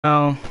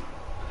No,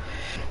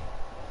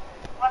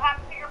 What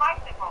happened to your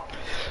bicycle?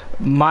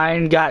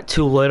 mine got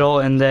too little,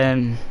 and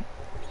then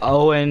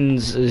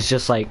Owens is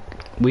just like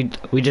we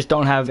just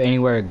don't have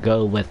anywhere to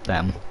go with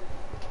them.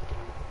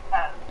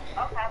 Oh,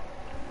 okay.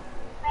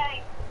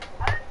 Hey,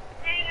 I was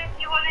seeing if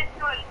you wanted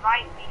to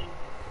invite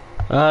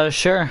me.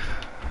 Sure.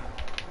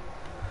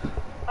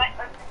 But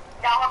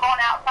y'all are going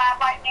outside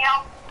right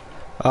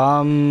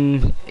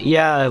now?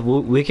 Yeah,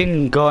 we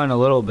can go in a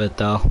little bit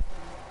though.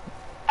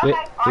 We, Okay,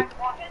 we, alright,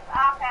 well his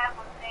iPad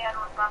was dead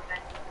or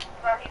something,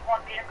 so he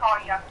wanted me to call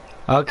you.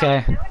 So what okay.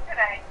 you doing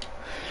today?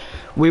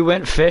 We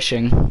went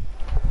fishing. Oh,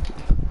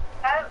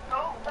 cool.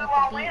 Who At the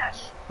all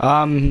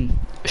went?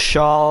 beach.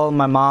 Shawl,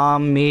 my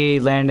mom, me,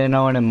 Landon,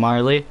 Owen, and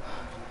Marley.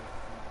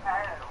 Oh,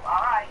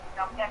 alright.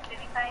 Don't catch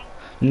anything?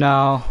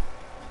 No.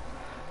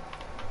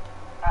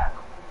 Oh.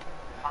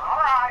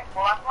 Alright,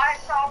 well I'm glad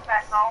Charles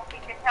back home. He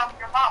can help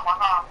your mama,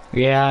 huh?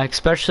 Yeah,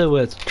 especially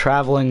with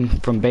traveling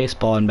from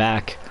baseball and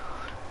back.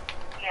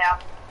 Yeah.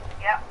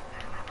 Yep.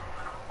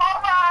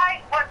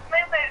 Alright, what's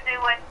Lulu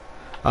doing?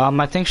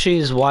 I think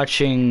she's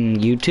watching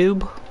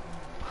YouTube.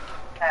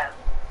 Oh.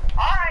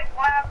 Alright,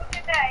 well have a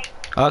good day.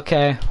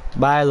 Okay.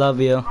 Bye, love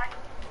you. Bye.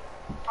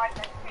 Bye.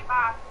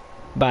 Bye.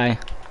 Bye.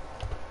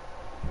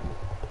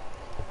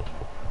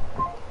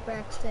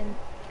 Braxton,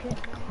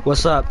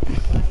 What's up?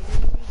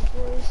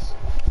 deploys.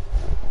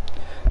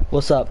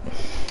 What's up?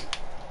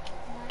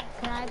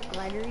 Can I have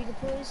glider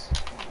deploys?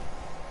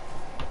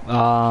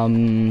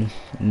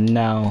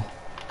 No.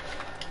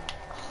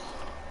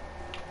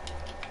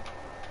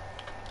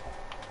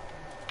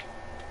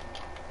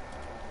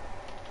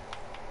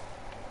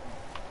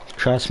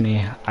 Trust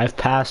me, I've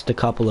passed a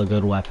couple of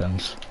good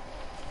weapons.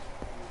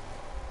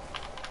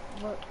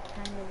 What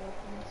kind of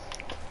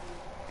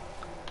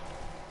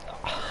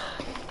weapons?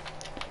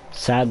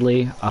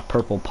 Sadly, a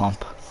purple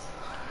pump.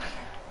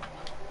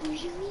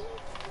 Really?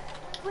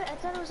 Wait, I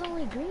thought it was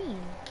only green.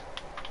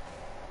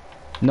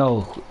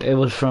 No, it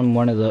was from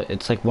one of the,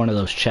 it's like one of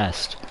those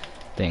chest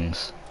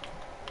things.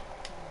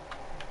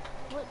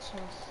 What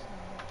chest?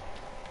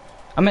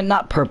 I mean,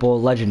 not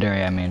purple,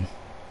 legendary, I mean.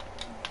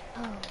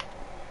 Oh.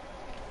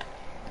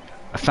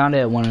 I found it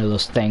at one of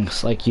those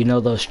things, like, you know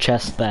those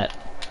chests that...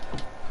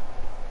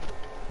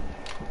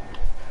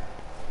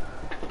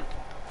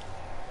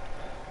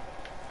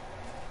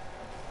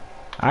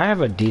 I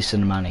have a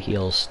decent amount of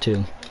heals,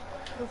 too.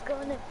 Let's go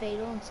into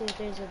Fatal and see if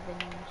there's a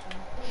vending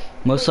machine.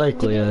 Most Wait,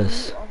 likely can we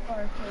is. loot all of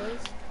our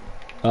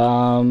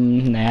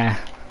toys? Nah.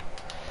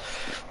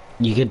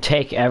 You could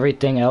take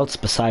everything else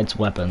besides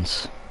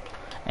weapons.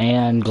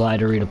 And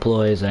glider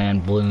redeploys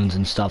and balloons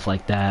and stuff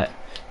like that.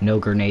 No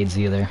grenades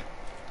either.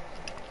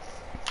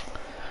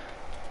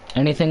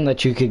 Anything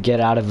that you could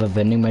get out of a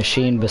vending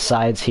machine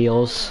besides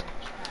heals.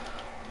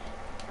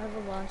 I have a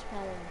launch pad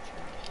and a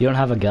trash. You don't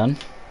have a gun?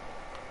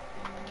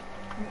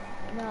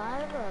 No, I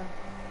have a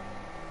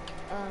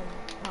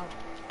pump.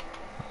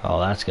 Oh,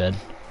 that's good.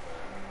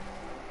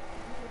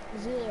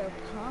 It's either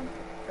a pump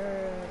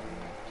or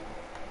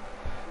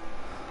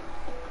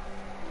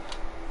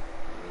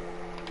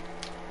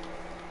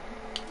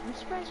I'm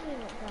surprised we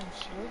haven't found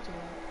shields yet.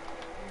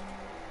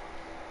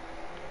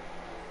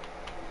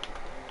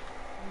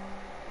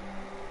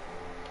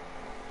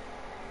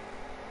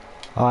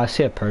 Oh, I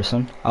see a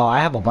person. Oh, I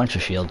have a bunch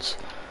of shields.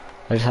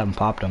 I just haven't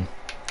popped them.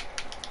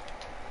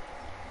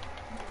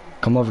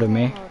 Come over to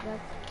me. Oh,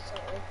 that's so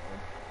iffy.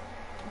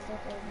 I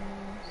thought that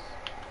was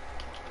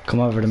Come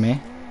over to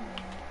me.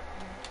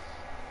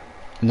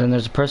 And then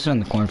there's a person in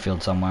the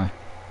cornfield somewhere.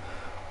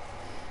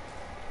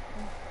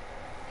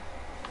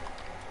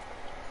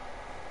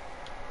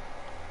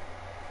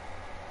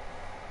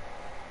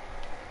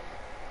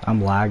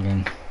 I'm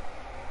lagging.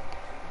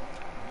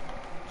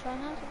 Try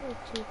not to go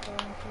too far in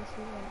case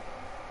he like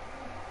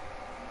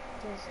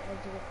does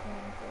edge of the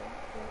cornfield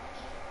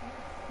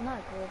glitch. Not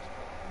glitch,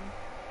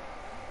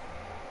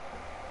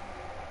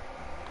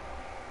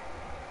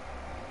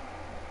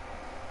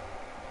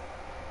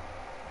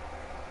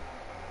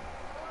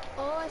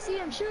 but oh, I see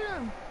him! Shoot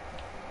him!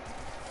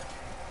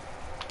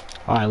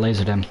 Oh, I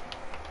lasered him.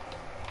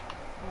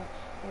 Oh,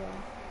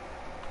 yeah.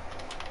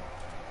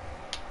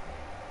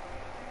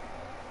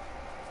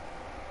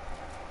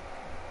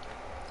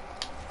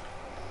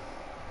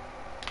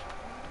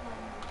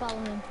 Follow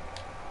him.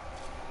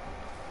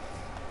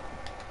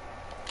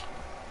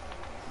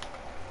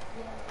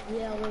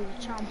 Yeah, we're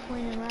trying to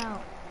point him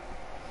out.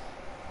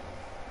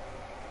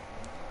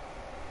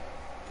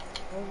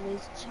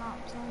 Always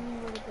chomps on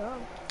me where to go.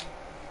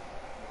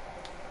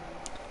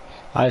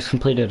 I just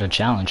completed a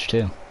challenge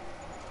too.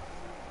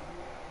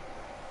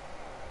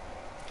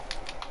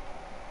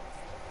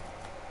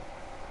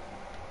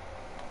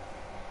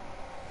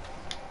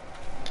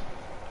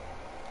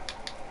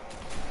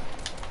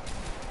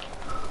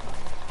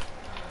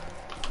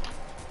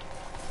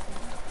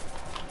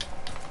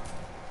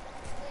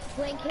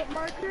 Blank hit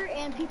marker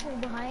and people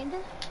behind.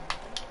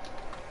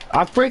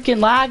 I'm freaking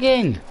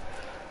lagging!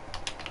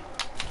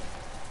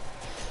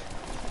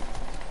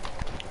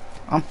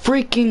 I'm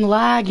freaking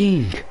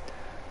lagging!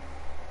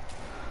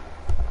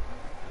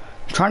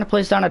 trying to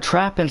place down a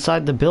trap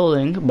inside the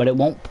building, but it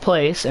won't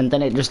place, and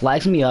then it just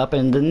lags me up,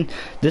 and then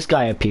this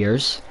guy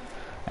appears,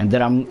 and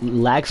then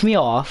lags me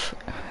off,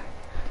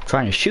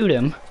 trying to shoot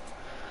him.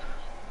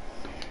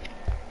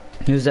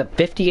 He was at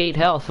 58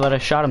 health, but I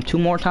shot him 2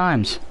 more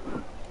times.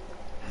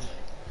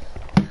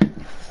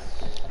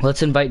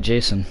 Let's invite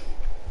Jason.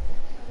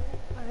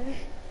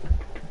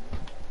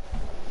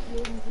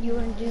 You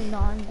want to do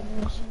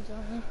non-dimensions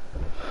on it?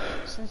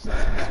 Since it's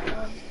in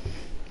squad.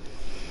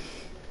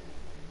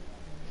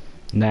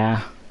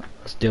 Nah,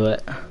 let's do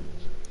it.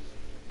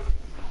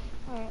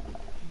 Alright.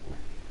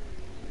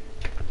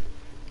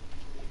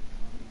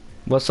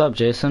 What's up,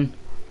 Jason?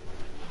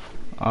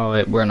 Oh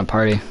wait, we're in a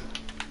party.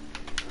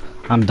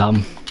 I'm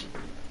dumb.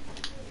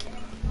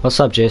 What's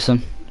up,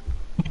 Jason?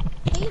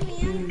 Hey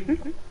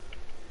man.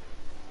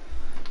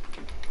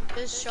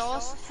 Does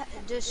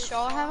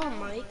Shaw have a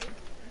mic?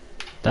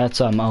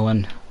 That's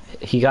Owen.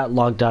 He got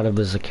logged out of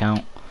his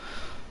account.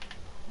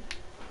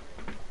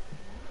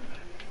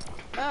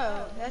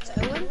 Oh, that's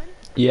Owen?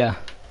 Yeah.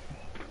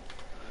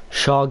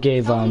 Shaw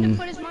gave Tell him to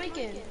put his mic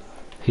in.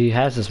 he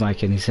has his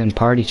mic in, he's in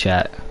party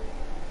chat.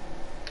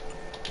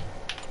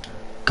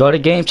 Go to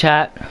game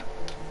chat.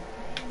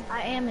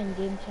 I am in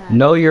game chat.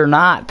 No, you're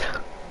not.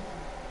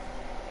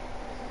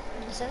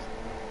 It says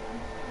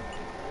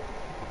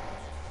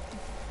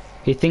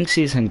He thinks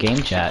he's in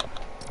game chat.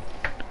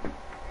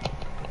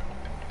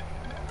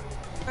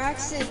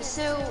 Braxton,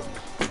 so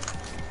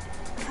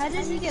how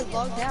does he get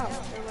logged out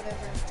or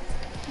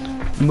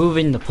whatever?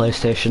 Moving the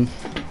PlayStation.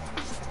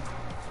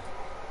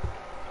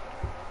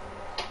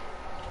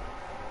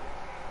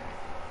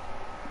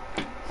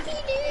 He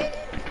did.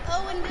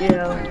 Owen did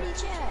Yeah. party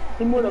chat.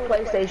 He moved to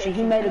PlayStation.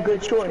 He made a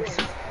good choice.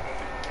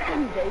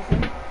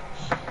 Jason.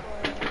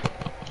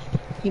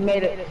 He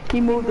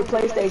moved to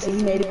PlayStation.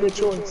 He made a good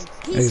choice.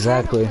 He's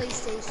Exactly. had a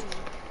PlayStation.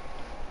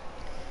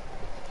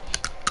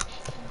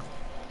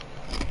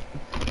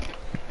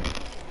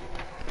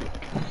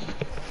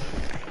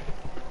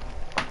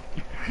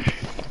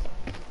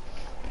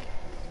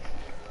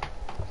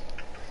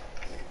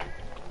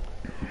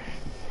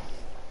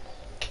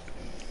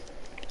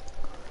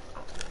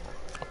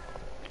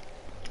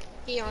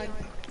 Keon.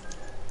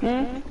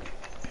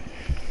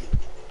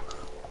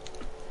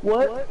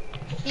 What?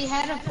 He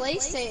had a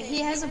PlayStation. He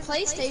has a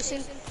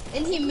PlayStation,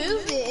 and he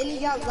moved it, and he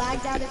got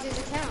lagged out of his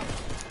account.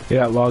 He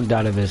got logged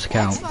out of his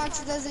account.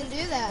 Xbox doesn't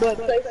do that. But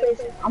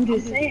PlayStation. I'm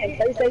just saying,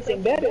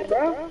 PlayStation better,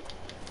 bro.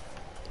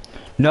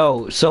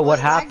 No, so what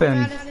Lagged him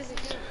happened? out of his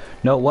account.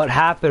 No, what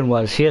happened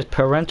was he has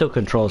parental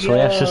control, so he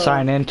has to Yeah.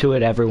 sign into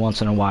it every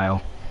once in a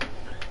while.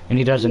 And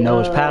he doesn't know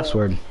his Yeah.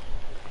 password.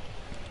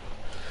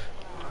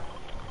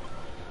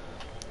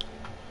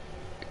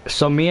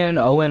 So me and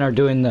Owen are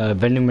doing the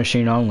vending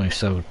machine only,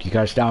 so you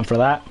guys down for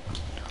that?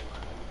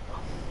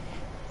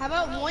 How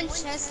about one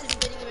chest is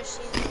getting a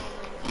machine?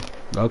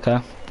 Okay.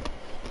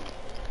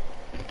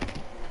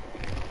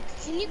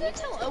 Can you go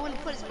tell Owen to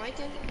put his mic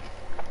in?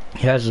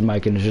 He has his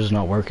mic and it's just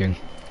not working.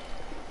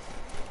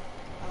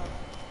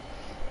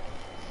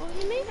 Well,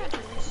 he may have to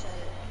reset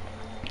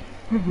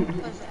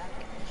it. What's that?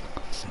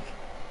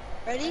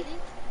 Ready?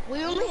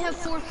 We only have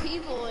 4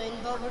 people in,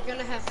 but we're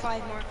gonna have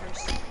 5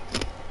 markers.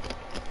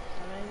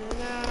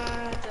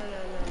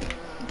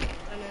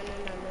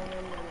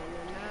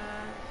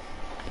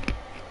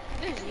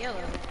 There's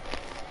yellow.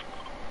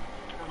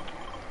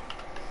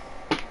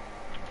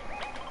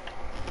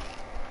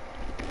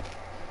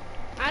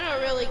 I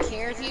don't really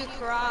care if you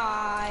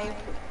cry.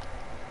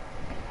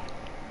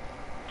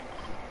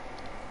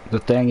 The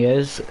thing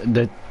is,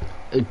 the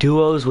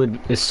duos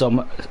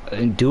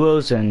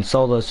duos and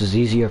solos is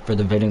easier for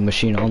the vending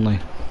machine only.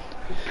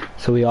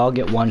 So we all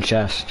get one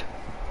chest.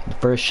 The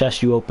first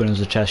chest you open is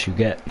the chest you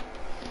get.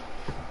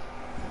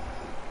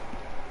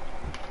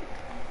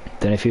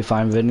 Then if you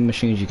find vending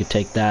machines, you could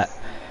take that.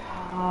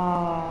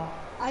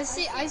 I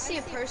see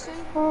a person.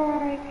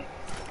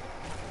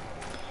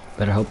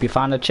 Better hope you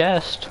find a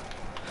chest.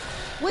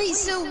 Wait,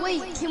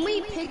 can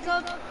we pick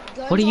up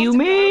guns What do you off the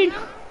mean?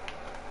 ground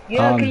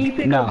Yeah, can you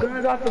pick no. up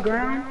guns off the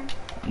ground?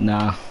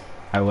 Nah,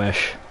 I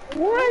wish.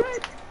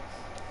 What?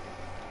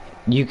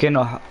 You can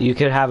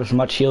have as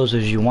much heals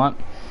as you want.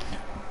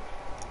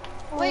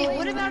 now? Wait,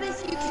 what about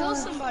if you kill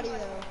somebody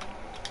though?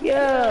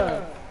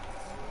 Yeah.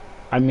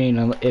 I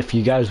mean, if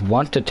you guys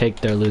want to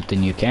take their loot,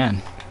 then you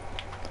can.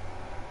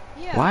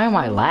 Yeah. Why am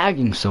I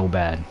lagging so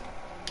bad?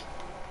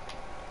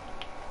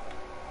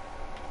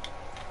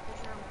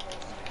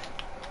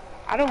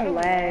 I don't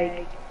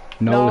lag.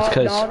 No, it's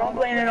because No, don't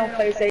blame it on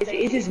PlayStation.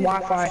 It's just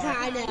Wi-Fi.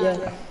 I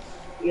know.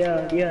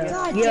 Yeah.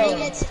 God yeah.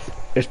 dang it.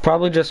 it's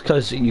probably just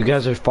because you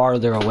guys are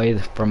farther away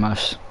from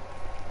us.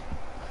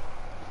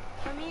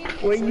 I mean,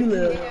 Where you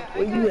live? yeah, I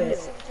Where you got at?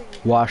 something.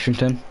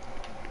 Washington.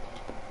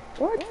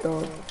 What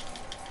the?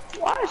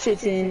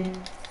 Washington.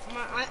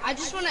 I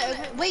just want to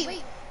open.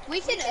 Wait,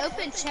 we can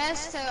open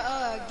chests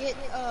to get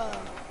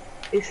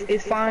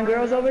It's fine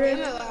girls over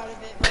ammo there. out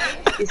of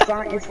it,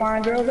 right? It's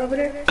fine girls over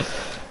there.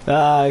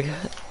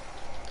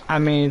 I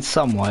mean,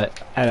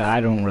 somewhat. I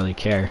don't really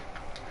care.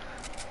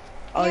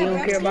 Oh, you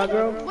don't care about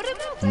girls? What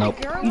about Nope.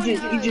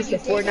 You just a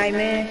Fortnite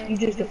man? You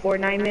just a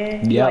Fortnite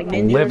man? You Yep, like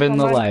Ninja or living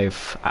the somebody?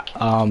 life.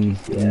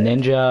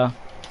 Ninja,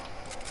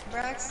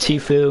 Braxton.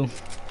 Tifu,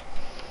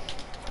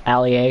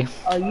 Ali. You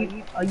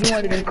one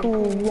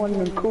of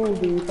them cool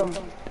dudes, huh?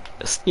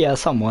 Yeah,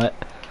 somewhat.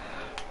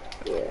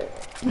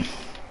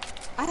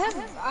 I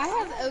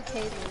have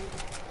okay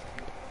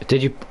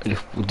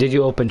loot. Did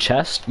you open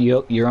chest?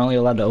 You're only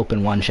allowed to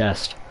open one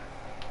chest.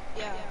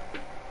 Yeah.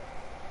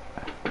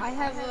 I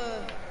have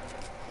a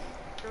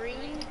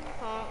green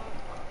pump.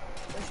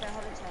 Wish I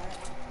had a tag.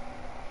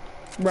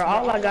 Bro,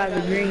 all I got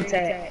is a green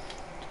tag.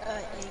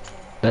 AK.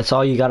 That's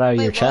all you got out of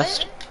Wait, your what?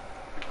 chest?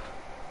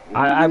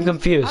 I'm I'll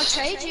confused.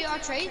 trade you. I'll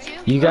trade you.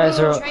 You guys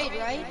I'll are. trade,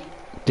 right?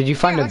 Did you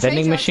find Here, a I'll trade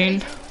vending you, I'll machine?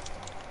 trade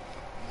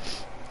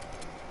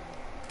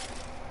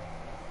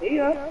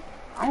Yeah.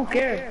 I don't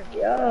care.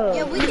 Yo,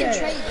 Yeah, we can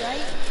trade,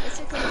 right? It's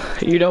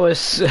okay. You know,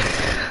 it's.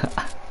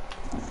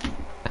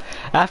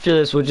 After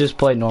this, we'll just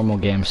play normal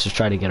games to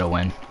try to get a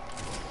win.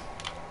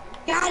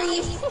 Got him.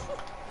 I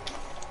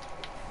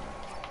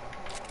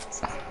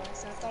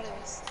thought it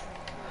was.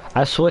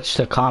 I switched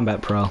to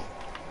Combat Pro.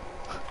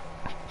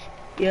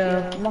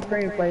 yeah, my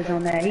friend plays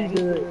on that. He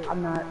good.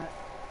 I'm not.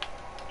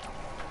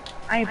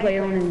 I ain't played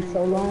on it in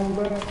so long,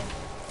 bro.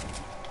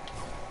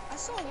 I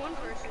saw one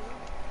person.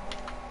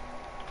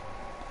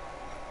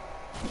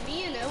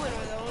 Me and Owen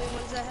are the only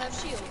ones that have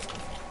shield.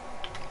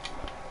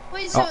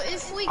 Wait, so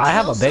if we I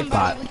have kill a big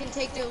somebody, bot. we can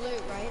take their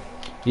loot, right?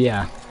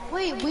 Yeah.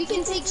 Wait, we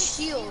can take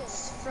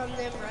shields from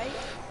them, right?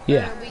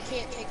 Yeah. Or we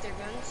can't take their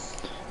guns?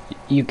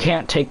 You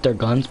can't take their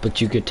guns, but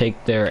you could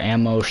take their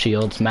ammo,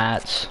 shields,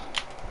 mats.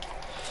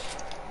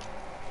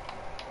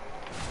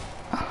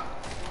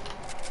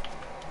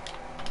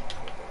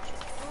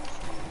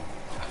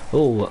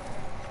 Oh,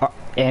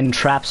 and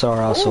traps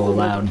are also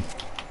allowed.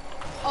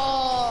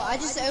 Oh, I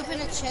just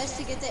opened a chest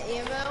to get the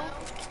ammo,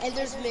 and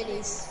there's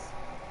minis.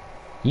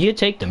 You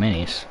take the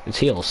minis. It's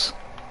heals.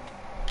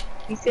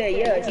 He said,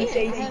 yeah. He Yeah,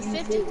 said I have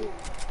 50.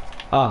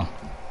 Oh.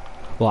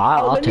 Well,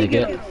 I'll take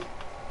it.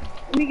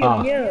 Let me get Oh.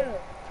 him, yeah.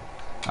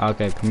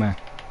 Okay, come here.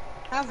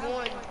 I have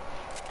one.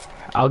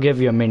 I'll give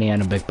you a mini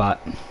and a big bot.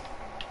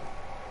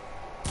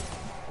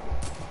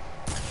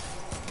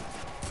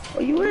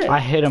 Where you at? I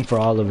hit him for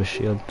all of his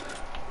shield.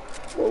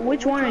 Well,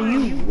 which one are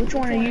you? Which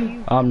one are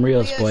you?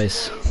 Rio's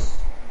boys.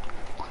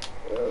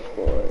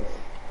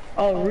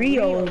 Oh,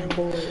 Rio's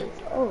boys.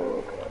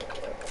 Oh, okay.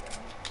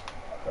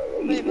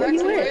 Wait, Where Braxton,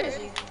 you where at? is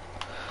he?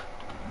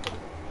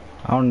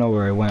 I don't know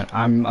where he went.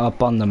 I'm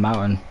up on the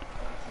mountain.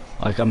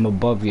 Like I'm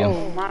above you.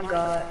 Oh my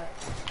god.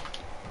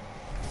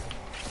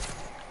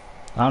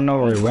 I don't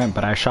know where he went,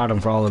 but I shot him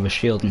for all of his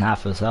shield and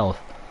half his health.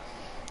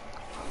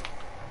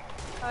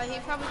 He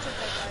probably took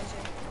that guy's in.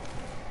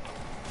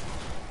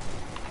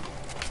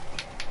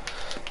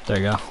 There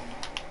you go. I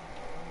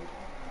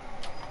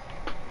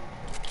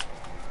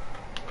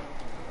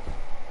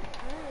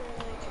don't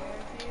really care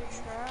if you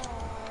try.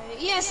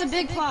 Yes, a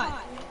big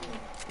pot.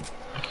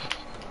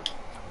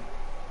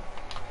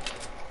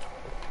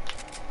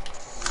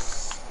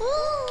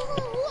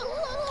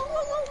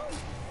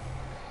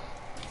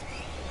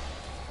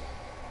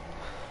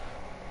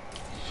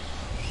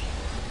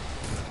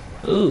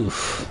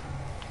 Oof.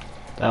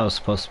 That was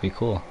supposed to be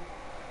cool.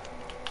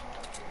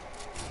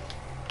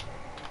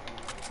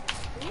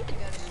 We need to go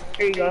to sleep.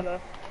 Here you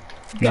go.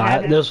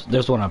 No,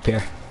 there's one up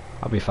here.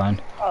 I'll be fine.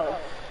 Oh.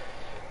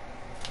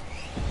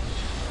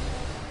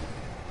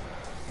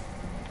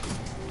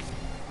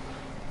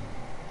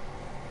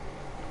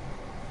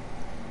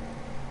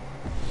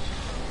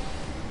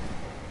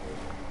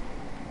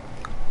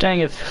 Dang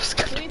it, it's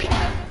gonna Can we be. pick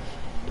up?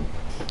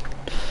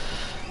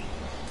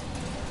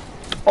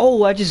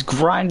 Oh, I just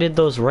grinded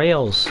those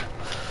rails.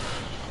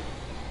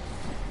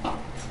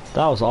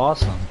 That was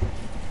awesome.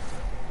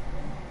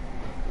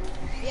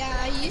 Yeah,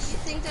 I used to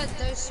think that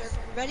those circle.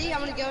 Ready? I'm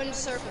gonna go in the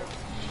circle.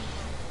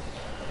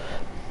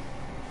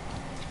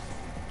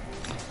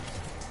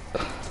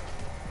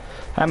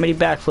 How many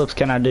backflips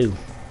can I do?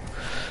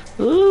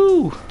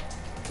 Ooh.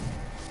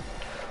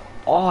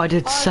 Oh, I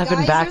did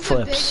 7 guys, there's a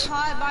big backflips.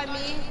 pot by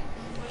me.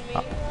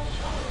 On me.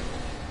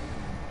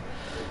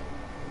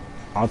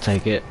 I'll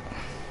take it.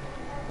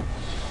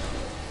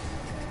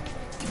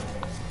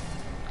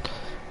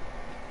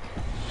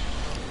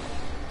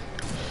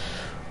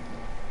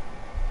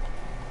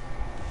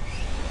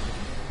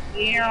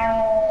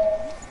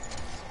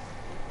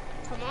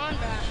 Come on,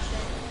 Braxton.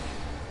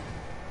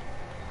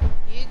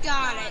 You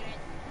got it.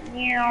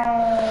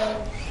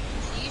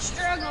 See you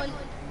struggling.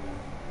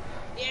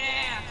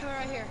 Yeah, come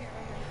right here.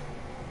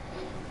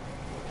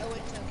 Owen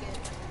took it.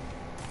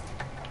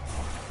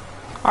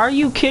 Are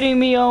you kidding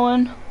me,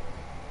 Owen?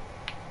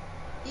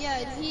 Yeah,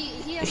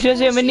 he has He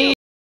doesn't full even need.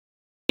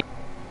 shield.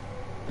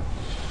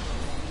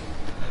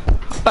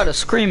 I'm about to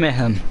scream at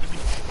him.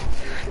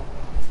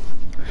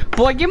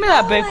 Boy, give me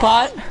that big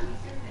pot.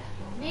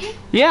 Me?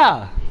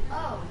 Yeah.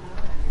 Oh.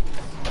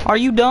 Are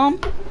you dumb?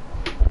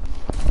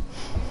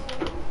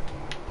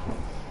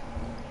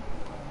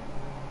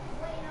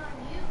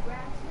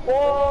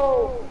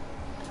 Whoa.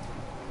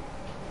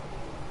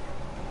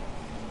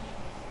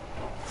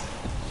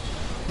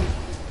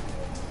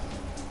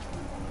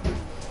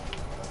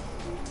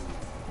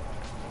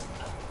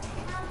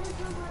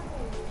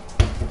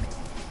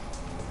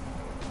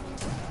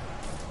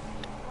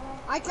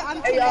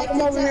 I'm Hey, y'all, connected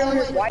come over to here on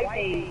this Owen. white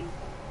page.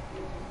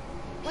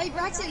 Wait,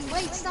 Braxton,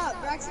 wait,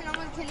 stop. Braxton, I'm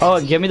gonna connect Oh,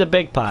 you. give me the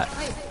big pot.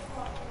 Wait.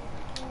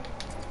 I'm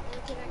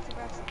gonna connect to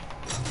Braxton.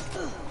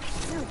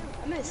 No,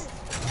 I missed.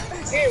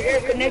 Braxton.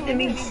 Here, connecting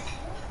me.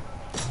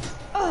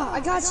 Oh, I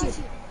got you.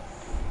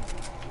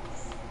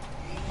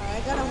 Alright, I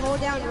gotta hold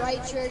down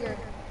right trigger.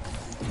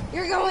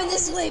 You're going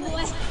this way,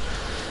 boy.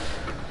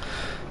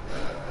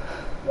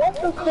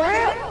 What the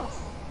crap?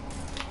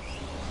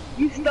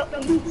 You stuck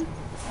me.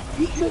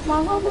 You took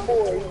my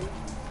hoverboard.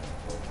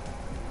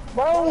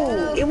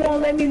 Bro, it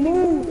won't let me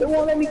move. It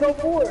won't let me go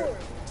forward.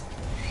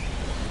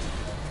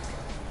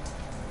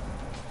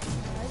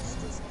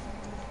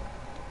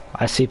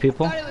 I see I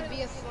people. thought it would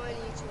be a funny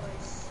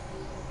choice.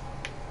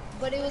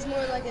 But it was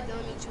more like a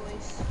dummy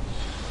choice.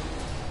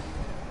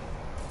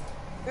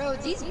 Bro,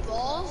 these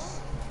balls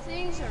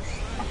things are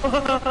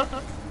fun.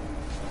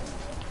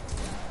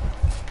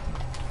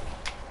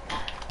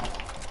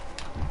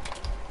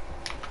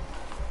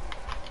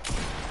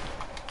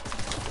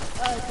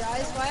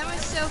 Guys, why am I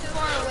so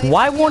far away?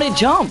 Why from won't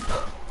it y'all? jump?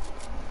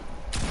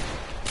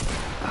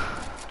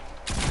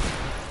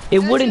 It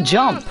wouldn't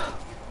jump.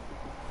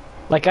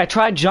 Like I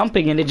tried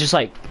jumping and it just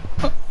like,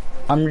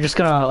 I'm just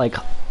gonna like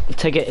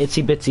take an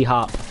itsy bitsy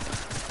hop.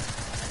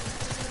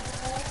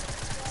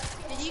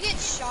 Did you get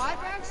shot,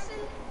 Braxton?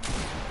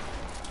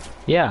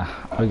 Yeah,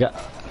 we got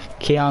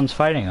Keon's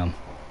fighting him.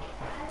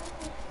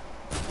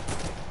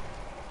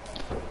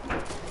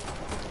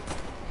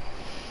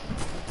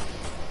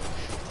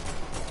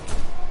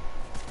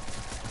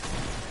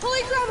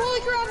 Holy crap,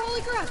 holy crap,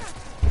 holy crap!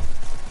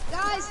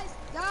 Guys,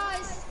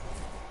 guys!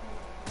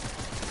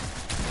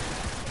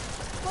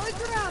 Holy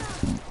crap!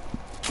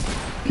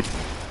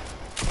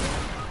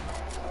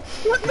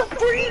 What the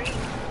freak?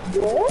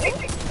 What?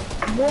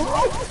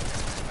 What?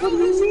 What do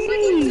There's a you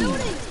freaking mean?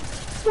 building!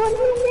 What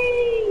do you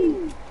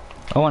mean?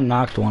 Owen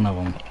knocked one of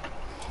them.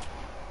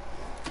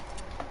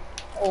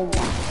 Oh my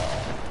God.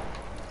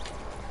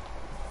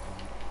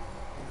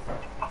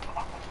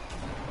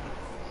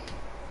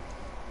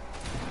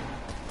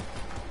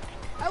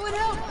 Owen,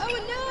 help!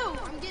 Owen, no!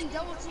 I'm getting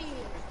double teamed.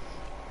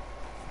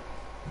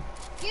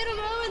 Get him,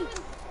 Owen!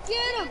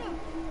 Get him!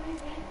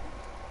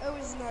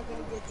 Owen's not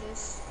gonna get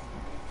this.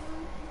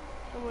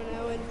 Come on,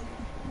 Owen.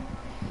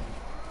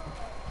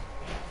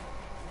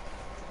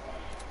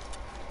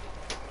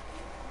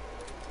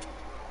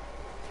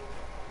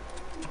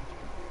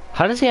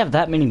 How does he have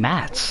that many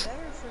mats?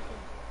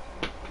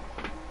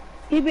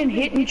 He been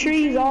hitting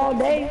trees all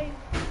day.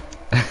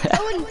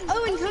 Owen,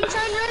 Owen, come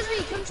try and res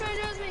me! Come try and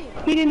res me!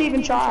 He didn't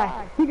even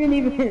try. He didn't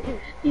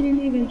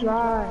even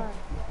try.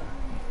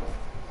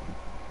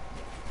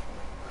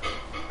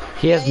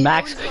 He has Yeah,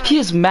 max. Owen's He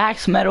has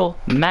max metal,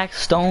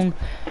 max stone,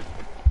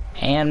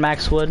 and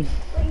max wood.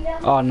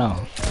 Oh no,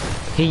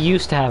 he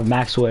used to have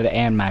max wood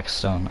and max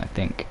stone, I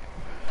think.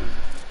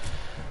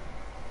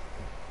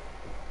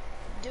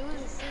 Do it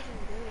and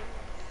freaking do it.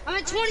 I'm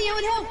at 20,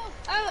 Owen, help!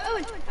 Oh,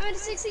 Owen, I'm at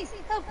 60.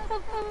 Help, help,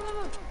 help,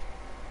 help.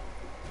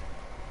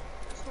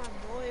 That's my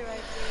boy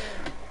right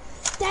there.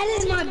 That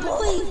is my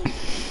boy!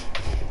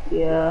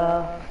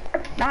 Yeah.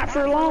 Not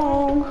for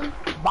long.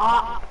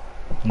 Bop.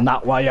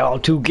 Not while y'all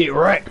two get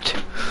wrecked.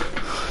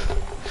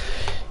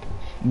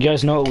 You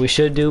guys know what we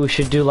should do? We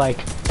should do like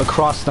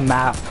across the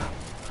map.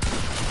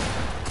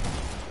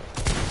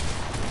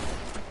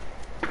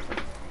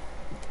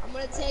 I'm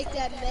gonna take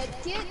that med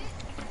kit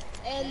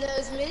and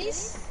those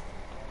minis.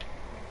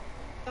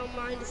 Don't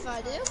mind if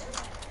I do.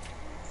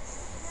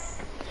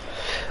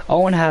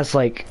 Owen has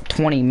like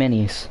 20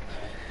 minis.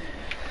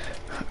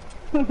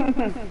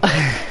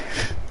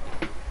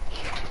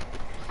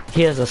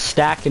 He has a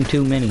stack and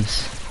 2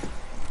 minis.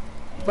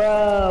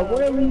 Bruh,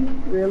 what are we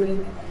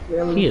really?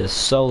 He is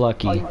so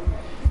lucky.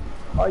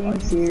 Are you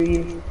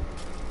serious?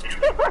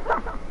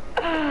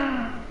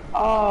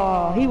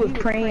 Oh, he was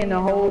praying the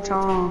whole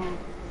time.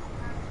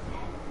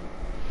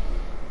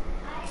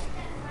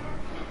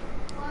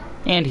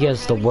 And he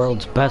has the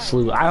world's best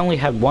loot. I only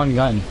had one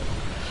gun.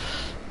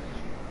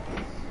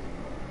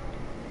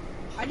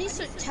 I need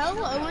to tell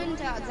Owen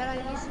that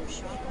I need some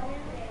shotgun.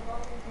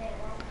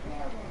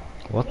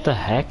 What the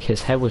heck?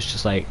 His head was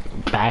just like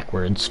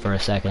backwards for a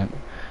second.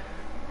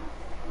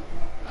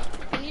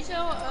 Can you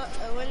tell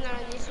Owen that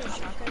I need some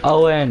shotgun?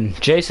 Owen,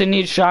 Jason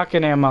needs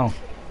shotgun ammo.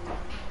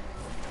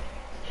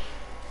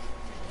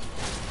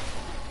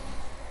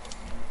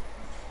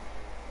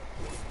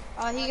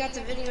 Oh, he got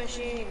the vending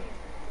machine.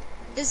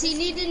 Does he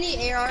need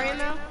any AR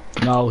ammo?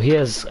 No, he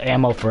has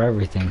ammo for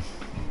everything.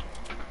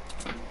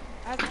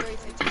 I have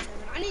 357.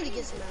 I need to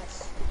get some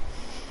Fs.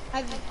 I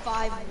have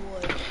 5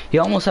 wood. He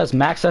almost has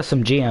max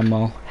SMG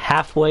ammo,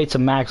 halfway to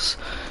max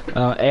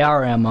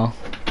AR ammo,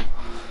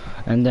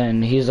 and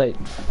then he's like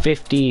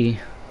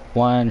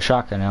 51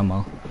 shotgun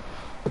ammo.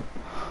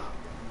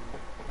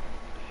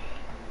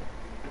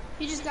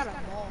 He just got a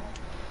ball.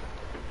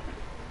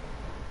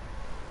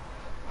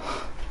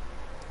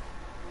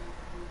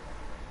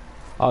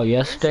 Oh,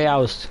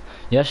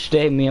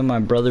 yesterday me and my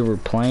brother were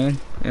playing,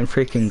 and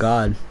freaking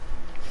God,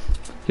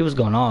 he was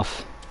going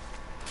off.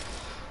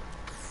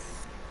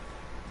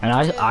 And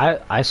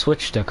I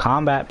switched to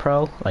Combat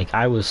Pro. Like,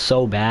 I was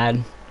so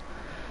bad.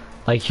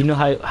 Like, you know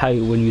how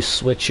when you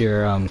switch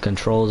your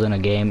controls in a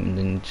game and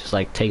then it just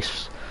like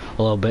takes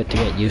a little bit to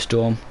get used to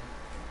them?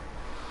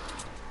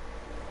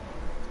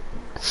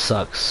 It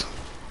sucks.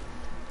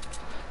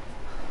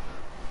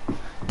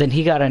 Then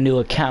he got a new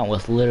account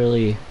with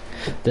literally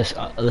this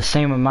the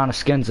same amount of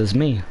skins as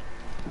me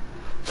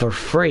for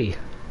free.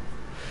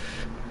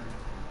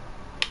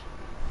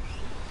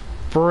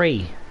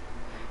 Free.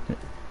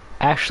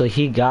 Actually,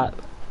 he gained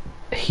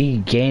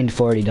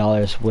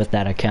 $40 with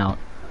that account.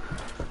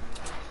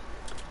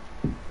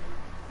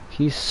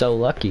 He's so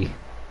lucky.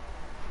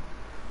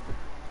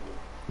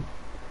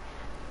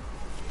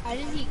 How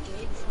did he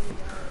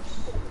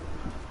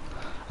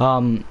gain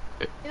 $40?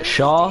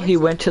 Shaw, he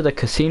went to the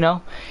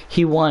casino.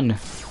 He won.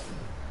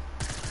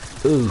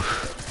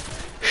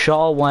 Oof.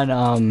 Shaw won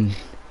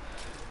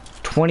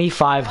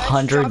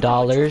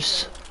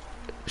 $2,500.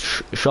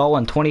 Shaw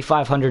won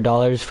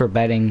 $2,500 for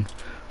betting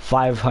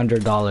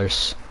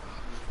 $500.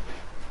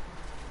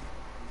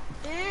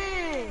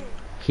 Dang.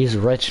 He's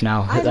rich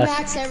now. I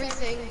max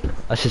everything.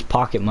 That's his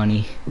pocket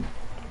money.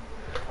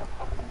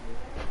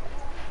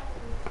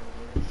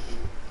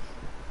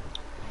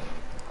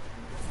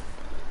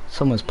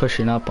 Someone's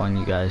pushing up on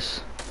you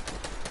guys.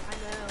 I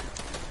know.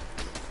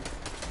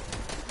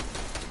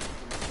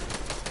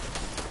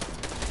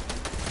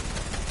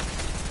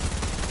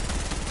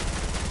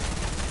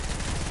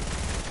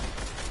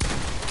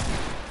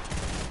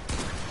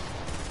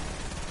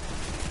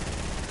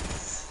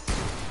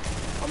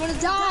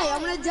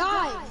 I'm gonna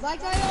die,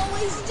 like I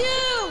always do!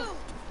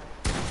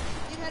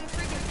 You had a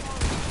freaking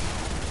bomb.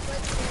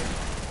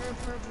 Or a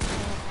purple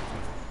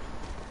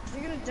bomb.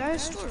 You're gonna die a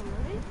storm,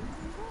 right?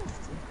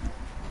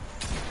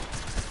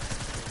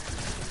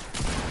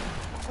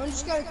 I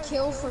just got a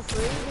kill for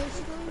free,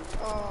 basically.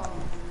 Oh.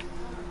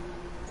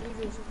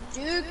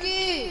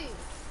 Dookie!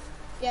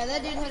 Yeah,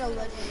 that dude had a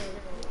legendary.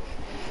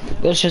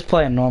 Let's just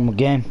play a normal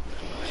game.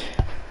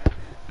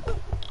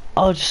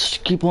 I'll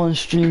just keep on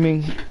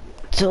streaming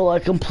till I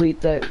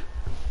complete that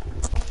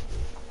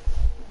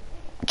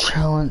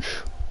challenge.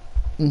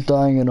 I'm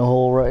dying in a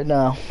hole right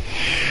now.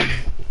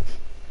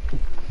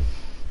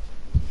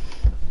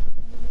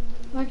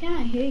 Why can't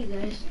I hear you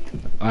guys?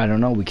 I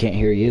don't know, we can't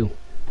hear you.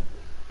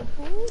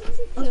 Let's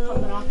put it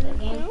off the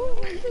game.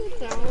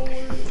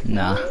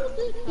 Nah.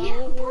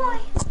 Yeah, boy.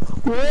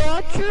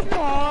 What's your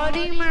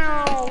potty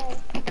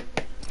mouth?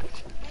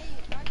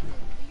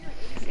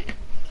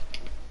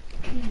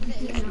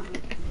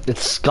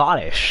 It's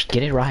Scottish.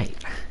 Get it right.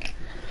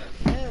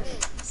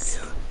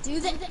 Do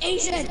the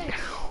Asian!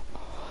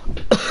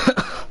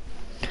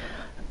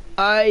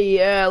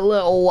 Yeah,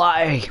 little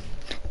lady.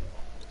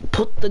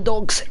 Put the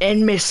dogs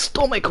in my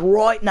stomach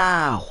right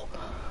now.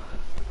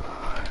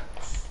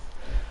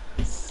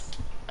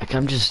 Like,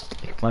 I'm just,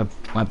 my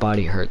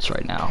body hurts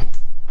right now.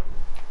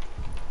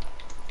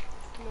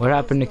 What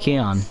happened to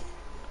Keon? No.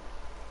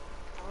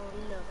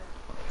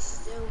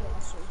 Still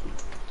awesome.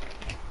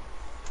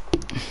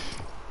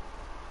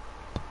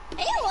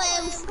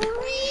 Hello,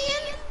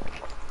 friend!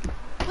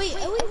 Wait,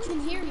 Owen can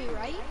hear me,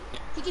 right?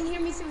 He can hear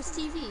me through his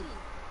TV.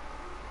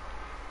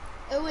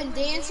 Owen,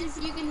 dance if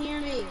you can hear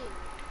me.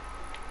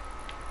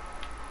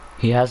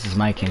 He has his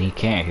mic and he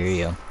can't hear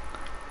you.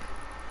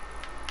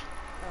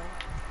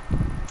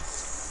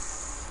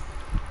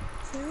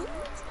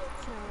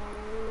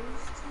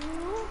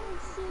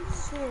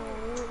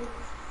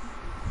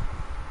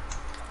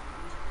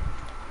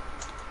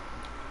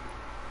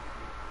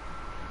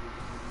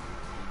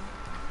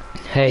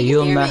 Hey,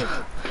 you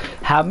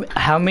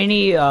how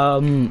many how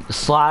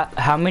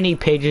many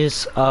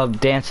pages of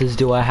dances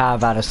do I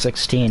have out of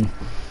 16? Out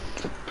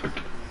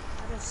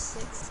of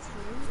 16?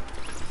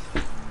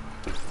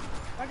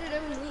 Why did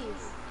Owen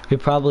leave? He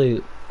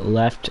probably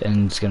left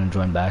and is gonna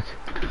join back.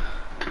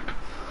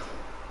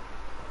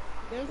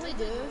 You gonna play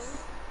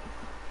duos?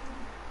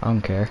 I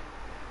don't care.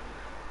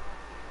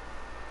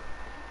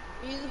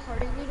 Are you the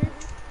party leader?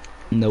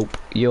 Nope,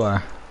 you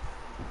are.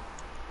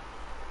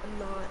 I'm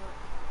not.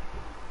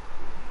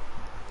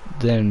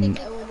 I Then think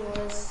Owen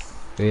was.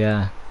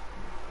 yeah,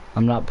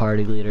 I'm not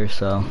party leader,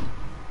 so.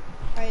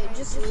 Alright,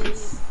 just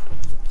leave.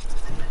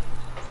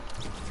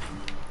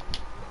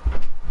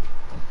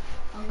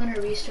 I'm gonna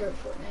restart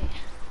Fortnite.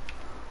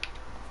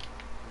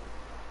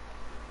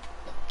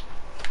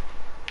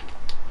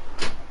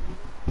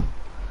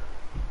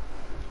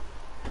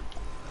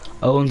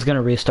 Owen's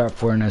gonna restart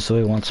Fortnite, so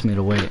he wants me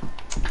to wait.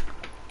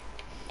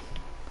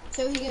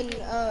 So he can,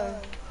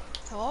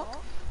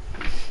 talk?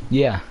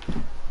 Yeah.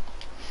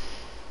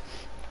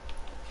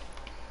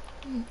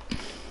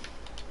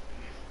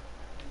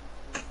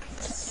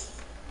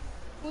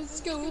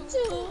 Let's go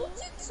to.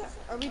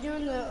 Are we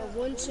doing the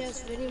one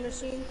chest vending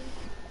machine?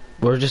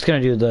 We're just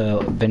gonna do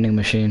the vending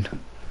machine.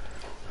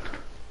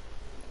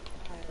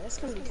 Alright, that's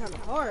gonna be kind of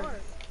hard.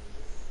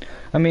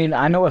 I mean,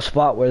 I know a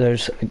spot where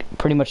there's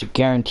pretty much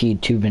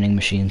guaranteed 2 vending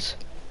machines.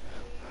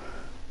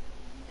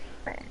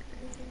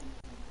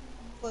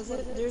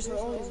 Pleasant? There's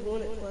always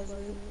one at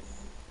Pleasant.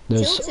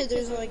 There's Tilted,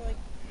 there's like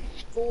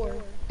 4.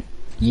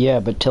 Yeah,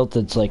 but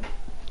Tilted's like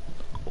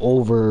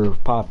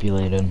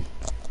overpopulated.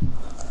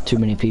 Too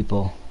many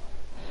people.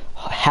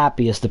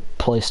 Happy is the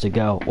place to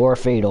go, or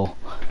Fatal.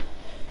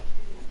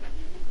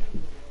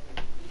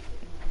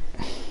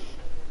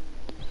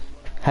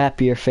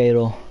 Happy or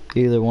Fatal,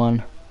 either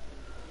one.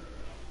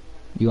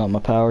 You want my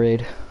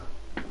Powerade?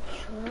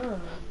 Sure.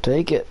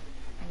 Take it.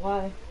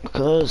 Why?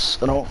 Because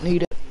I don't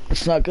need it.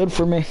 It's not good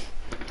for me.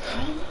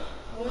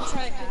 Wanna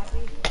try Happy?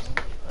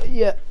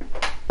 Yeah.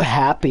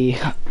 Happy.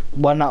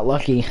 Why not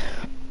Lucky?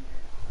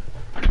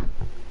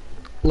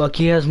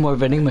 Lucky has more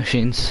vending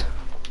machines.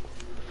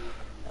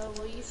 Oh,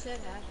 well, you said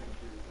Happy.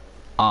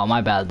 Oh,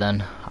 my bad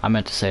then. I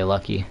meant to say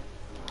Lucky.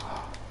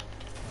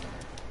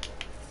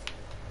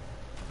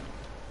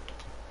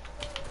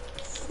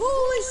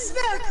 Holy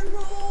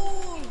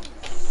smackerel!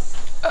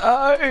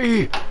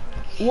 Hey!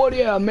 What do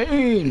you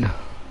mean?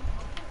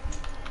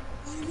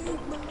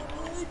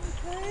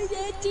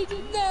 That did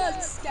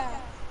not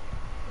stop.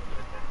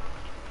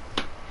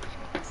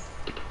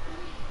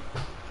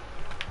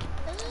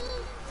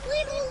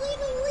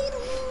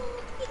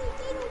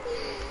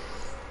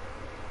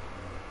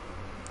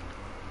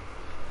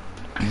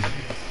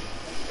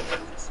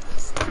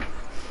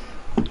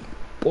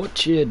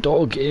 Put your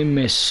dog in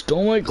my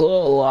stomach,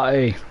 little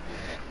eye.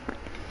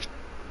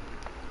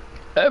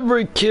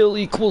 Every kill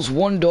equals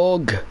one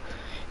dog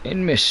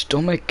in my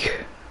stomach.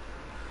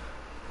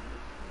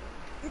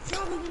 You're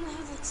probably gonna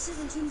have like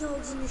 17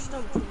 dogs in your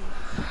stomach.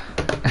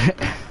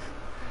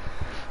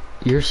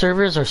 Your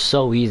servers are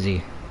so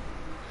easy.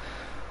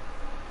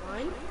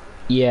 Mine?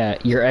 Yeah,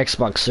 your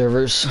Xbox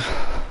servers.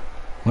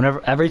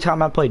 Every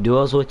time I play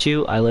duos with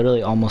you, I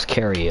literally almost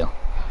carry you.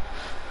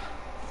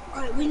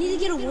 Alright, we need to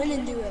get a win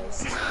in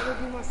duos. It'll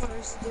be my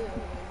first duo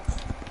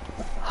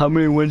win. How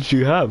many wins do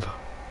you have?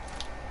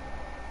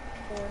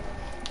 4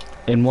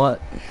 In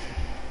what?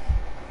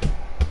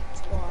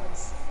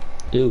 squads.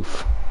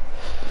 Oof.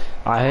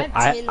 I have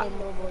 10 in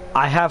mobile.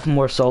 I have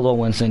more solo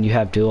wins than you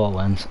have duo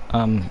wins.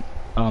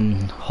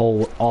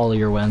 All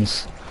your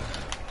wins.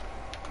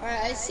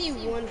 Alright, I see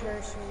one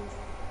person.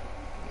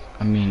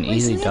 I mean, Wait,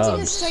 easy so we have to go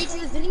dubs. straight to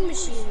the vending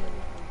machine.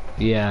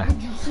 Yeah. I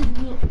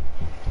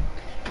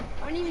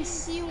don't even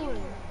see one.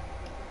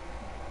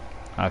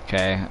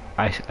 Okay.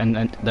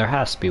 And there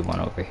has to be one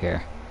over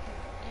here.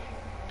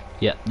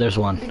 Yeah, there's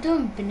one. You're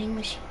doing vending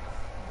machine.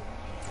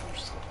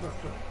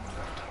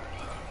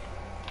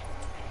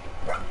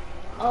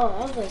 Oh,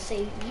 I was gonna say,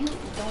 you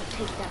don't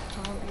take that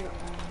from your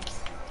arms.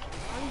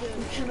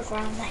 You should have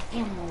grabbed that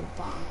ammo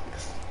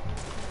box.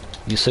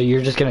 So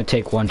you're just gonna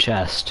take one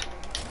chest.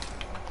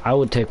 I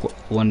would take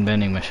one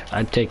vending machine.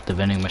 I'd take the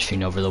vending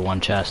machine over the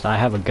one chest. I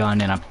have a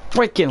gun and I'm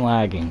freaking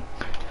lagging.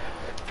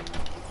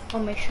 I'll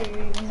make sure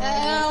you're not.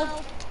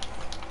 Help!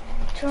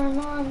 Turn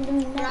on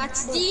the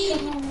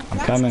Rockstein! I'm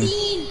coming.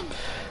 See,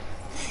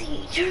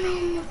 turn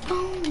on the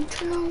phone.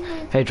 Turn on the.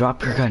 Hey,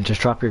 drop your gun.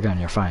 Just drop your gun.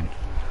 You're fine.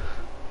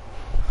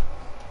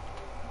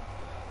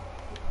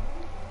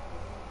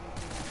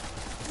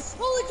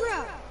 Holy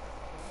crap!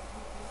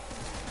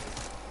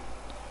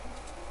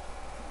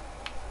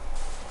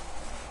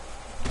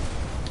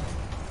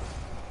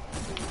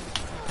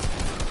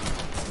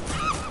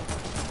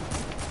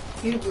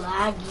 You're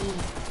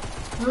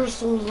laggy. You're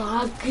so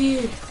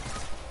laggy.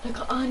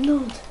 Like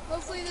Arnold.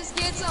 Hopefully this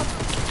gets up.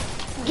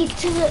 Get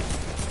to the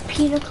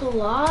pina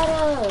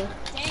colada.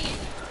 Dang it.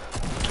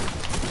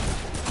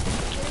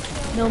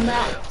 No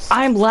maps.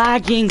 I'm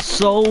lagging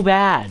so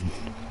bad.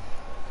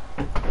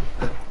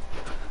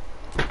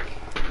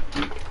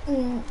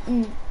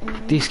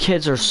 These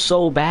kids are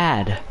so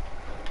bad.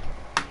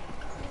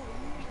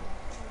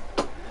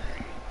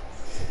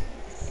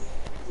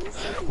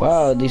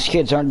 Wow, these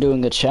kids aren't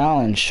doing a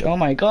challenge. Oh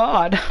my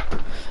god.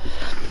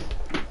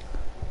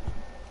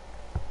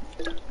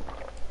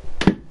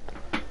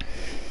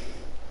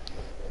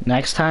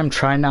 Next time,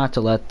 try not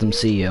to let them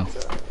see you.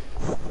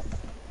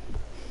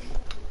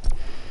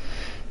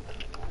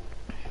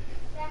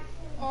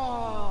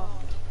 Oh.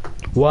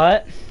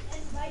 What?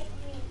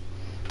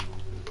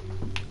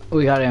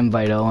 We gotta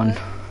invite Owen.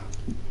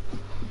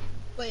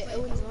 Wait,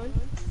 Owen's on?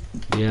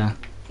 Yeah.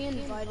 He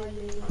invited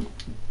me.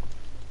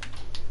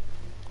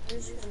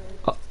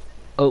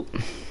 Oh.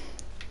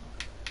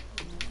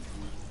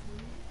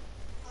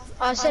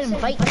 I said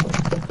invite.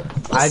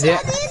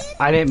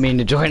 I didn't mean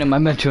to join him. I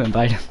meant to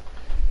invite him.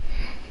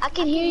 I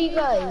can hear you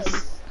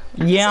guys.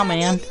 Yeah,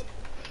 man.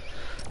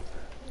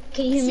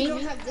 Can you hear You me?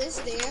 don't have this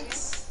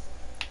dance.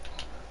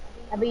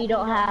 I bet you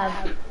don't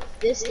have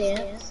this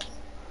dance.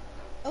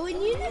 Oh,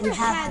 and you never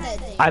had that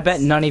dance. I bet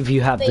none of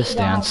you have Bet this you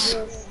don't have dance.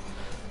 this.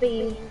 Bet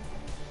you.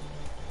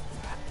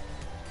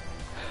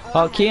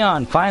 Oh,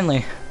 Keon,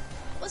 finally.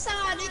 What's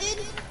that,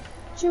 dude?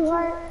 True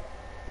heart.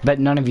 Bet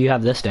none of you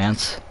have this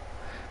dance.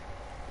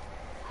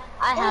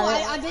 I have Oh,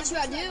 it. I bet you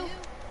I do.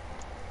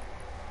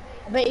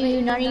 I bet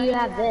you none of you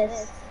have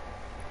this.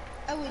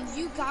 Oh, and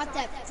you got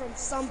that from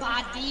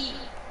somebody.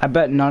 I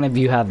bet none of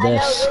you have I know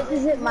this. this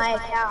isn't my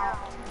account.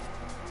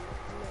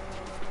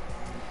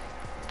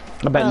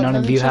 I bet Bro, none let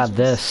of me you check have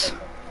this.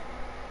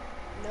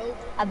 Nope.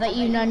 I bet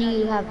you none of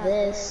you have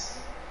this.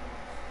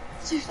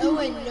 Oh,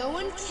 and no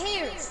one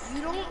cares.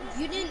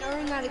 You didn't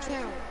earn that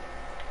account.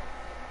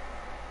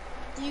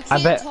 You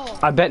can't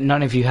talk. I bet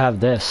none of you have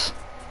this.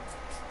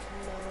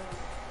 No.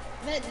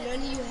 I bet none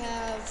of you have.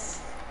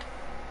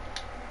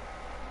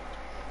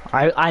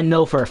 I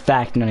know for a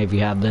fact none of you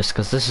have this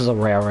because this is a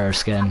rare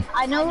skin.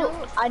 I know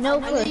for a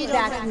you don't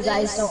fact have you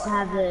guys this. don't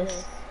have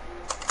this.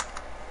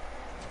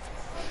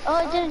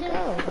 Oh, it didn't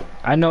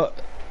go.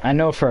 I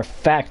know for a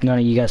fact none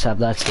of you guys have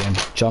that skin.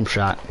 Jump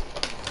shot.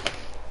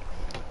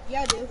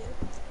 Yeah, I do.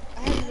 I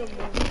have it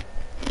on board.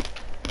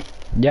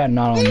 Yeah,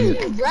 not on you.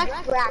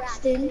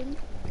 Braxton.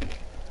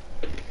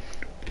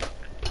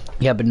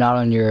 Yeah, but not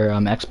on your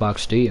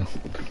Xbox, do you?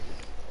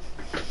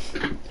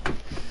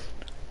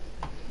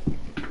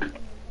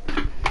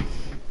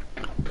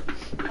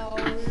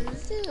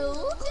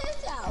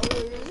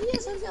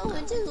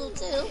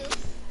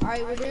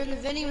 Alright, we're doing the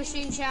vending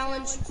machine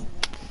challenge.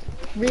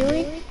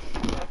 Really?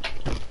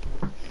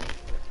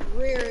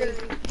 Really?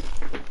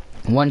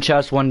 One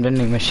chest, one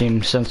vending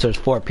machine since there's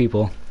 4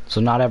 people. So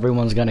not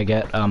everyone's gonna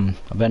get a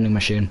vending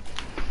machine.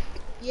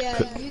 Yeah,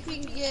 you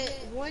can get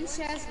one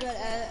chest, but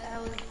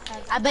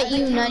I bet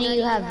you none of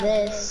you have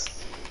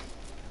this.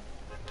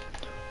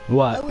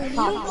 What? Oh, and you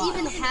don't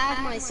even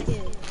have my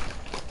skin.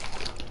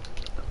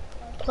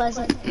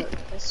 Pleasant.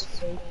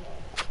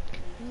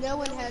 No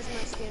one has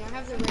my skin. I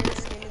have the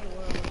rarest skin in the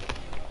world.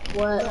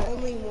 What? But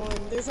only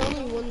one. There's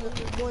only one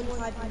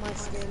type of my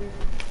skin.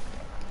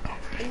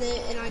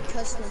 And I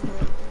custom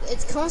it.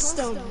 It's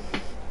custom.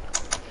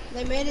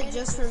 They made it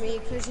just for me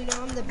because you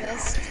know I'm the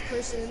best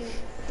person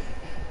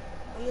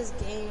on this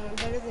game. I'm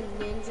better than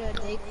Ninja,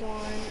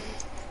 Daquan,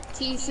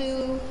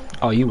 Tifu.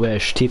 Oh, you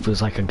wish.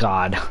 Tifu's like a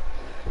god.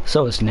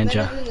 So is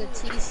Ninja. Better than the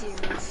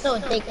T-Series. So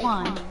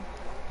Daquan.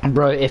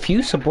 Bro, if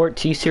you support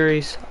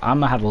T-Series,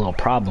 I'm gonna have a little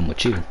problem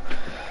with you.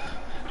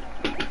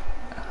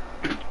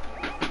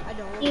 I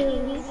don't.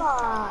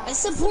 I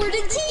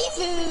supported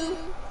Tifu.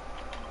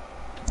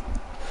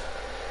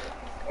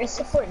 I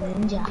support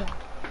Ninja. Well,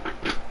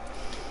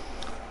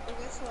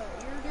 guess what?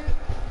 You're doing.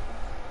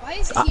 Why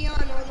is Keon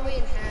all the way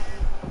in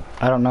happy?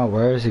 I don't know.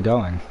 Where is he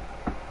going?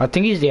 I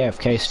think he's the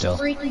AFK still.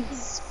 Freaking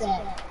sped.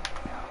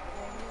 Yeah,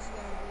 he's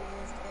gotta be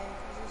AFK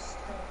 'cause he's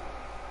stuck.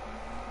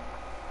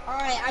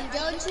 Alright, I'm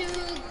going to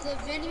the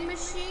vending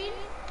machine.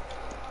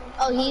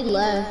 Oh, he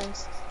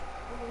left.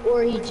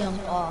 Or he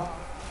jumped off.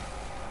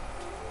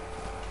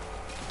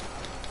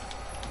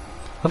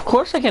 Of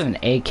course I get an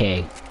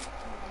AK.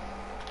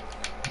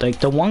 Like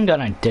the one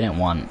gun I didn't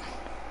want.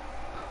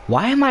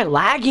 Why am I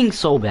lagging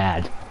so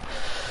bad?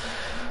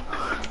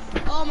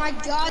 Oh my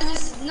god,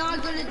 this is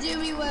not gonna do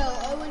me well.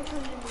 Owen,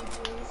 come to me,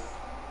 please.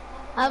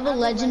 I have a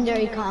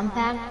legendary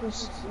compact.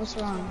 What's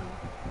wrong?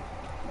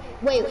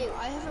 Wait,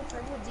 I have a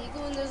purple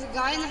deagle and there's a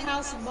guy in the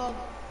house above,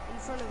 in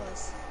front of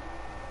us.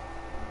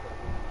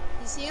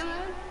 You see him,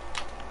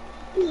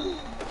 Owen?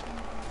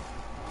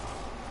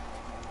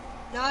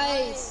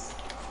 Nice.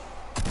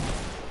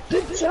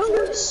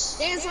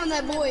 Dance on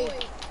that boy.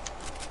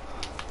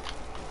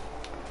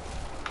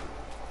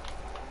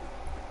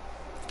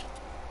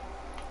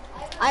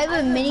 I have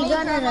a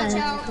minigun and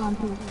a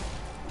compact.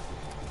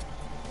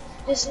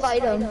 Just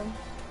fight him.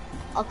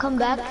 I'll come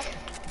back.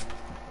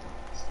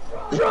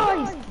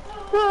 Surprise!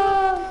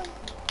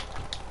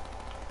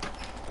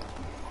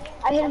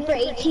 I hit him for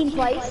 18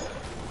 twice.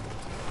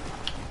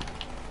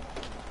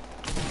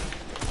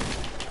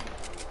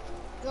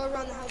 Go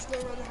around the house, go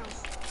around the house.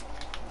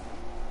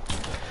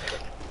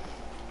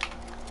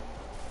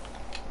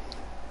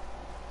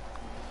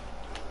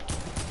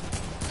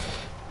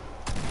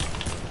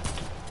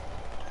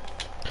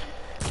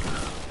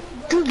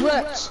 Good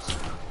work.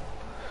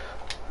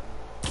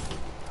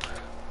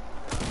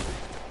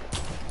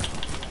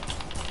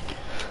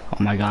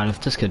 Oh my god, if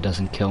this kid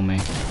doesn't kill me.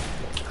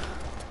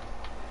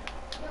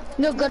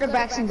 No, go to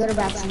Braxton, go to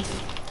Braxton.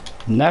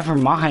 Never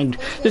mind.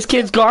 This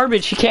kid's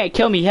garbage. He can't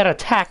kill me. He had an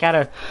attack out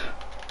of...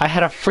 I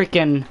had a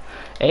freaking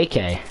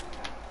AK.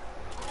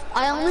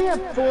 I only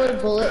have 4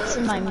 bullets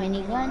in my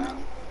minigun.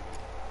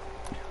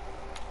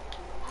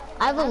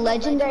 I have a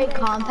legendary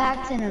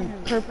compact and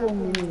a purple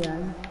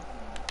minigun.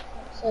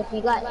 So if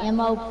you got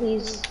ammo,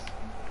 please.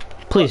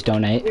 Please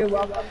donate. You're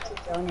welcome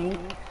to donate.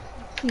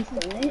 Please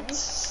donate.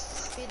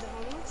 Feed the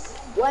homeless.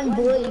 1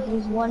 bullet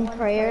equals 1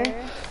 prayer.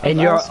 And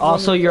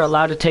you're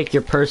allowed to take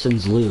your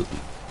person's loot.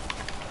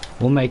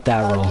 We'll make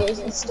that rule.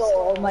 Jason stole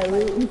all my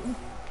loot.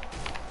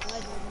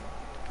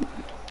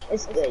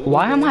 It's good.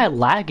 Why am I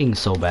lagging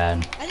so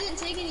bad? I didn't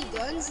take any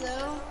guns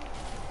though.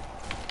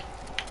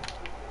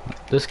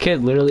 This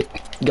kid literally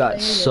got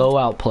so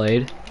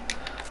outplayed.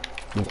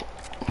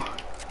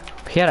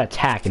 He had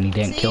attack and he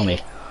didn't kill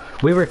me.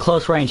 We were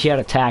close range, he had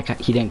attack,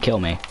 he didn't kill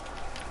me.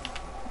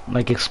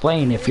 Like,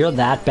 explain, if you're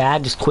that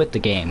bad, just quit the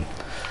game.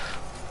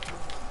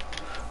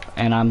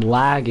 And I'm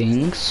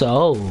lagging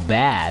so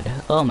bad.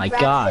 Oh my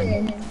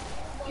god.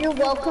 You're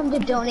welcome to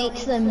donate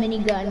to the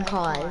minigun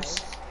cause.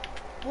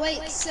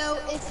 Wait, so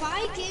if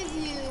I give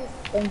you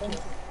Thank you.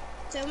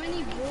 so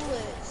many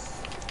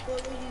bullets,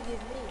 what would you give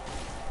me?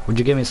 Would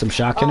you give me some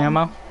shotgun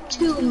ammo?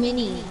 2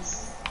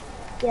 minis.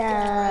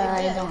 Yeah,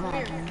 I Yeah, don't come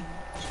have here. any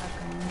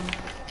shotgun.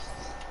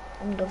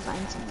 I'm gonna go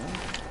find something.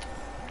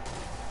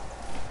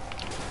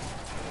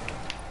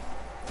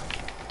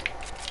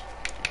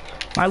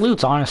 My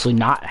loot's honestly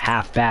not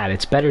half bad.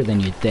 It's better than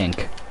you'd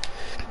think.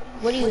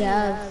 What do you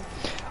have?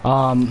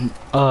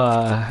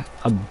 A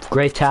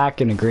gray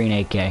tack and a green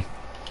AK.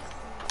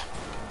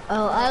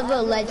 Oh, I have a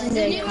Does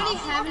legendary. anybody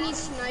have any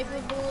sniper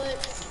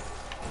bullets?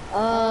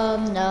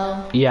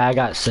 No. Yeah, I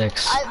got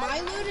 6. My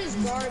loot is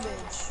garbage.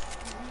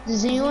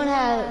 Does anyone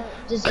have?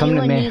 Does Come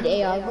to anyone me.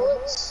 need AR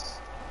bullets?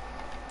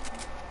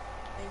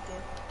 Thank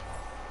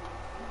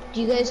you.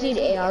 Do you guys need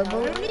AR I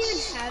don't even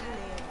bullets? have any.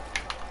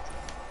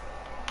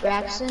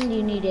 Braxton, do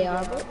you need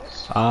AR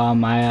bullets?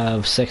 I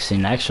have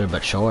 16 extra,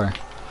 but sure.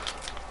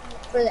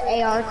 For the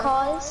AR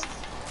cause?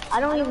 I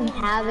don't even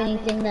have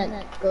anything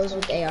that goes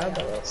with AR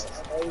bullets.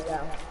 So there you go.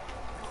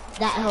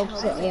 That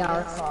helps the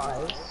AR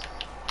cause.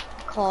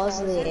 Cause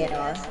the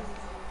AR.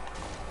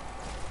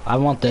 I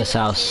want this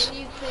house. Can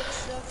you pick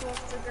stuff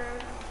off the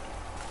ground?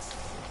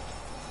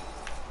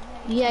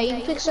 Yeah, you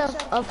can pick stuff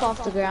up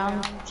off the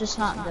ground, just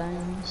not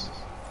guns.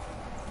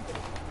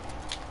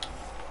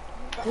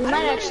 We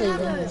might actually I don't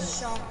win even have a this.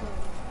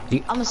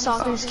 shotgun. I'm a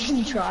soccer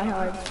skin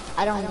tryhard.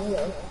 I don't need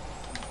it.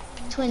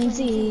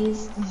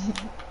 Twinsies.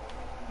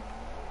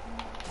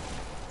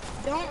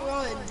 Don't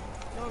run.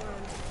 Don't run.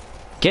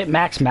 Get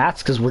max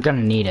mats, because we're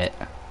gonna need it.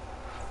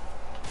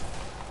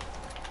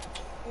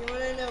 You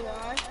wanna know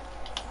why?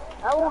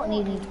 I won't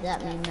need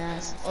that many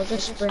masks. I'll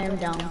just spray them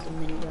down with a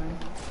minigun.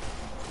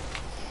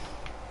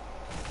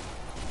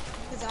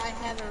 Because I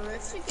have a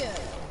rift to go.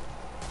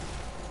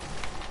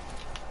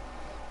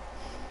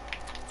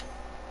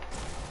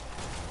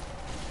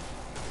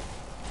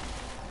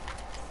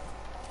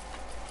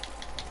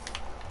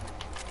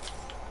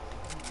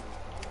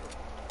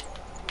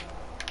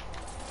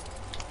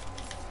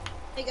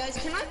 Hey guys,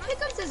 can I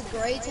pick up this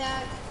gray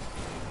tag?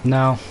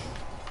 No,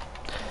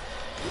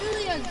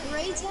 Really, a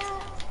gray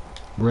tag?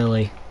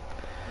 really.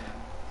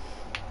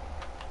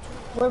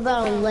 What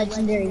about a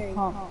legendary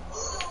pump?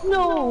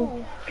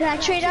 No! Can I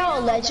trade out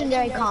a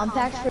legendary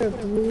compact for a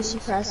blue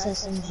suppressed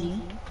SMG?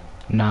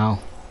 No,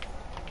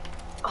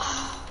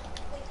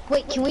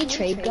 Wait, can we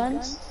trade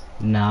guns?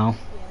 no.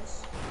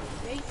 Yes.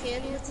 Yeah, you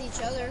can with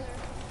each other.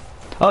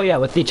 Oh yeah,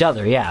 with each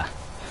other, yeah.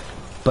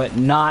 But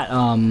not,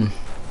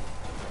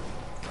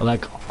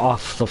 like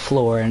off the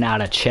floor and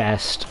out of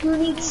chest. Who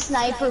needs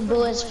sniper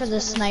bullets for the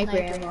sniper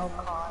ammo?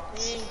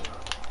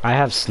 I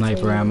have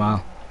sniper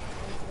ammo.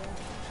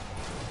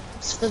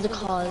 It's for the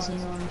cause, you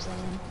know what I'm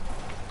saying?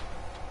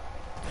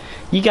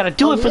 You gotta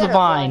do Oh, it for we the got a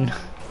vine. vine.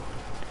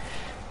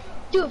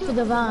 Do it for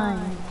the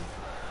vine.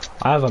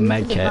 I have a Do it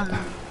med for the kit. vine.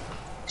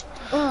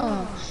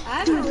 I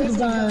have Do a it for the rift to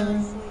go vine.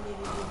 if we need to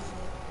use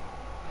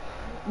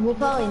it. We'll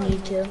probably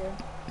need to.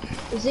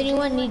 Does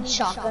anyone need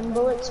shotgun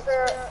bullets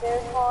for their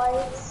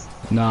cause?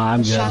 No,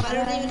 I'm good. I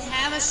don't even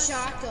have a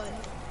shotgun.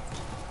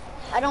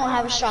 I don't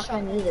have a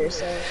shotgun either,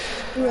 so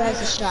who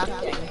has a shotgun?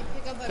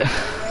 Pick up a gray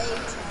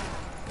tag.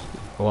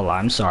 Well,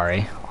 I'm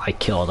sorry. I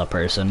killed a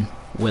person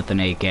with an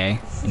AK, and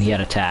he had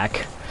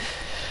attack.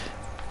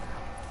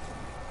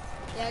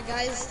 Yeah,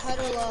 guys,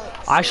 huddle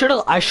up. I should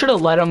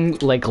have let him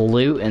like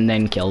loot and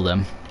then killed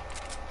him.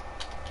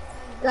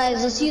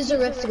 Guys, let's use the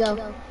rift to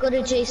go. Go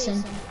to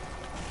Jason.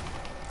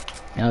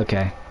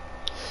 Okay.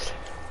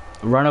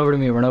 Run over to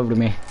me. Run over to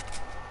me.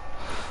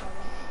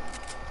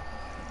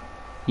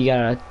 You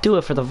gotta do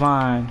it for the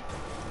vine.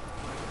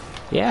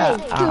 Yeah.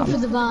 Hey, do it for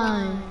the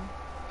vine.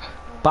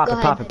 Pop Go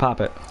it, pop ahead. it,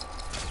 pop it.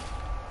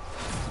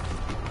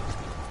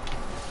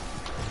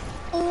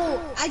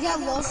 Oh, I got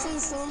lost in the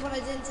storm, but I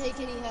didn't take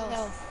any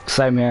health.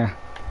 Same here.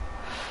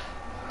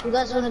 You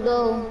guys wanna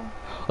go?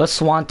 Let's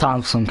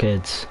swanton some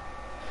kids.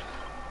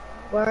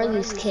 Where are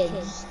these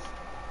kids?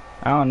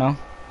 I don't know.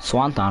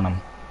 Swanton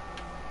them.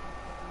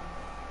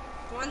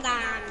 One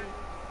down.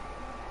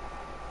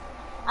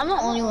 I'm the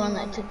only one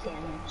that took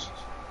damage.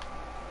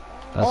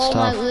 That's All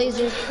my tough.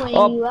 lasers pointing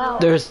you Oh,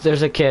 out.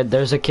 there's a kid.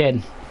 There's a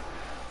kid.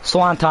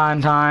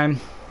 Swanton time.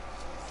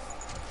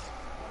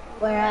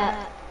 Where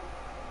at?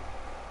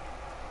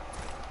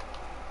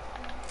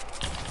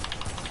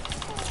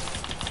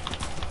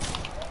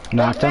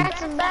 Knocked him.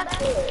 Braxton, back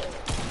here.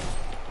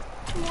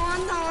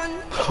 One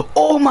down.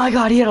 Oh my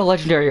god, he had a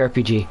legendary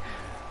RPG.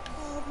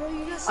 Oh, bro,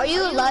 you just Are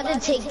you allowed to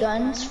take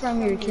guns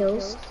from your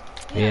kills?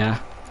 Yeah.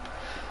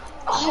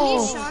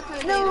 Oh,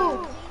 shotgun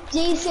no.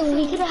 Jason,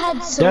 we could have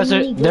had so There's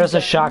many a good there's a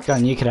guns.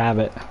 shotgun. You could have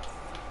it.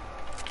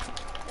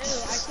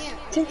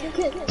 Ew, I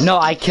can't. No,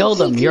 I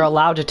killed him. You're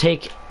allowed to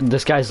take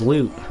this guy's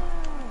loot.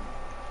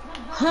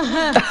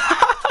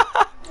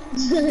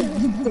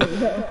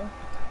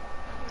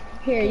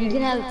 Here, you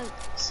can have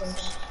some.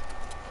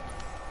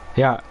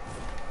 Yeah.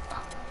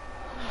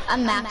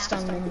 I'm maxed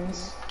on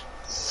minis.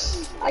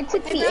 I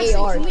took the Braxton,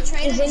 AR. can we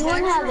trade Does a anyone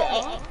tech have for a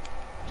a? bomb?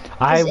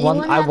 I Does want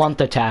anyone I have- want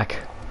the tack.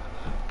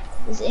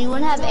 Does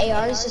anyone have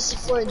ARs to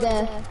support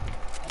the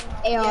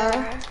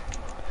AR?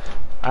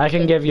 I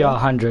can give you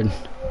 100.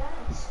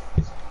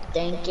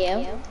 Thank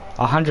you.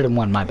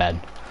 101, my bad.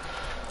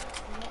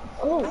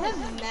 Oh, I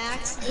have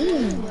max.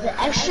 the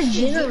extra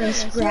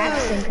generous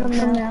Braxton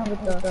coming out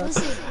with the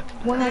Listen,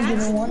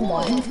 101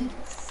 one.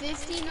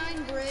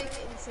 59 brick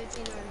and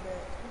 59 brick.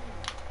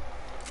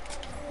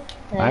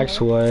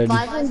 Max wood.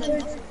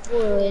 500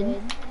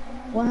 wood,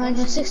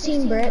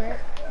 116 brick,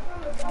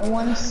 and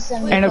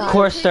 175. And of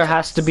course there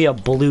has to be a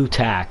blue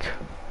tack.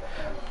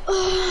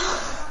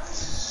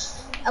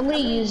 I'm gonna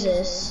use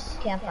this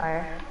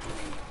campfire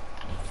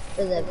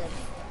for the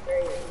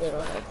very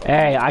little.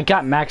 Hey, I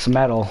got max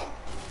metal.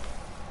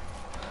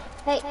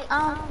 Hey,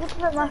 look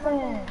for my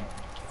friend.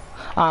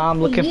 I'm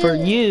looking for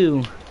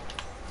you.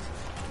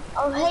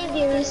 Oh, hey,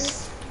 there's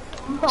Sid.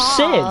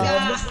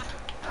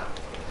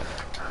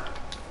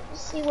 Let's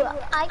see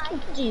what I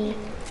can do.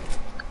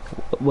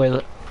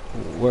 Wait,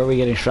 where are we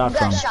getting shot Got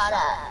from? shot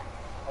at.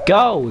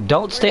 Go!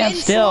 Don't stand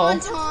still. No,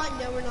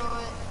 we're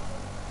not.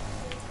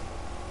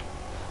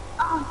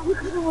 Oh, look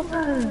at the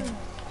bird.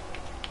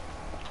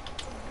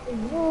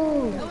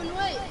 Whoa. Owen,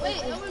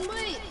 wait, Owen,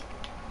 wait.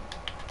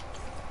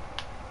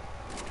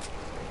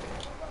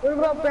 What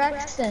about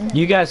Braxton?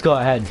 You guys go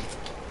ahead.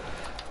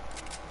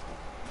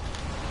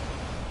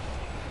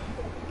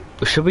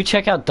 Should we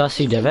check out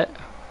Dusty Divot?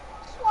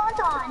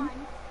 Swanton.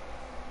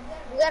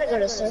 We gotta go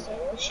to circle.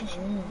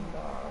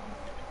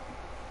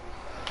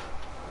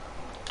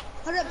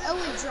 Hold up,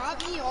 Owen, drop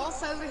me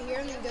off over here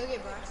and then go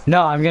get Braxton.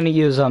 No, I'm gonna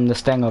use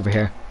this thing over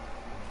here.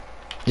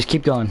 Just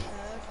keep going. Okay.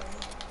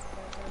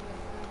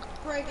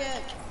 Break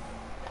it.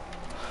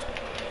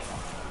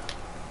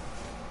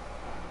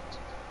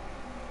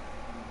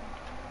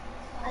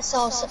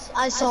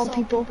 I saw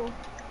people.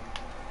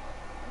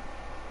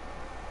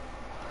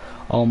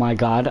 Oh my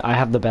god, I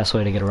have the best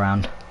way to get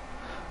around.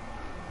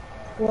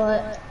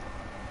 What?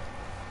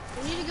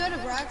 We need to go to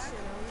Braxton.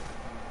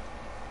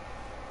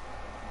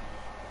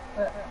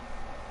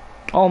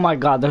 Oh my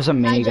god, there's a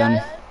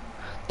minigun.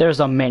 There's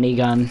a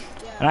minigun.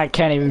 And I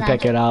can't even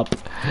pick it up.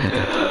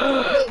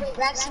 Wait,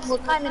 Braxton,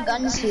 what kind of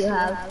guns do you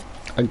have?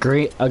 A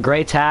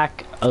gray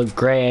tac, a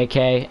gray AK,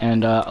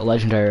 and a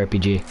legendary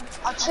RPG.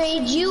 I'll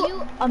trade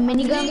you a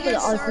minigun for the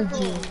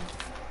RPG.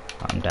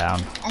 I'm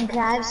down. And can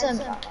I have some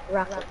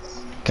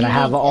rockets? Can I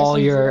have all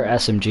your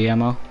SMG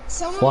ammo?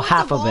 Someone Well, with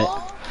half the of it.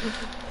 ball?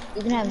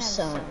 You can have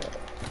some of it.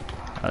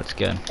 That's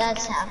good.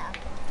 That's half.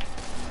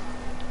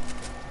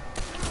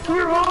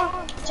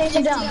 Chase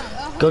him down.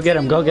 Go get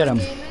him, go get him.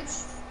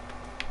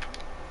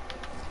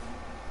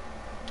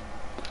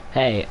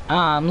 Hey,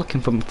 I'm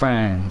looking for my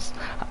friends.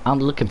 I'm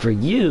looking for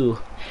you.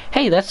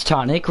 Hey, that's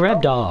Tonic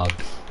Red Dog.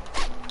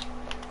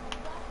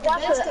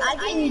 That's what I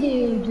can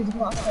do the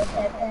boss like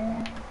that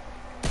thing.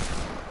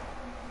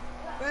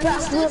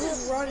 Braxton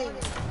is running.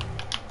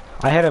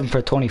 I hit him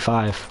for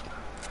 25.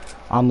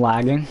 I'm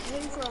lagging.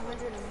 Hitting for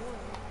 101.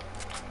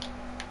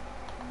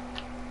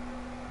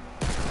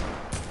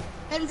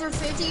 Heading for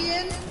 50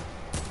 again.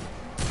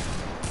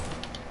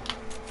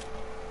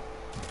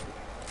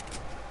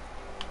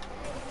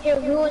 Here,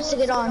 who wants to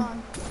get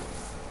on?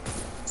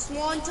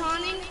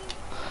 Swantoning.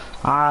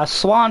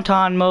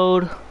 Swanton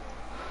mode.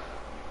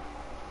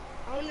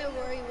 I don't know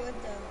where he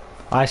went though.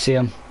 I see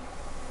him.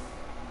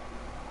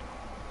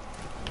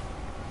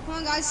 Come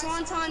on guys,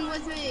 Swanton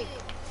with me.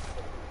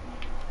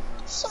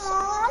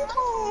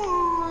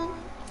 Swanton.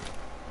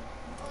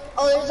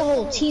 Oh, there's a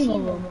whole team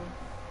of them.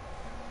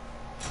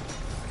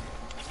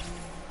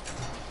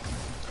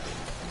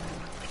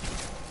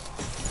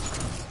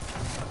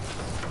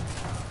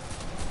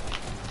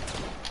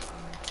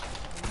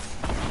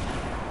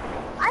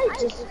 I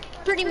just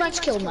pretty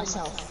much killed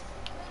myself.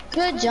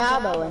 Good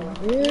job, Owen.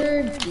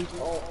 Good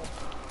default.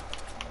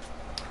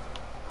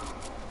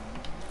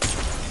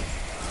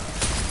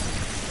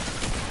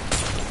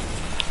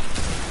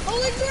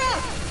 Holy crap!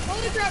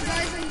 Holy crap,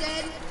 guys, I'm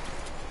dead.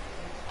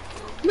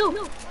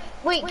 No,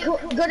 wait,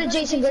 go to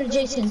Jason, go to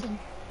Jason.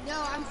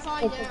 No, I'm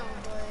fine now,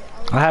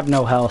 but I have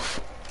no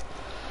health.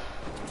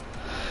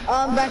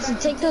 Braxton,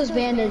 take those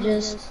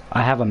bandages.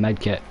 I have a med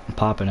kit. I'm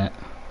popping it.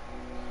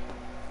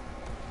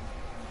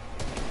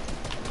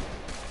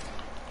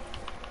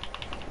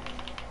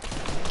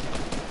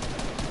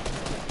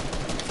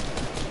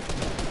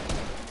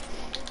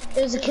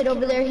 There's a kid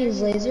over there,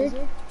 he's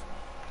lasered.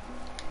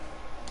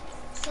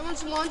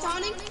 someone's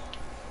Swantoning?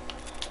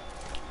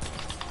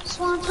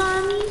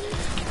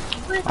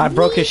 Swanton. I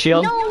broke his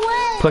shield. No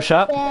way. Push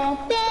up.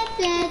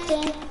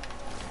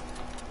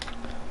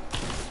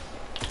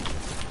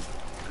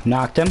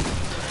 Knocked him.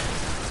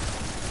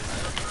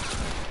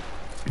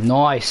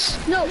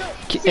 Nice. No.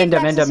 End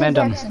them, end them, end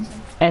them.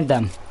 End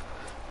them.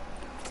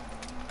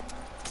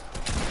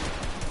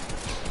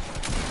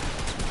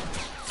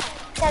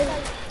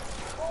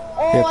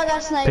 Oh, Here, I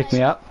got sniped. pick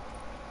me up.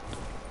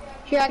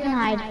 Here, I can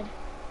hide.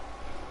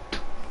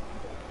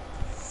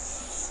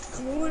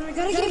 Come on, I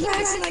gotta get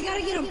Braxton, I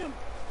gotta get him.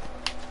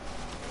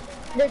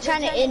 They're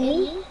trying to end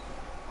me.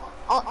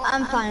 Oh,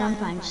 I'm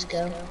fine, just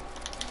go.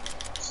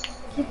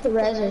 Keep the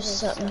res or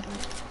something.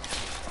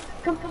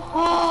 Come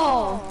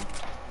on.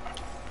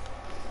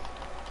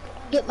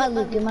 Get my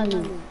loot,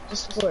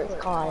 just for the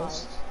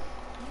cause.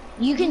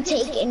 You can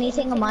take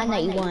anything of mine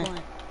that you want.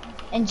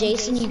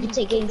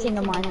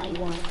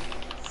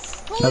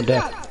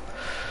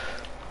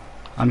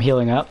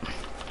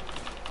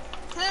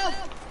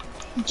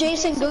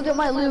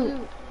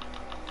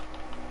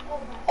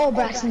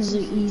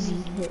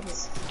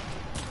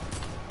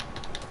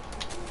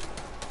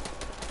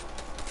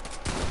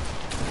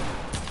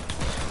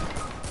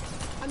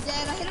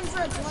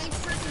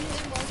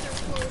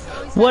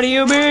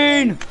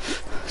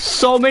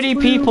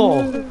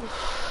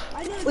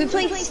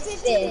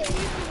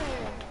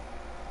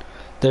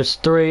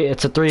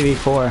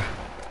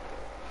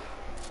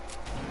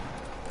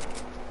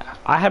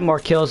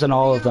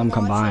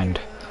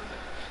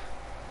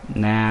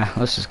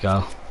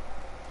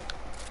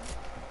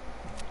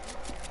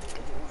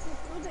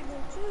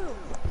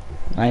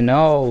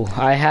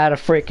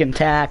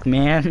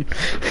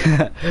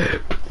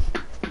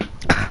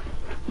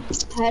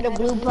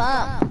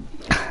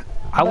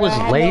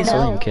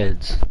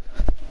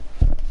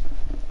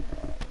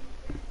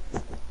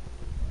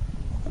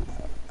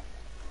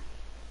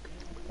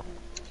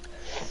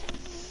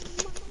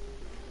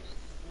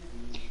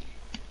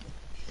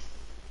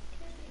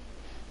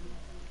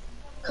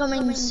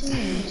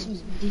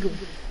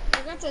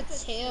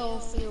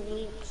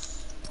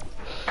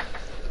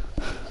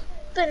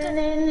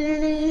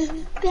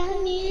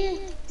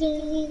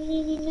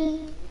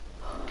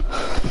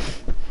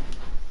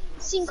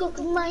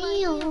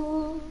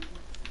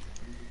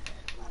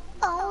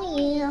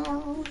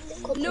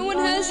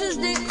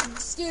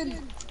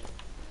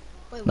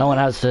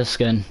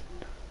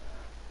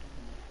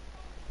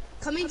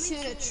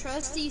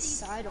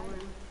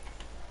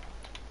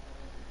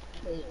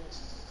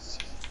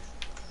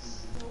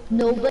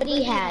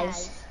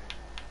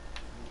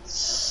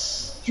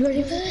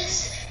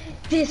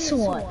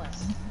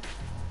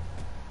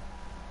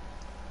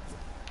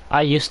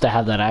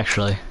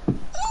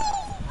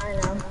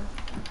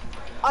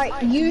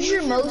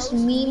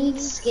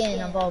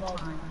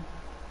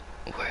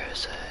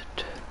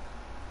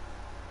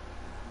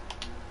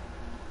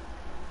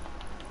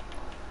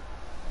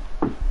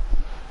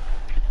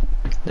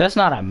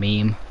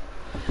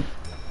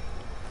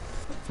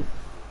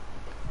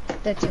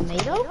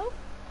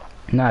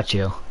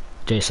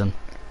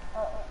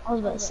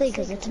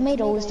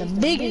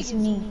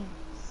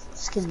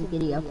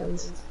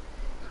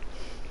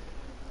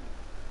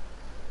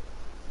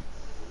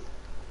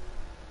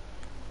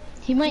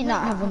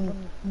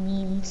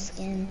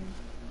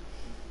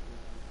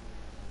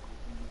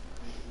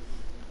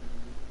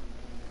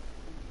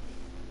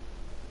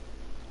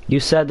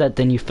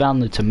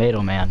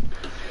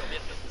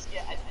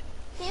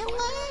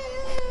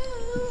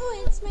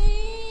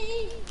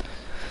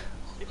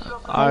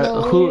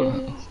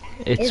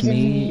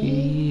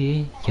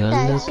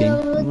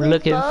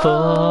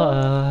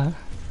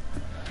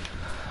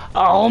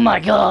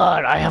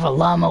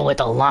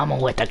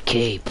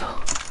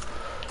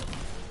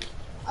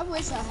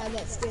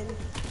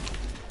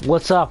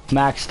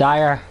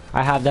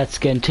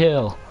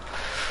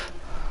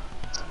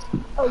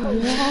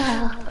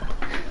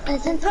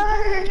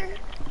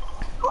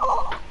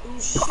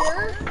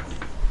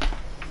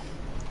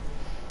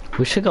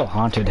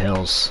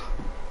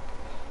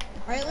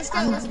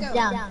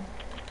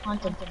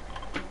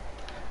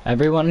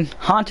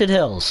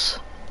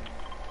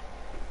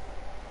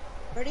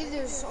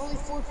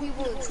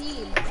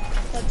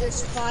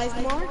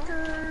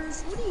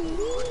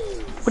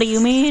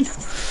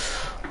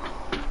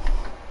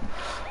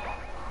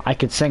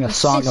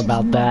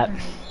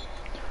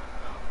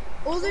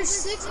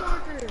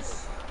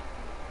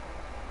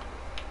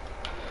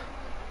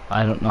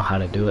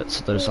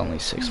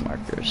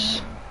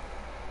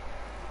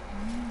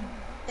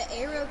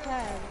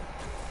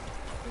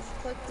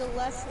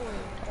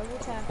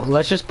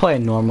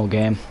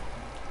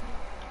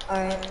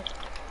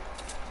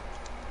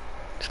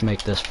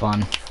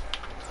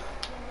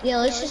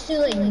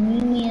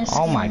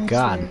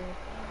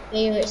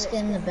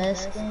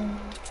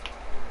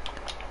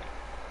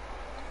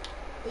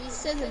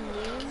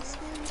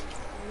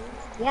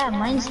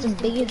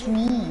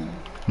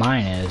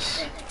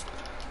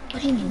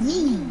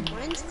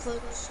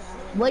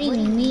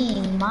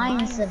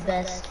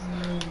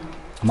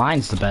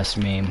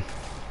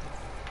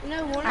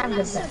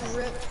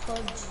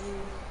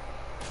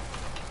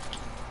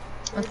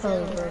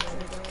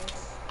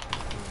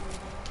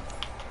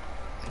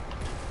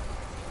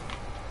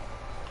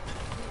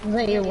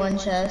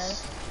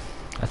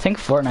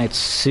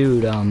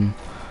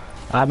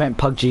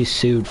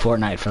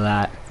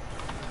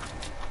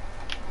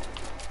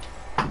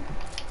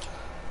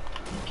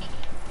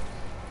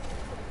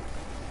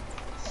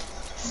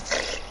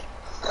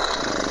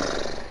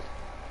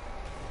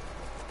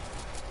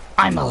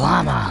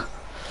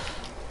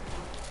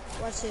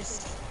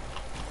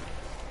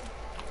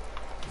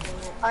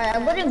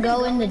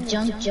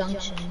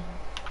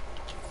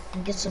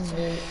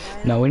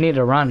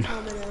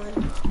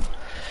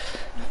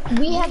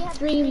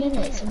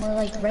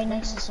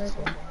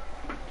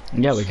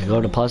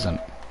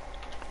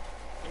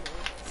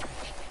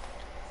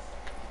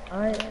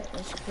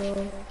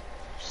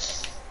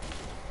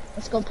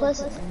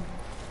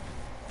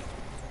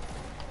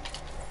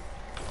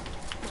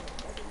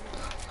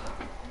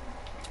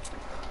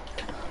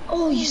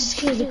 Oh, you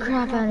scared the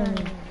crap out of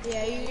me.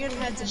 Yeah, you're gonna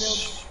have to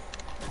build.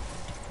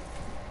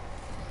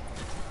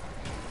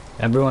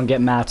 Everyone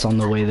get mats on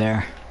the way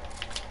there.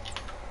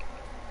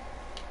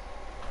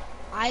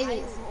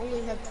 I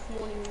only have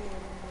 21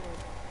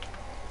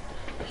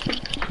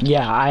 wood.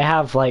 Yeah, I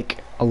have like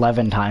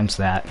 11 times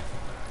that.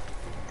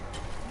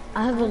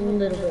 I have a little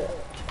bit of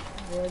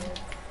wood.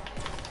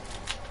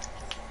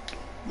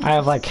 I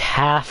have like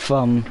half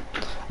a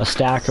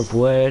stack of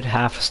wood,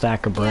 half a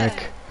stack of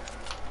brick.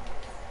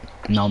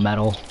 No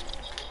metal.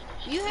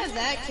 You have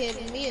that kid,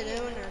 and me and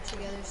Owen are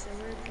together, so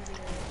we're pretty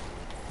good.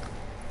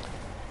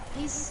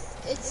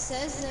 It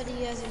says that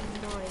he has a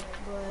mic,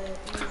 but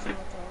he's not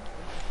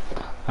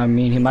talking. I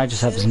mean, he might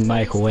just have his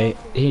mic way.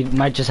 He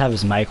might just have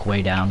his mic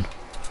way down.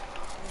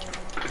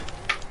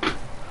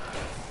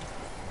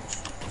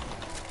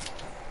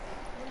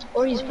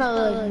 Or he's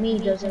probably like me,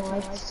 doesn't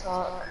like to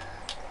talk.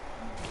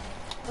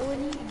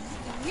 Owen,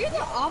 you're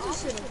the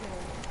opposite of him.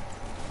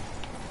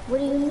 What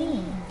do you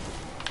mean?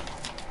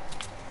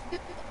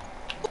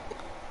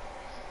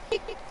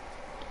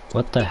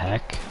 What the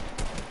heck?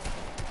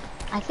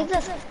 I think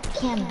that's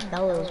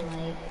Campbello's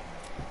mic.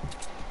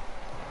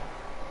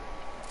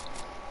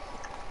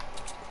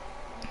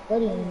 What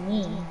do you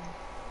mean?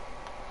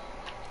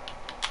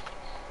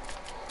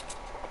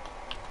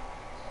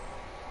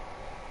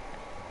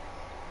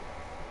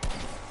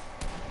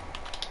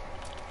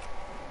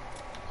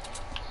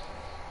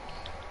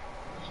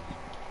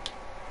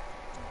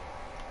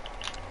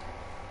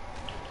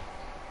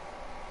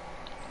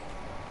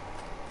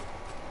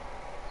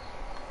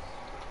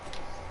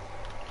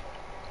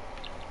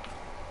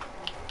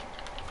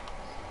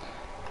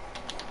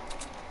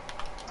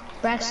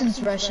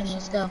 Braxton's rushing,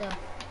 let's go.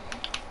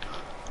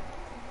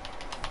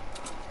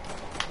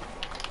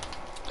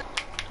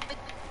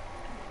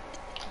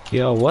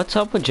 Yo, what's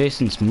up with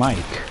Jason's mic?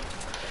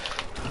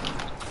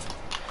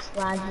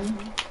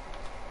 Laggy.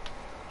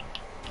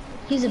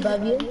 He's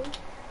above you.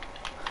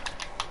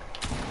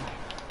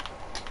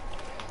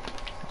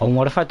 Oh,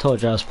 what if I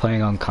told you I was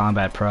playing on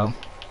Combat Pro?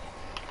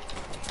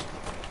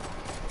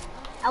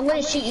 I'm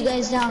gonna shoot you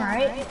guys down,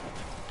 alright?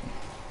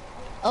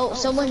 Oh,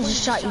 someone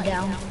just shot you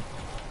down.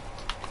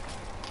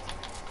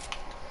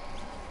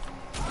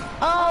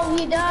 Oh,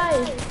 he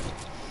died.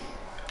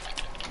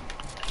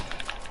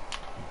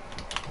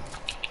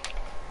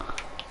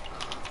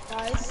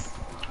 Guys,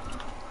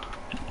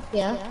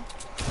 Yeah.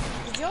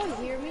 did y'all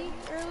hear me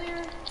earlier?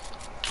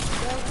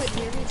 Y'all couldn't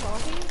hear me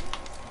talking?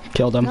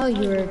 Killed him. No,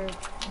 you were I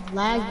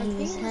laggy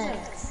think as it was like heck.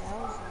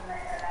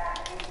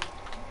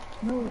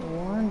 1,000. No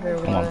wonder. I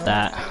want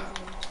that.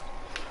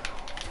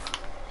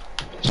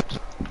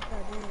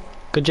 Goddamn.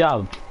 Good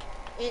job.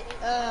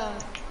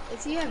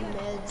 If you have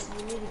meds,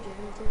 you need to give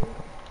them to me.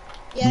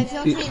 Yeah, if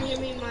y'all can't hear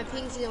me, my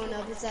ping's going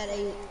up. It's at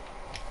 8.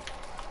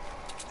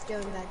 It's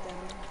going back down.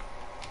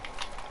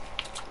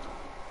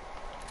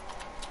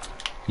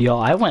 Yo,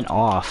 I went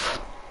off.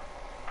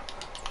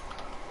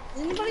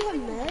 Does anybody have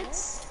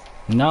meds?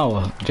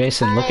 No,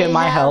 Jason, look at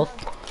my health.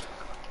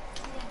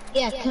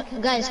 Yeah,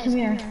 guys, come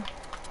here.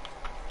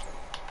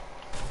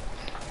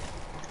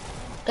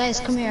 Guys,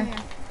 come here.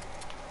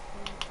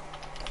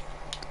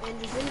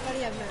 And does anybody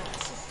have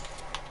masks?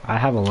 I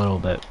have a little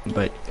bit,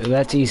 but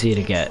that's easy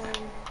to get.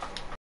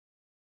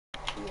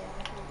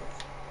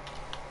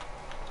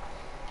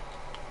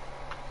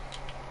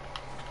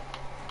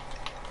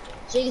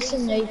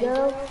 Jason, there you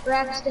go.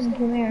 Braxton,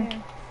 come here.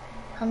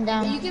 Come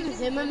Are you down. giving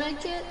him a med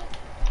kit?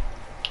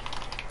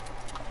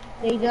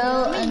 There you go,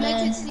 How many and med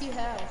then kits do you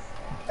have?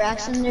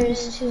 Braxton,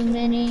 there's 2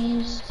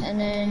 minis, and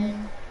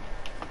then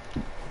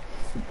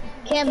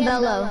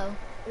Campbello.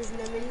 There's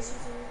no minis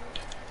for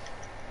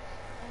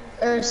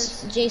you? Or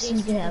Jason,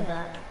 you can have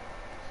that.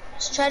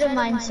 Just try to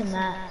mine some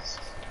mats.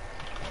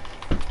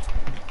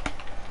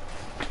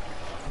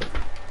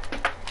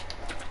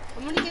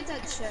 I'm gonna get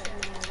that check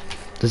now.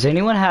 Does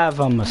anyone have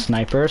a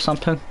sniper or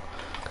something?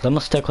 Cause I'm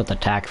gonna stick with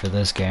attack for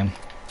this game.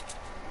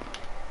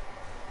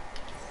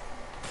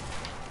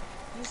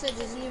 You said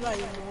does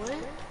anybody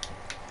want?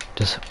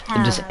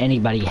 Does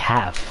anybody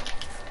have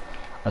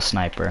a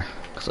sniper?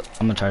 Cause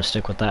I'm gonna try to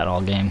stick with that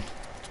all game.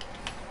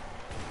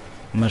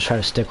 I'm gonna try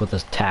to stick with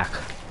attack.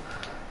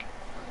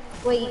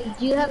 Wait,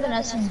 do you have an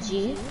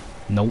SMG?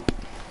 Nope.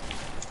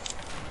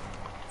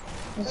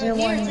 Is there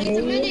Here, one take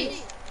the here?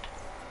 minis!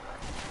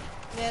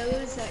 Yeah,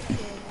 it was that kid.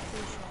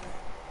 Who shot it.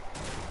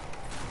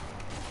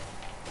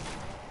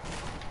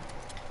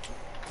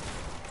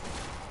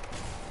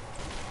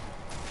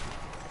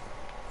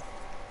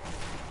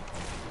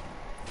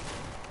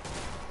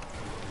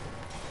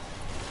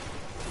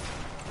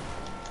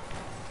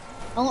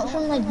 I went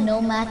from like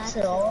no max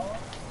at all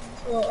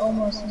to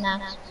almost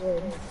max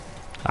wood.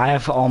 I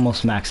have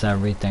almost maxed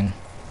everything.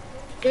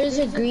 There's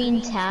a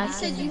green tag. You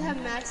said you have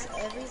max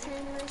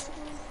everything,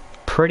 basically?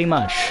 Pretty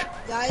much.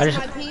 Guys, I just-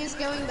 my ping is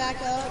going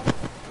back up.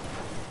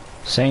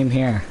 Same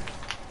here.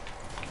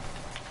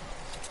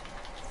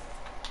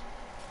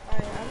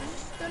 Alright, I'm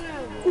just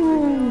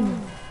gonna...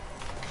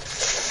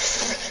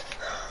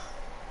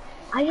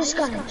 I just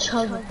got a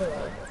chug of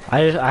it.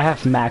 I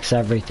have max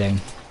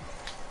everything.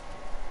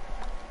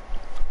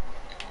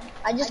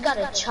 I just got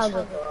a chug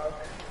of it.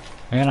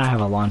 And I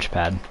have a launch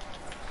pad.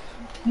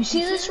 You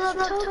see this rub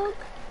tug?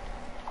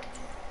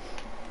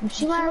 You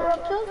see my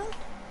rub tug?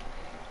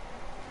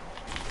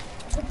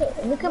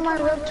 Look at my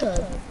rub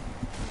tug.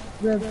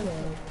 Rub tug.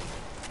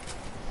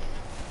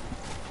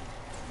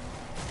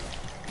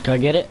 Can I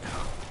get it?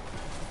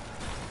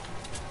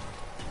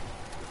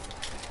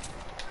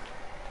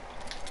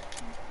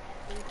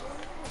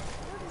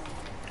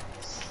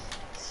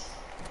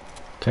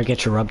 Can I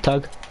get your rub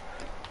tug?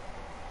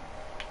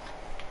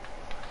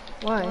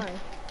 Why?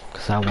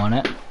 Cause I want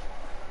it.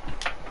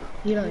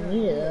 You don't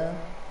need it though.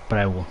 But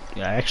I will.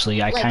 Yeah,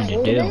 actually, I Like, kind of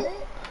hold do. it?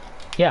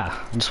 Yeah,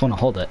 I just want to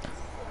hold it.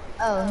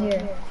 Oh,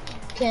 here.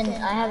 Can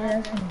I have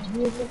an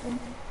SMG or something?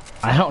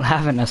 I don't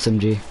have an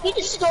SMG. He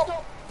just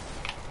stole.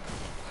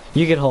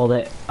 You can hold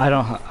it. I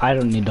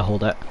don't need to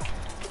hold it.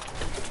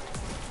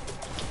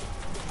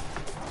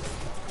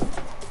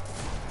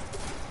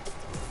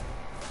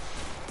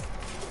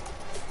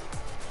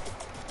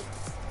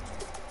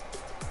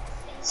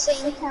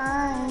 Same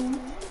time.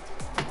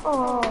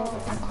 Oh.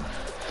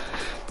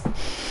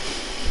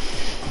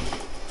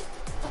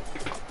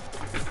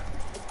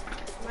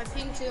 My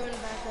ping's going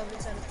back up.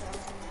 It's at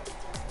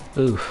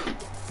 1,000. Oof.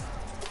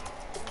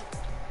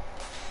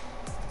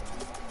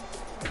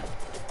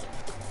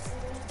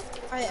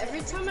 Alright,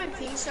 every time my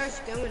ping starts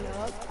going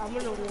up, I'm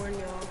gonna warn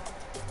y'all.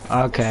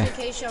 Okay. Just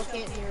in case y'all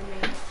can't hear me.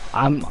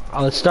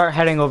 Let's start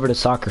heading over to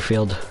soccer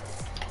field.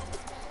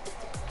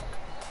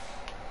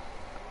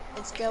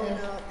 It's going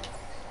up.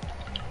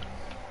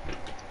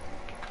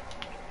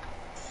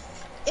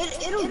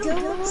 It'll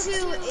go up to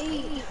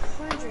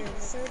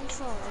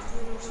 835.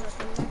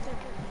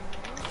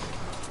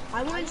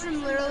 I went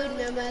from literally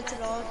no mats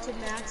at all to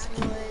max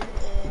wood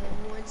and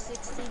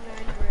 169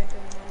 brick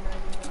and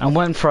 191. I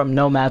went from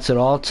no mats at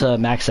all to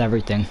max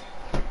everything.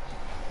 I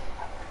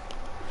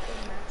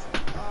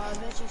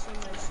bet you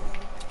somebody saw.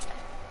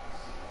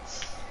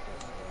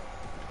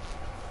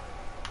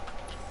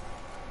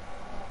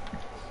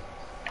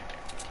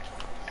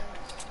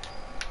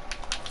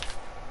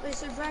 Wait,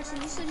 so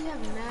Braxton, you said you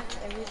have max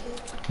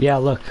everything? Yeah,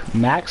 look,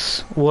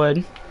 max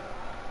wood,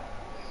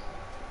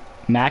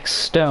 max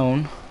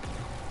stone,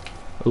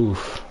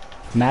 oof,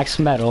 max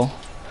metal,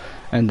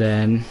 and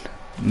then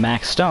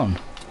max stone.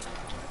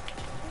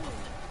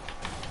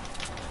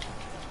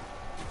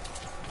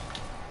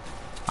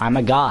 I'm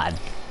a god.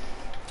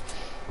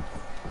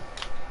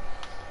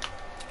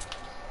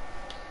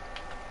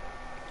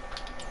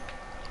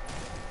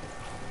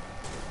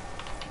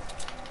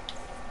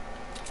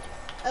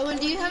 Owen,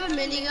 do you have a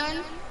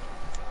minigun?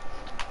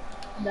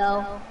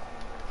 No.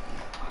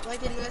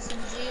 Like an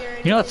SMG or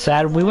anything? You know what's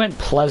sad? We went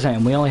Pleasant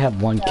and we only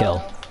have one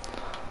kill.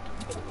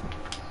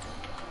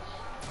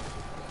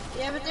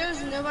 Yeah, but there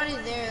was nobody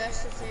there,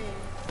 that's the thing.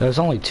 There's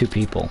only 2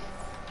 people.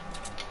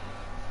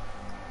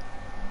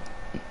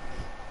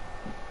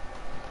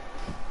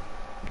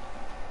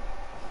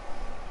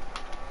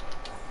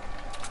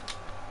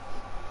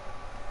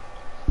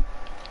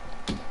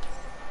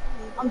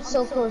 I'm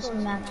so close to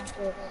max.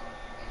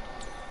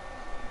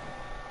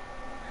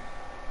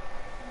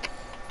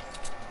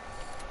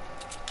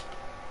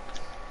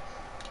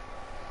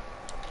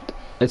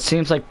 It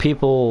seems like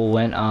people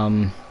went,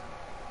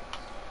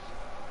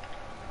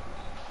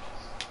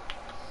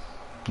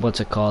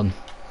 what's it called?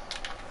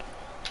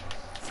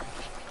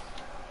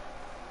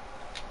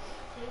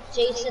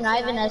 Jason, I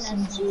have an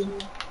SMG.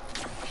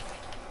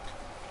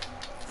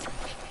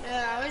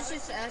 Yeah, I was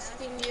just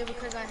asking you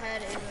because I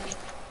had a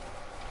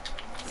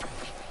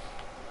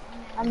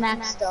I'm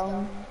max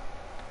stone.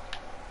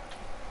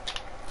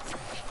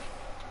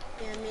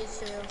 yeah, me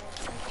too.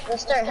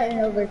 Let's start heading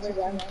over to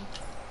them.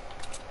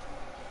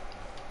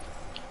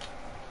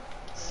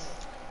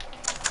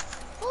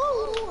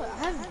 Oh,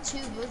 I have 2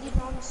 boogie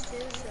bombs too,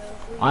 so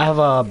if we I have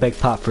a big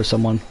pot for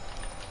someone.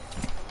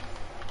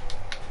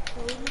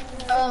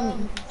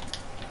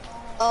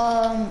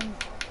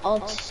 I'll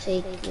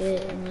take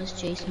it unless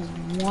Jason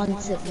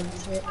wants it. you can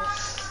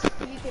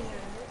have it.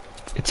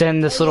 It's in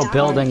this little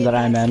building that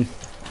I'm in.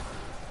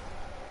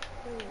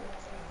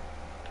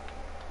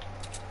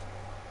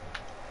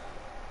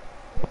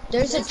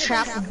 There's a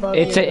trap above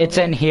It's you. it's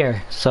in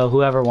here, so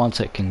whoever wants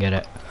it can get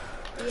it.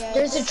 Yeah,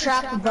 There's a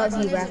trap above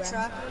you, there's a Braxton.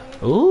 trap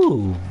on you.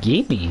 Ooh,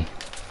 gimme.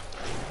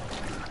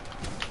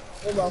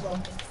 You're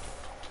welcome.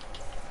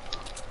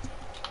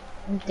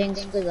 And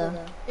thanks for the...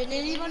 Did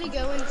anybody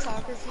go in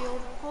soccer field?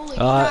 Holy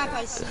Uh, crap,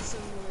 I see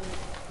some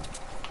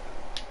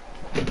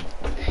loot.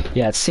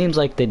 Yeah, it seems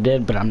like they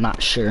did, but I'm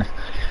not sure.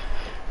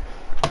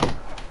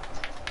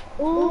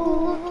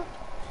 Ooh.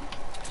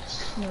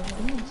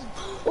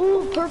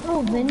 Ooh,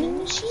 purple vending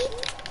machine?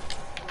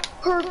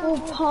 Purple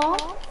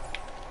paw?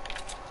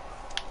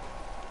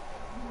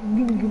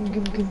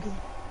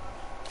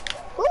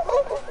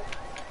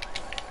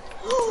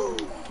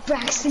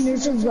 Braxton,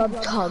 there's a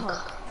rub tug.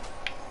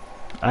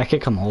 I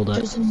could come hold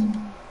it.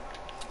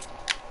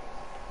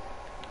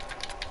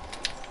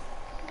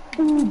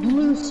 Ooh,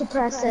 blue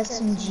suppressed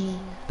SMG.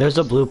 There's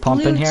a blue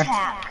pump in here.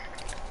 Tack.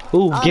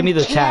 Ooh, give me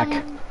the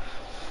tack.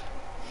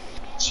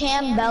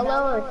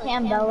 Chambello or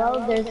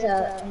Cambello, there's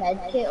a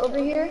med kit over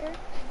here.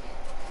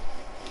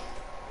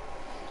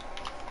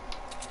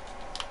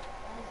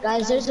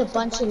 Guys, there's a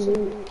bunch of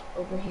loot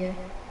over here.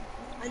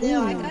 I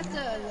know, I got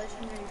the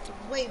legendary.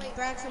 Wait,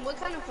 Braxton, what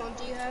kind of phone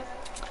do you have?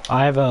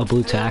 I have a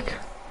blue tack.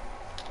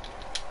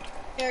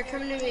 Here,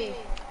 come to me.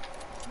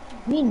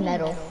 Need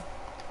metal.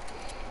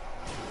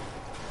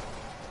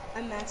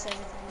 I max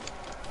everything.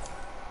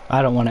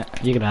 I don't want it.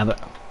 You can have it.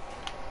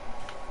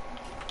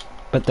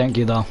 But thank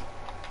you though.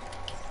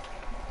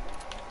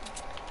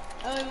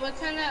 Oh, and what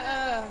kind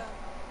of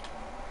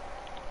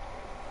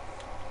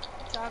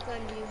shotgun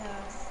do you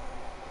have?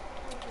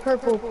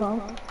 Purple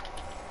pump.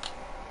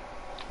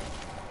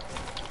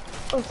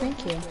 Oh,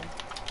 thank you.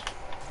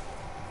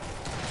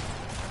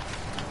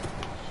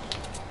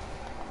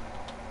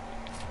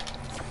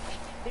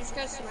 We just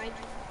got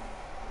sniped.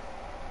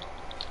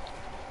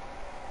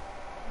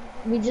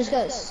 We just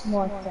got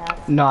smoked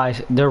out.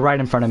 Nice. They're right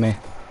in front of me.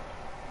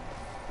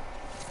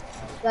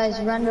 Guys,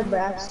 run to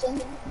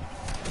Braxton.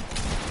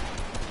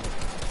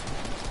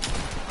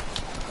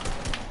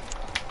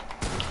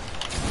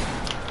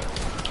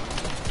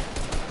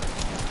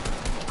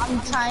 I'm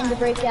trying to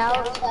break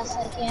out as fast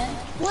as I can.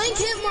 Blank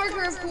hit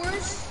marker, of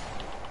course.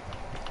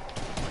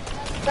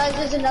 Guys,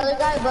 there's another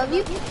guy above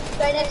you,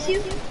 right next to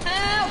you.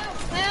 Help!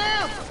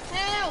 Help!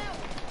 Help!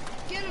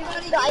 Get him,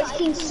 buddy. The ice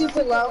king's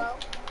super low.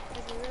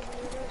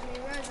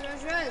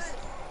 Res.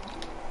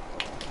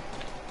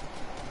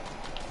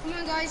 Come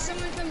on, guys.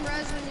 Someone come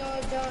res when y'all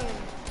are done.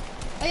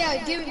 Oh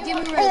yeah, give me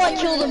res. Oh, I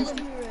killed him.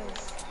 Give me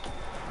res.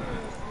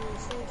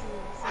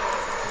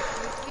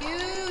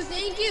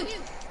 Thank you.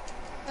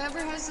 Whoever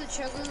has the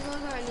chocolate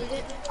logo, I need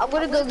it. I'm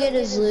gonna go get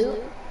his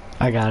loot.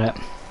 I got it.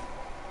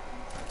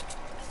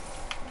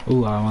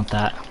 Ooh, I want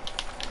that.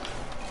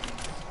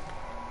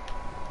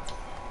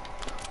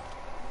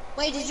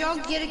 Wait, did y'all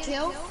get a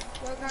kill?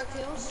 Y'all got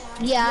kills?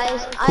 Yeah,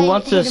 Who I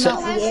wants to hit him set-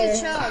 out Who the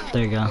has the air. chug?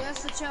 There you go. Who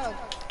has the chug?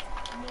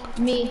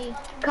 Me.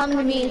 Come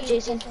to me,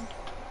 Jason.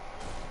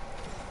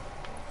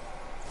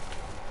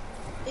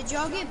 Did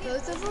y'all get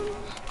both of them?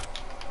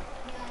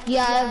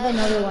 Yeah, I have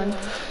another one.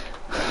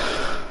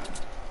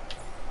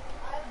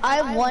 I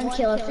have one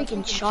kill. I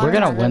freaking shot We're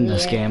gonna him out win of the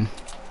this air game.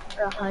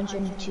 for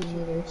 102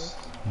 meters.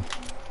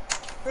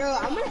 Bro,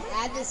 I'm gonna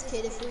add this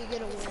kid if we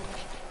get a win.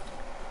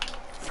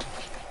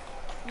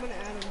 I'm gonna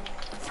add him.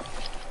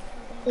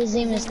 His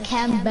name is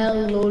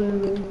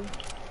Campbell.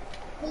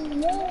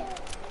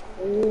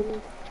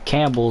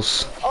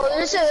 Campbell's. Oh,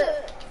 there's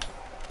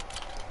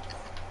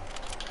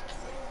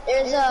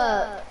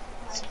a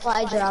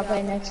supply drop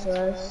right next to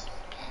us.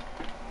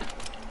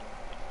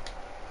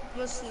 I'm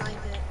gonna snipe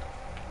it.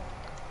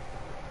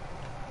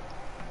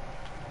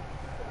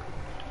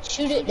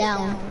 Shoot it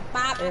down.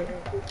 Bop. Or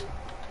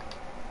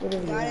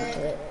whatever you Got want it. to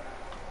it.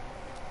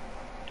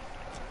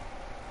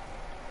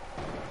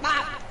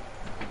 Bop.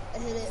 I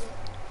hit it.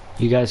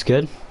 You guys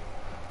good?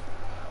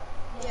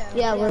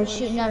 Yeah, we're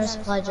shooting at a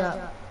supply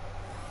drop.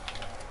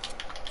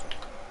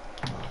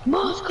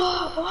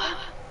 Moscow!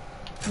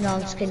 No,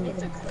 I'm just kidding. You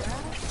can.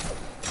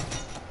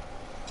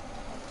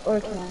 Or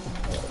can I?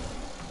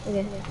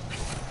 Okay.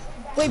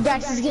 Wait,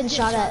 Braxton's getting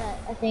shot at,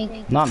 I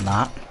think. No, I'm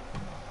not.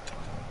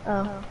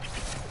 Oh.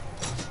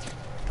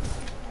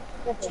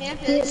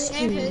 Champ is.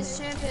 Try to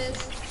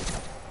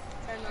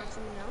knock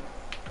someone out.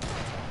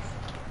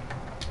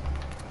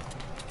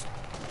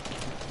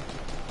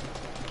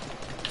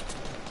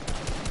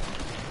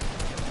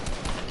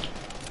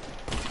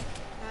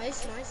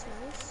 Nice.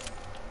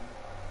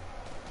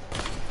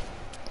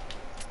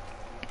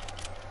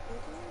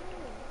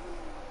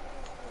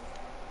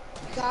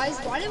 Guys,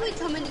 why did we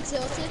come into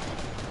tilted?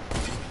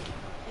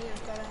 Hang on, I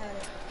thought I had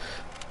it.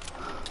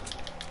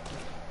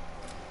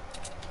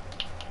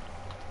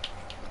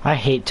 I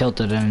hate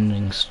tilted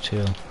endings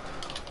too.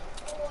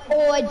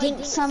 Oh, I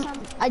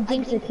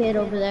dinked the kid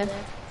over there.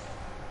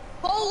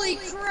 Holy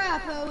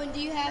crap, Owen,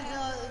 do you have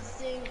the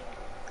thing?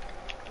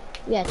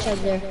 Yeah, chug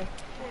there.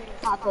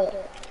 Pop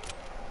it.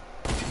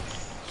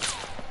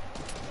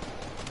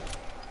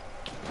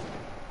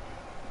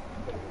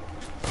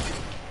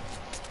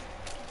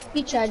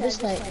 He tried to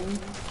snipe me.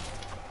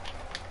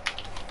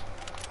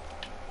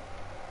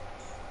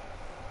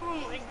 Oh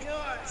my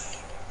gosh.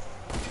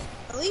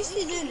 At least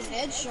he didn't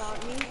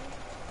headshot me.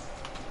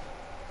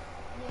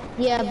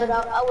 Yeah, but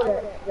I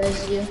would've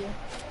res you.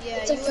 Yeah,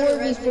 It's a you would've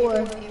res me 4v4.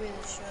 and gave me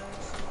the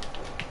shots.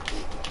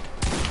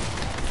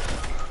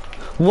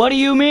 What do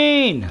you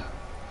mean?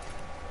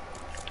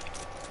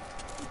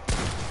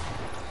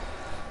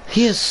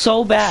 He is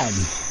so bad.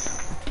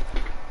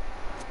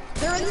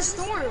 They're in the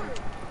storm.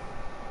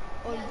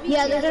 Oh,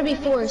 Yeah, they're gonna be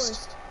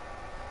forced.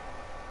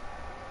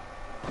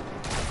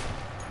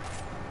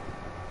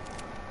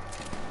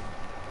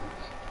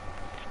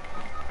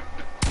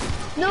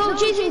 No,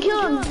 Jason,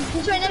 kill him.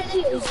 He's right next to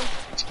you.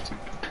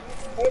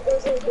 There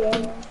goes his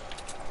game.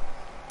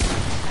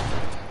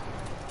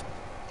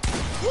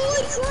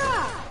 Holy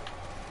crap!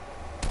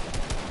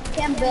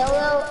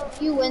 Campbello,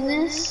 if you win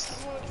this,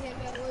 Come on,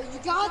 Campbell, you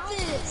got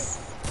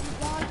this.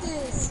 You got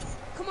this.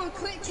 Come on,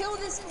 quick, kill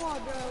this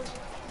squad, bro.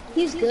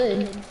 He's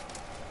good.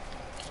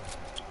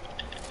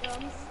 Well,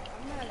 I'm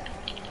not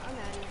adding him. I'm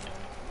adding him.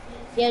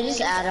 Yeah,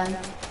 just add him.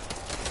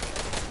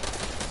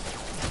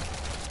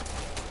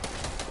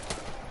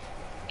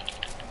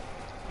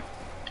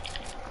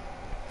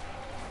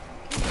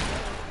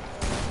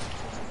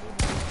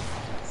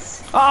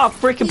 Oh,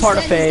 freaking part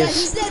of He's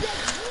phase. dead.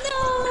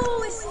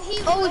 No!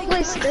 He Oh, he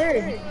plays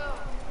third.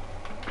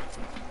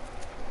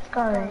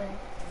 Scar.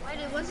 Wait,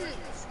 it wasn't.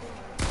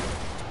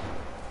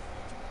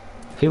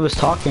 He was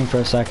talking for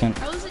a second.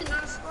 How was it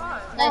not a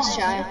squad? Nice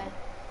try.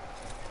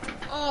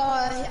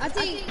 I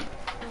think.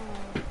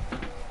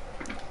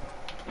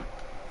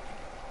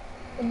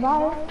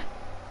 Goodbye.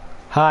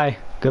 Hi,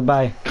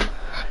 goodbye.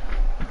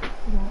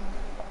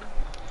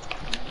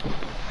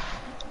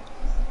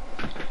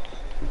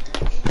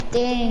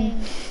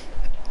 Dang.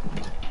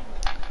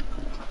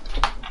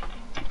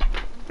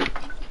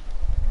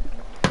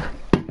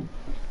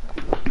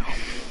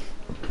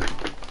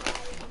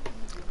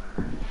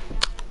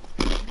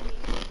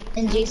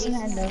 And Jason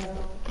had no. Yeah,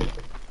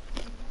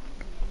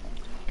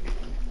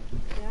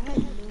 I had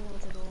no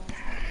health at all.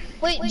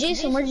 Wait,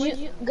 Jason, where'd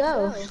you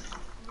go?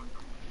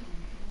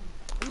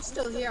 I'm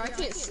still here. I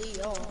can't see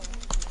y'all.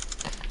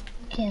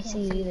 Can't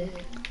see you either.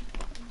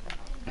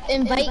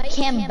 Invite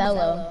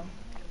Cambello.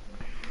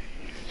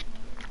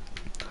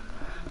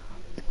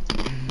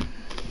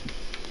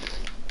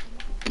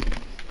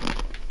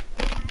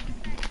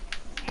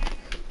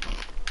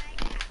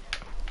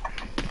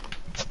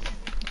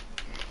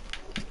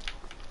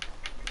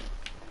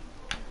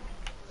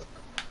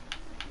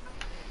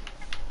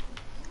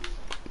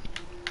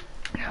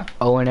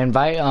 Oh, and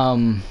invite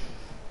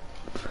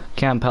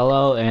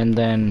Campello, and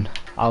then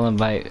I'll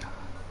invite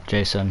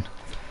Jason.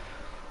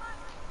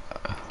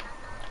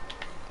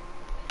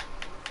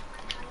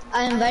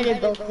 I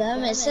invited both of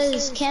them. It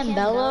says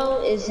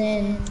Cambello is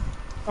in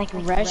like a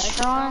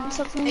restaurant or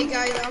something. Hey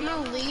guys, I'm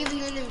gonna leave and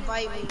then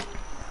invite me.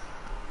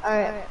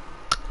 Alright.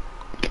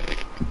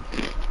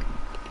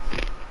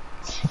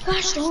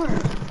 Gosh darn.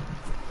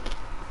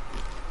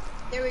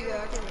 There we go.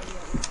 I can invite you.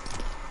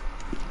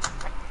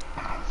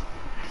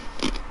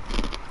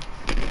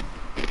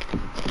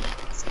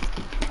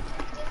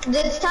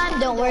 This time,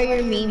 don't wear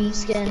your meme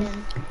skin.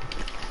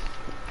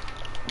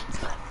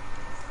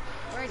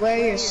 Wear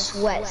your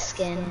sweat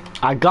skin.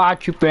 I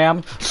got you,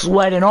 fam.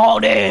 Sweating all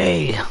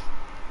day.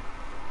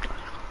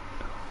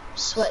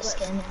 Sweat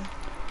skin.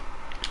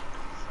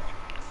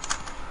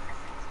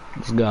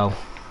 Let's go.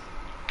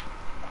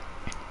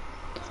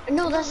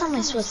 No, that's not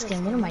my sweat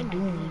skin. What am I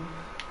doing?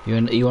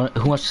 You want?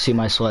 Who wants to see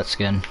my sweat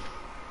skin?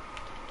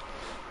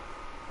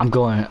 I'm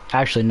going.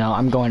 Actually, no.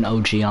 I'm going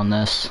OG on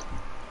this.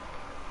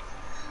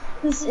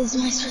 This is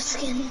my sweat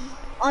skin.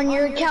 On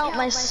your account,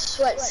 my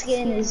sweat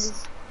skin is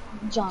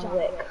John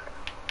Wick.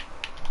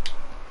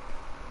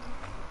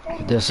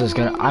 This is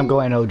gonna. I'm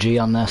going OG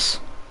on this.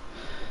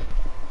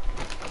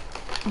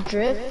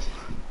 Drift?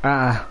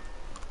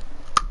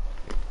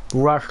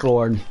 Rush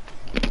Lord.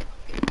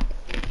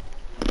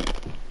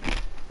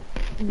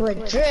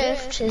 But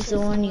Drift is the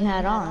one you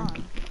had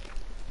on.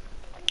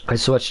 I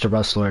switched to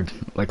Rush Lord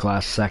like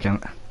last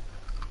second.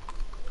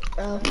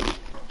 Oh.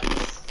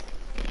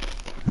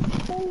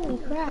 Holy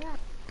crap.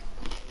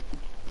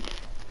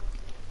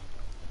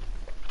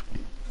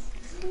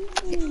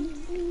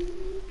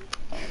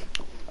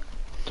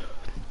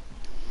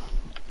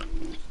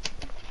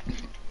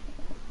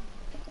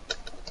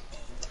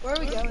 Where are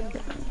we going?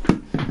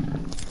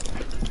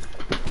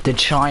 To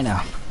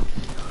China.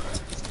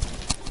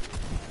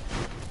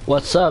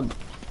 What's up,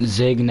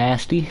 Zig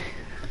Nasty?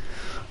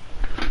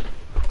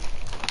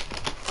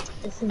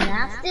 It's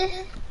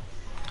nasty.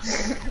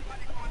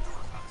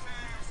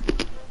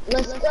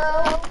 Let's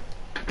go.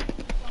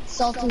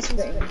 Salty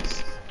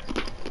Springs.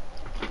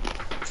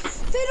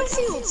 Fatal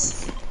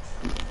Fields.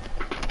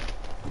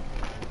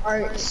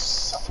 Or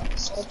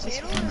Salty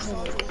Fatal or Springs.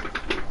 Salty?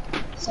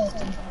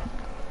 Salty.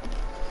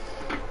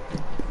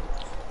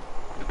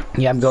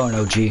 Yeah, I'm going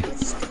OG.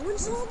 Just going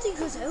salty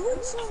because I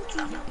want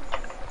salty.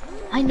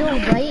 I know,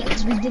 right?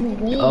 Because we didn't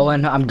win. Oh,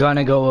 and I'm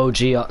gonna go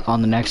OG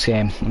on the next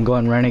game. I'm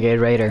going Renegade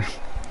Raider.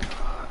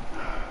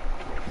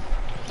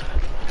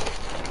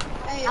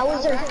 Hey, I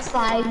was our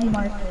 5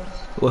 markers.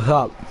 What's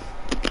up?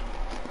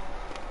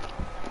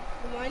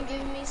 You mind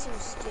giving me some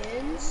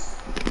skins?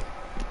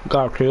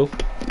 Got a crew.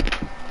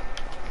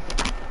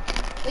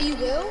 Oh, you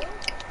will?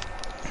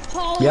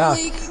 Holy Yeah.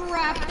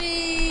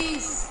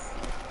 crappies!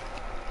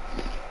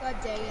 God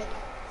dang it.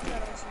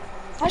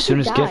 As soon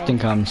as gifting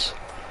comes.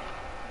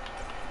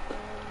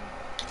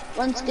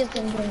 Once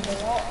gifting comes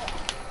out,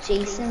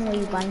 Jason, will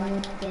you buy me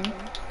a skin?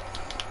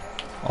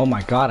 Oh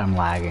my god, I'm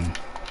lagging.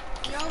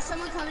 You know,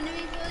 someone coming to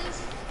me, please?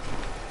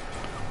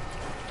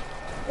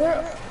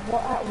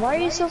 Why are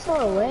you so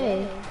far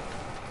away?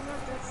 I'm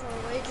not that far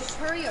away. Just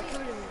hurry up,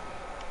 come to me.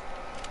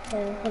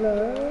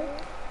 Hello?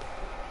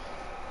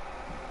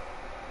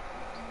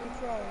 I'm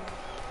crawling.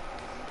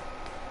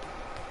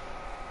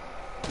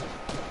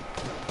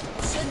 I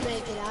should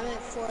make it. I'm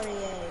at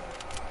 48.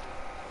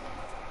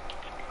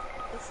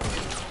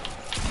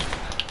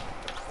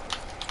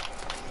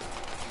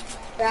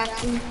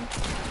 Braxton.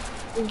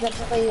 We've got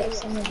to play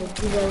some of the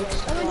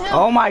duos.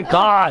 Oh my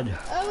god!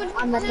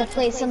 I'm about to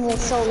play some of the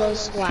solo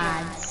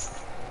squads.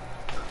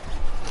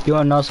 You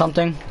wanna know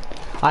something?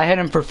 I hit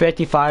him for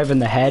 55 in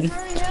the head,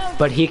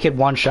 but he could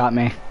one-shot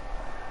me.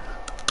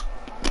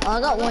 Oh,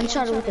 I got one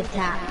shot with a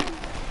tap. No,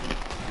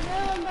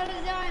 I'm about to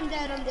die. I'm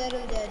dead. I'm dead.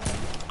 I'm dead.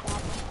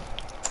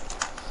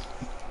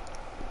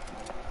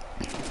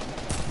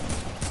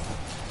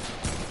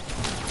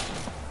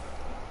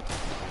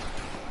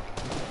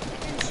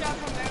 Getting shot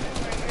from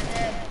everywhere. You're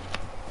dead.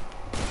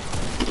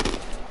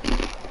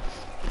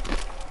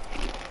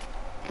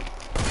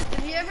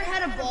 Have you ever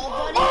had a ball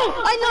buddy?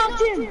 Oh, I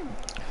knocked him!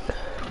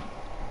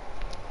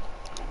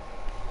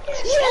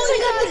 Yes, I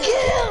got the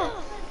kill!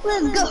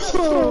 Let's go!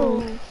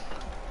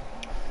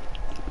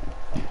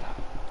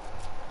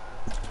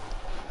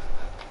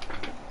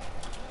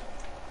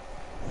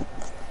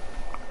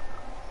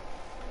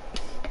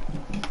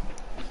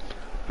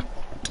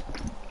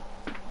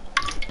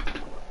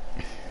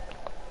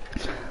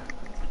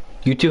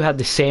 You two had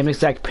the same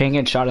exact ping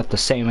and shot at the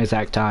same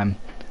exact time.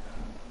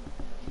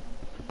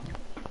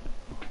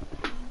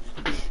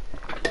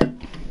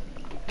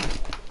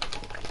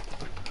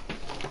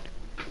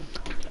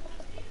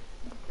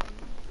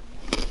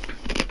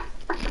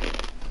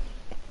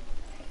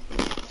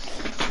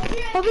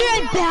 I'll be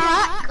right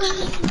back.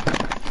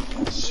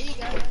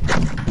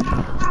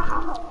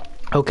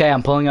 Okay,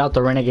 I'm pulling out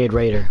the Renegade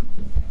Raider.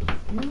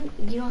 No,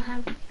 you don't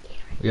have...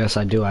 Yes,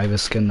 I do. I have a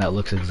skin that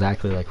looks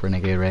exactly like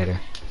Renegade Raider.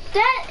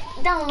 That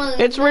don't look...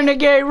 It's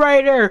Renegade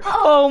Raider!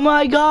 Oh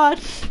my god!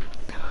 Wait,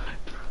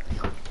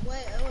 why,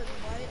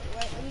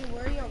 I mean,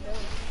 where are y'all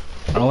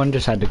going? Owen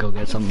just had to go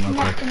get something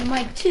real quick. I'm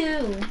like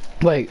two.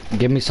 Wait,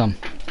 give me some.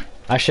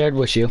 I shared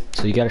with you,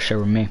 so you gotta share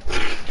with me.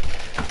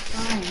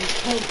 Fine,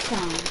 take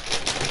some.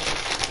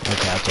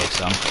 Okay, I'll take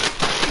some.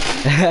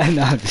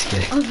 No, I'm just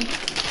kidding.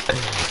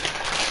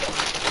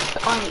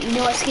 Alright, you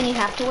know what skin you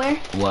have to wear?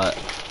 What?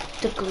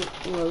 The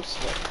glow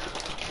stick.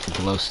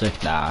 Glow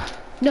stick? Nah.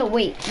 No,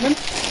 wait.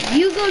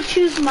 You go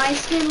choose my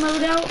skin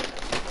loadout,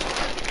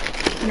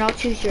 and I'll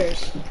choose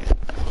yours.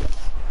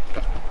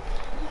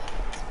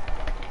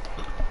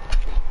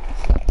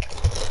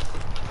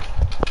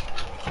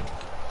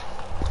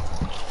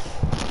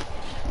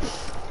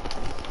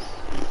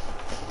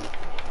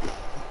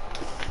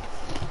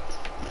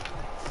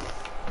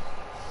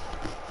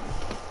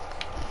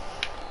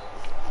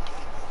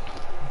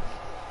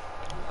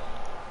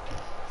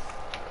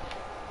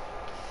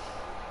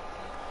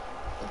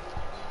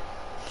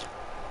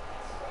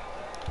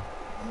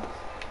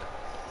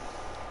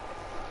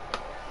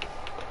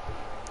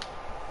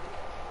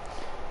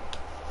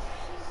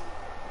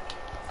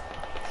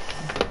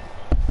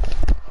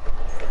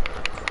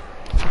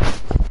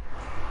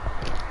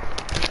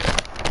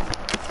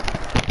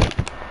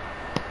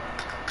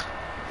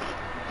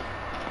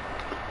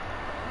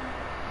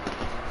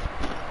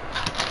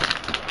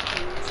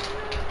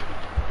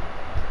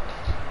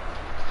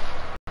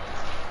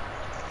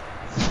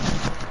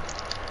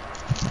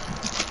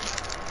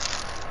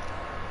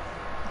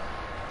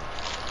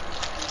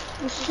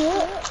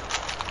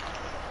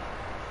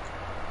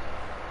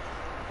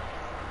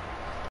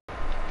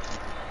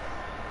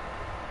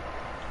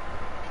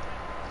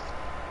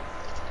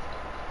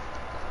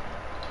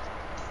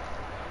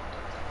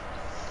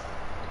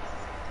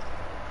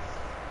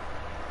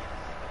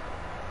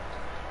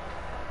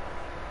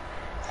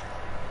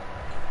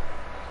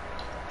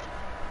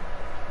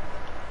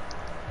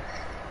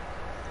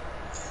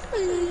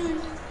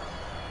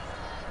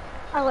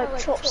 I like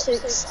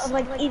chopsticks. I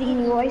like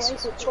eating rice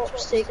with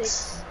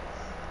chopsticks.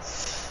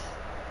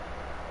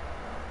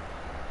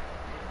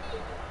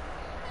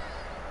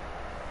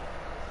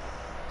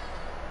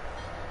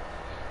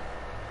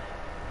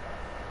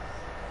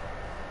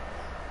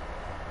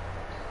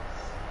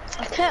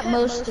 I kept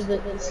most of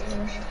it this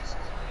year.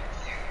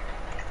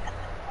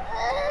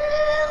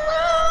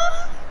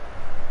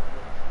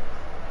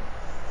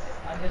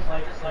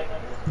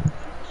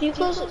 Can you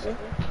close it?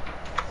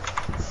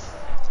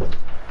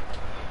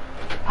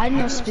 I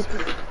know speak.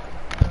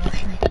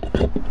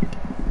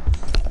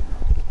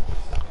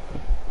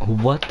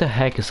 What the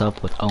heck is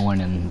up with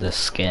Owen and this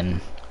skin?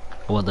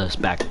 Well, this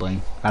back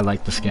bling. I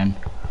like the skin.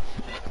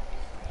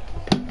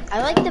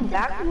 I like the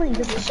back bling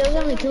because it shows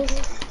how many kills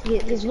you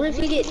get. Because what if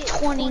you get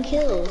 20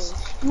 kills?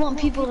 You want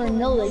people to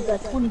know that you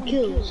got 20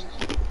 kills.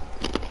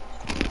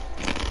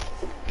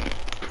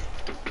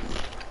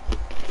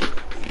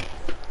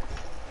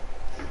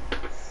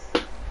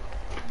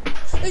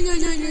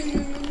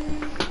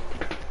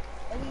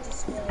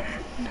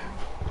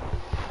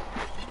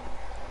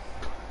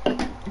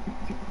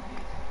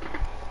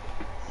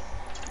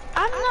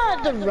 I'm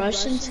not the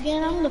Russian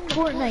skin, I'm the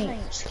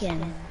Fortnite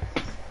skin.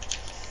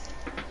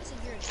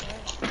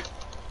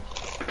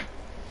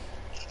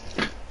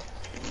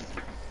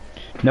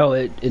 No,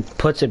 it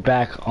puts it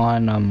back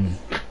on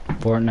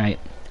Fortnite.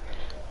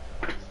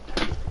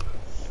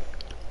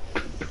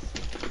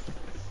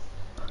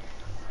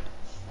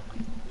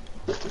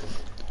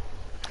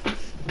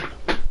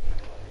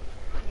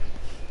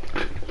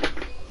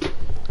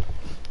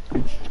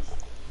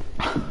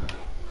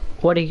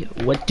 What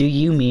do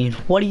you mean?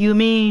 What do you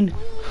mean?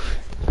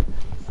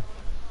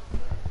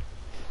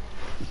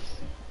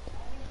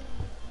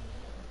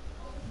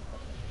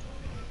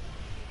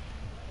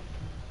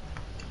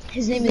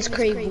 His name is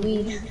Crave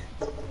Weed.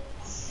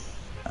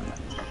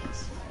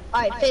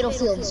 Alright, Fatal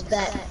Fields,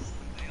 bet.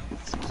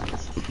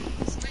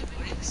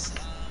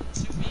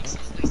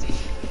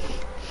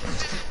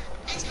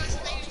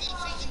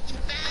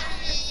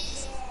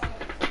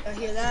 I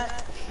hear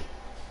that.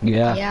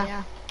 Yeah.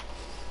 Yeah.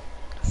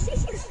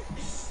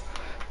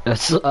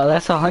 That's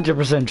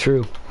 100%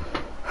 true.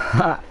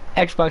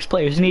 Xbox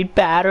players need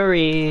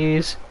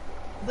batteries.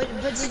 But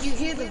did you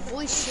hear the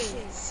voice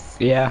change?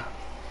 Yeah.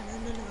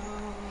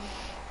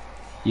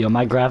 Yo,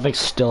 my graphics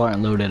still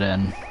aren't loaded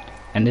in.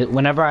 And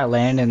whenever I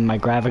land and my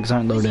graphics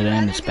aren't loaded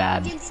in, it's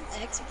bad. Against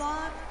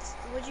Xbox?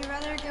 Would you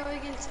rather go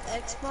against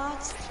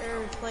Xbox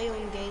or play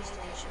on Gay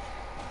Station?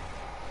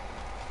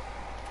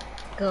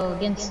 Go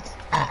against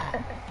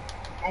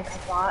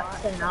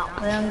Xbox and not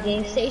play on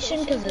Game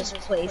Station because it's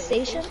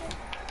PlayStation.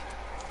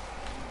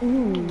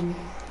 Ooh.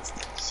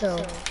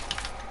 So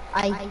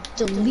I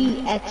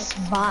delete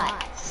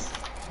Xbox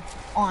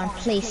on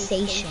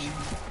PlayStation.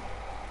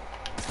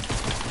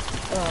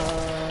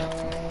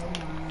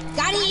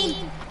 Got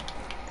him!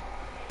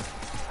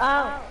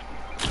 Oh.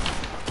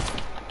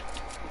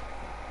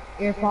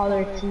 Your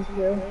father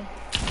TQ.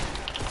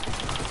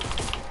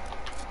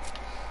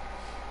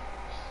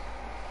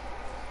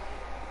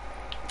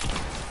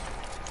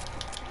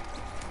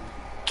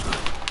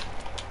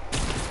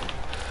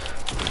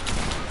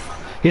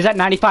 He's at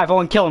 95.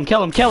 Owen, kill him,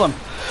 kill him, kill him.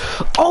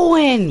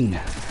 Owen!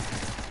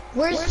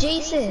 Where's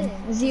Jason?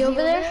 Is he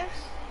over there?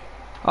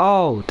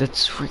 Oh,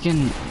 that's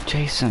freaking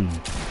Jason.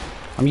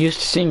 I'm used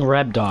to seeing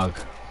Reb Dog.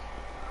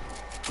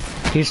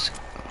 He's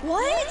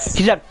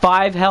at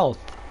 5 health.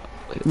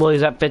 Well,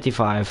 he's at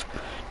 55.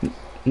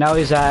 Now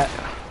he's at...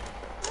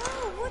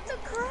 Oh, what the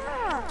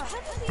crap? How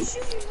did he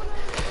shoot me when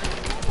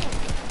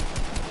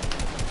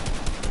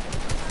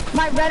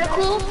I was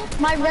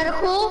My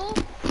reticle.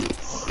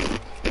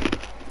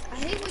 I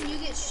hate when you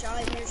get shot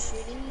and you're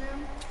shooting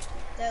them.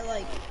 That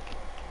like...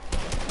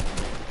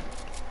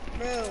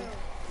 Bro,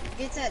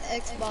 get that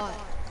X-bot.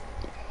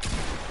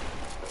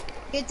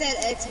 Get that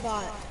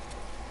X-bot.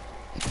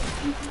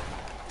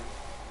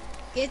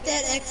 Get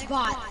that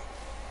X-bot.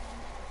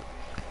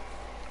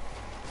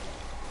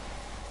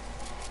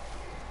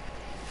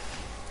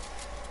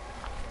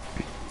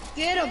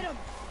 Get him.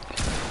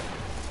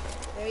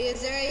 There he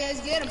is,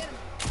 get him.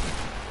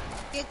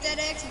 Get that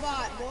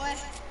X-bot, boy.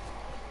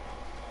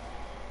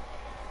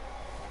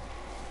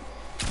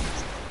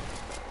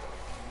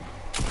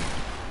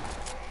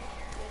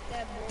 Get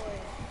that boy.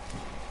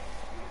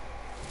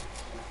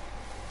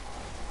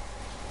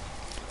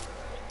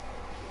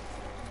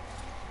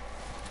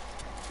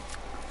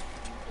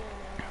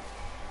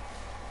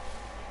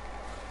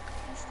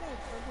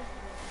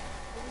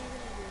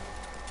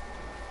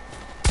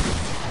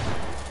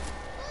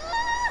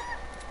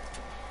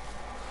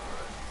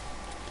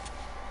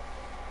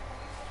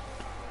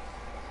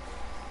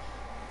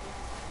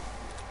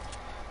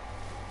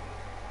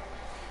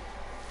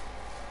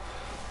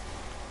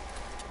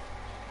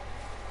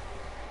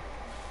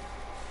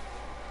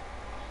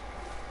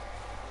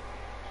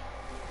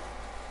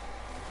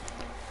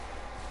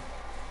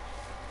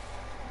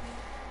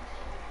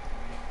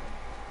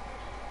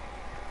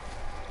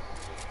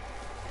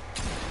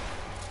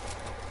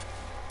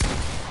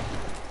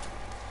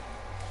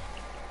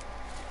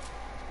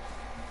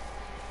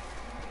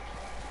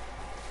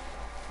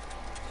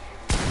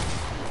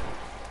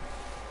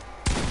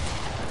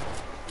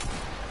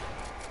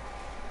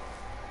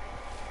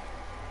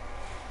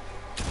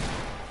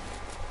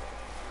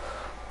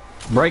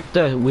 Break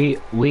the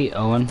wheat,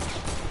 Owen.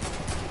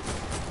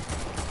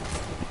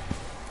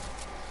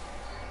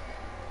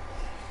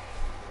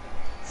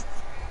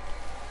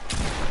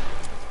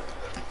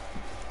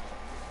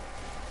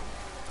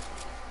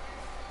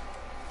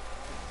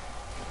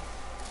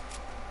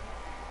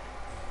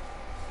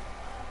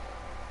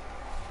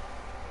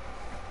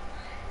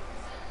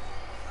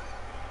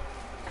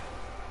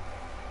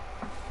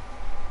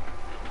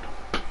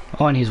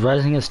 Oh, and he's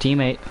resing his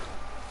teammate.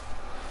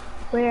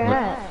 Where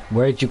at?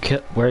 Where did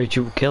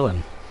you kill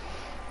him?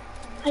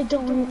 I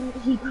don't.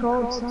 He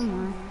crawled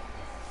somewhere.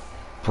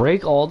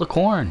 Break all the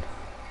corn.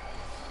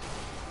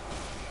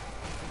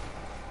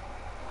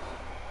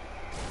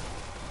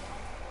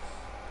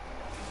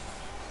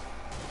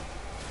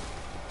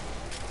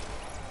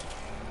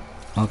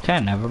 Okay,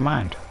 never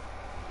mind.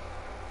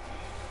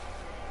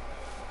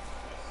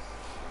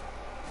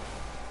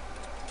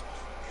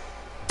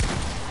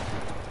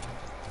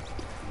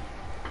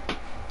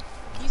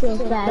 Feels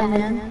bad,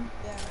 man.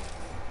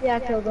 Yeah, I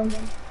killed him.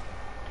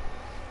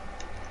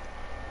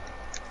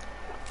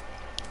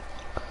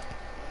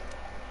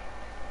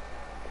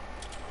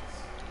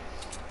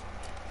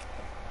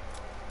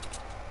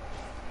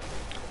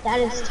 That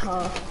is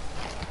tough.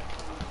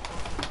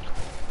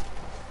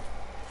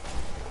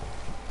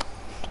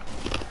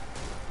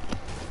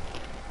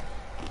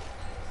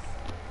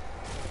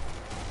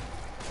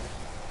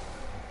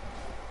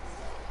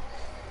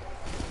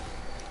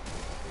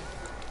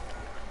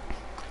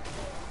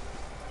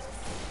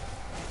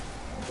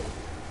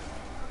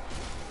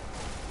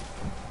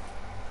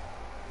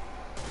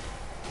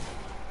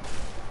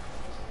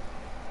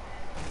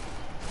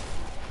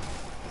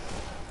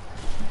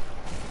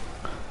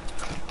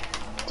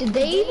 Did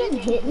they even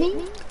hit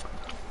me?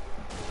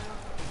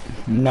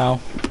 No.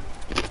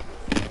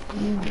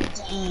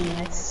 Dang,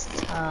 that's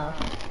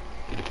tough.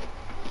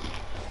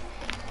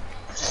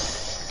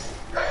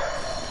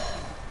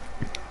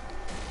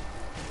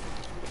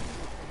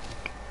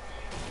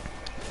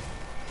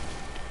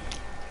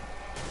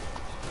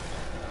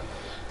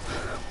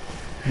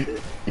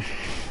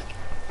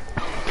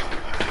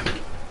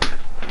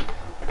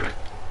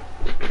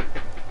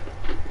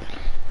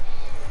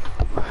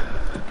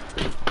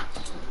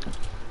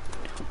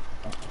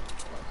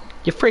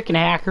 You freaking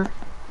hacker.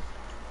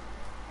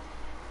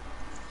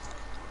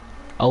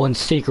 Owen's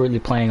secretly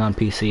playing on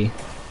PC.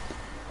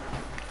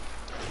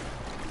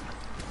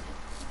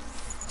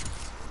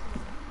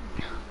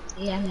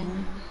 Yeah,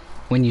 man.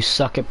 When you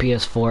suck at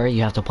PS4,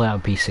 you have to play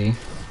on PC.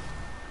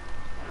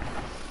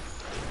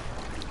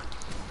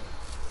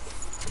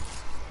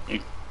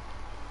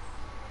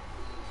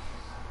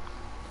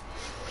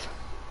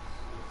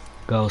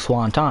 Go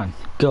Swanton!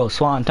 Go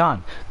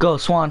Swanton! Go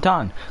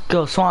Swanton!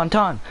 Go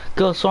Swanton!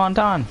 Go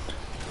Swanton!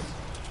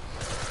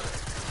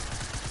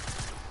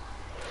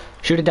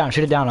 Shoot it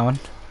down, Owen.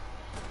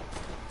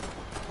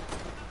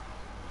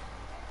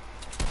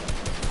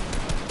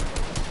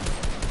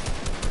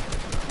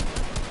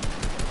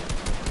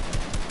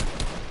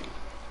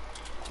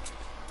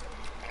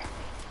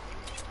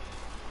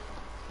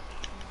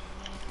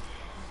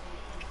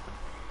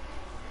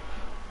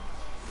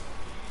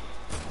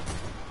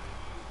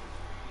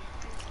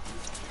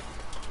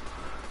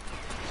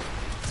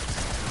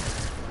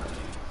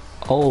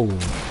 Oh,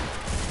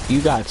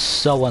 you got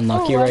so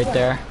unlucky right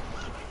there.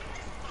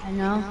 I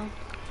know.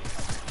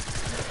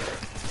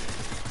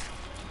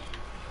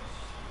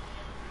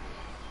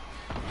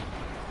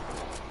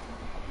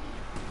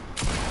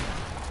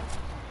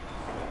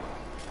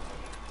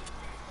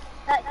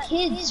 That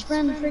kid's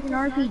from the freaking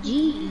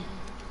RPG.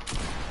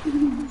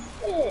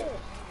 Shit.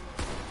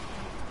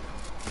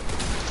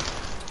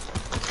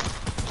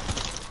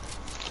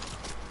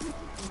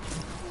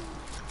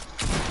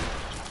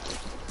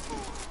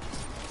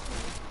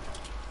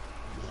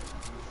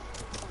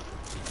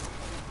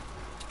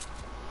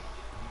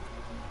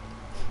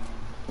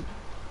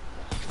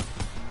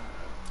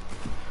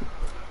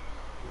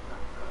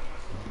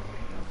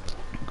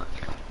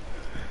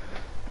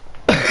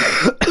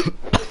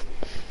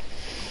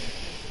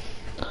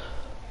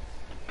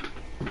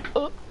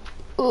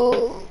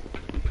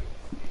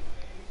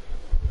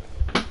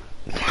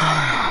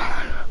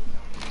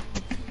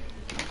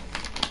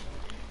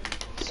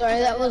 Sorry,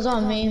 that was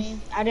on me.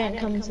 I didn't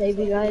come and save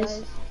you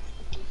guys.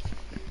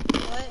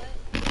 What?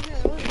 Yeah,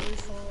 it wasn't your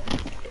fault.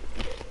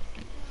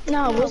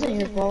 No, it wasn't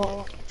your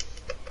fault.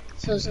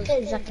 So it's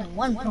exactly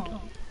one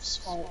phone's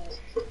fault.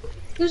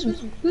 Who's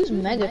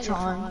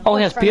Megatron? Oh,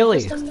 he has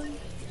Peely.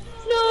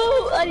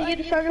 No, I didn't get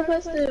to try to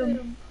quest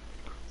him.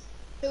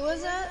 Who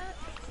was that?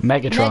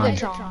 Megatron.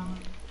 Megatron.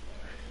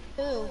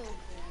 Who?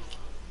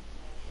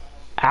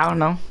 I don't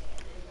know.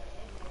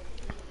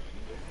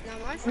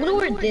 Not my I'm friend. gonna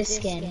wear this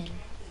skin.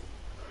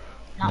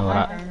 Not No,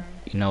 my friend.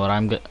 You know what?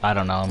 I'm good. I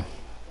don't know.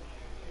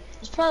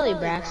 It's probably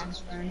Braxton's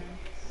friend.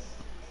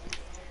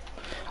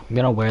 I'm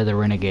gonna wear the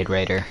Renegade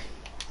Raider.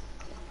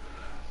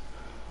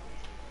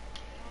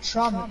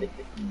 Trump.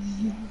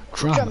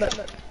 Trump.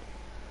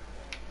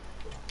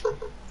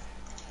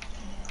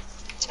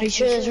 Are you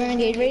sure there's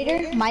Renegade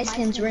Raider? My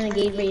skin's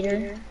Renegade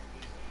Raider.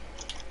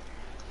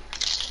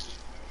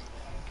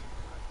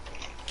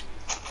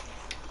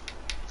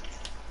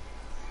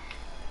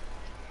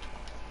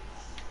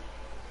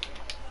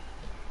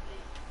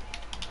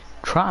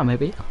 Try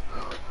maybe.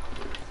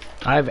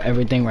 I have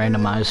everything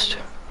randomized.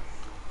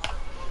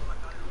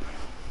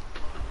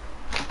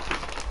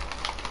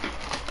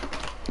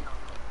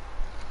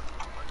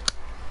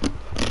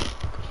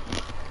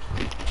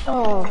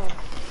 Oh.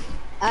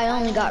 I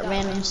only got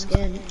random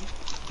skin.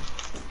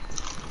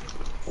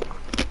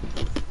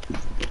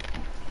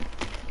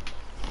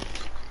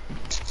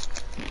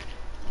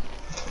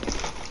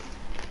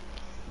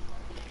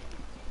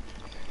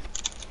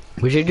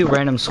 We should do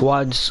random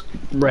squads,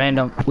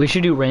 we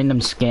should do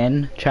random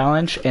skin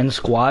challenge and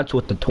squads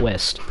with the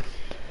twist.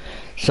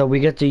 So we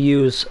get to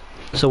use,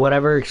 so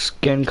whatever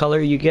skin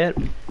color you get,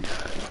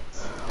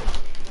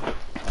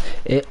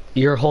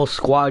 your whole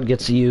squad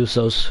gets to use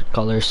those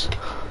colors.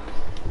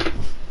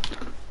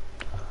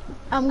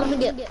 I'm gonna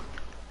get.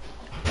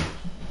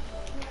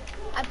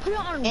 I put it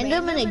on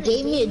random and it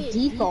gave me a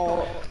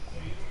default.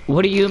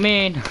 What do you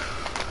mean?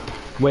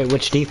 Wait,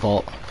 which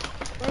default?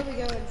 Where are we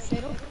going?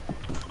 Fatal?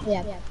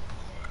 Yeah.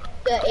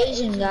 The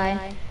Asian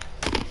guy.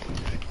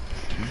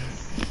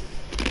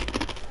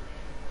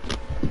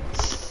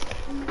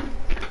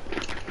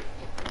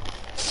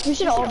 We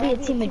should all be a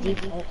team of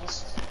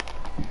defaults.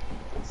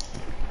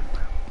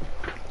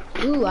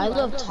 Ooh, I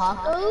love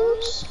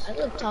tacos. I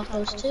love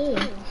tacos too.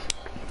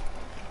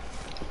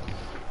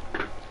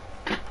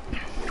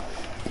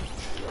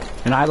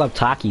 And I love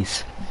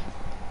Takis.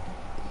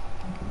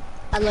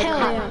 I love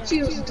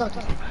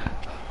tacos.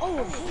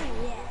 Oh,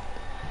 hell yeah.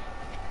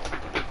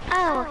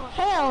 Oh,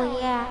 hell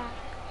yeah.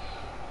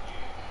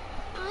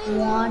 I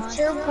Want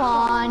your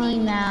Bonnie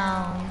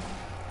now?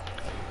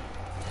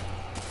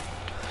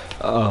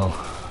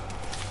 Oh.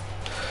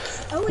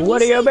 Oh, and What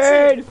do you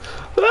say mean?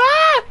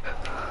 Ah!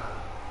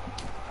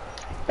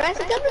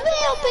 Braxton, come to me.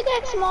 I'll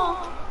pickaxe them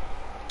all.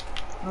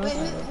 too. Wait,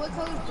 what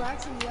color is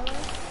Braxton? Yellow?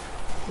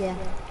 Yeah.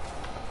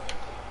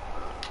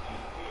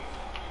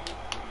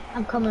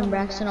 I'm coming,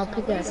 Braxton. I'll Where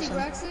pickaxe is he, them.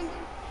 Braxton?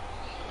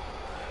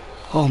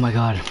 Oh my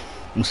god.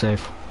 I'm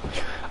safe.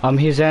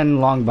 He's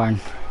in Long Barn.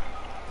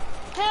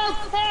 Help!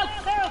 Help!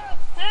 Help!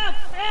 Help!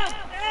 Help!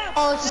 Help!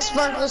 Oh, it's a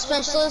sparkle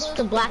specialist with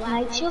the black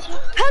knight shield.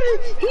 How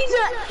did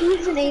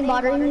he's an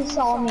aimbotter. He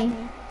saw me.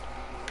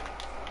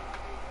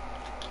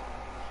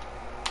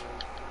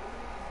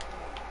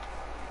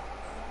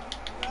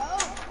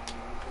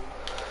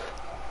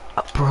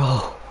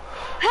 Bro.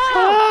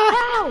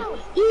 How?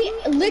 He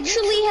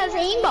literally has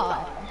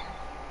aimbot.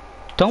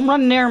 Don't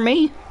run near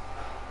me.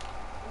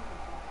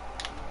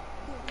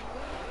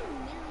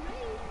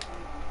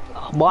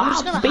 Well, I'm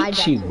just I'll gonna hide beat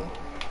back you. there.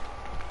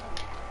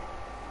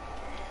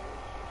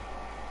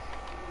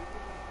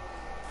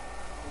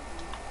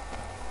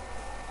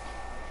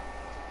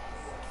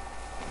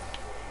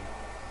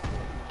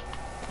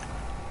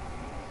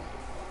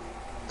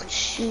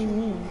 Shoot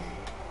me.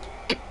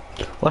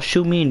 What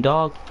you mean,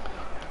 dog?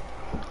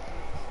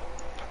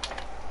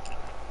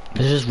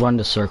 Let's just run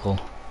the circle.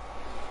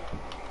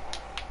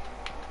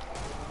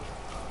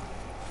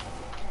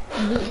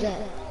 Loot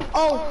that.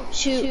 Oh,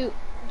 shoot.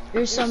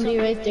 There's somebody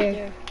right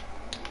there.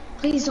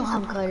 Please don't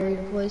have cutter,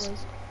 boys.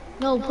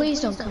 No, please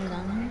don't come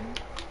down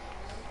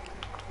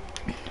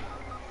here.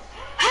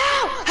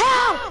 How?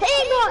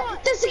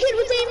 Aimbot! That's the kid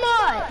with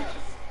aimbot!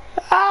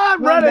 Ah,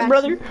 I'm running, back.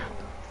 brother.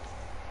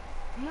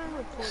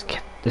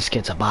 This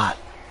kid's a bot.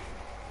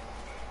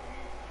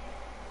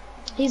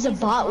 He's a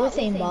bot with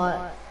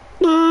aimbot.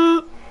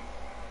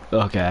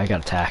 Okay, I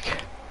got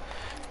attack.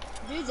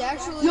 Dude's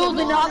actually. Yo,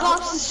 the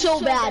knockoffs is so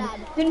bad.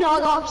 The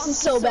knockoffs is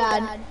so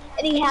bad.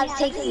 And he has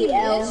taken the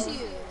L.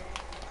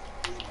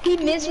 He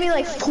missed me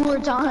like 4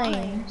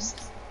 times.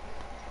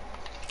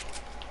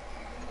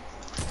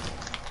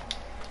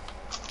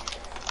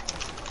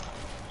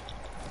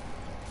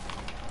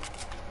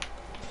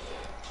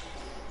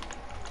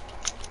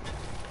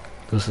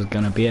 This is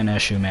gonna be an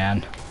issue,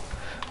 man.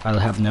 I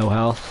have no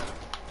health.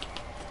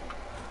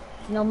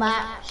 No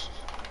match.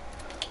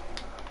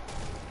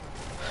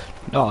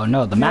 Oh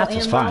no, the math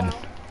is ammo?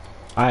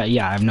 fine.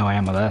 Yeah, I have no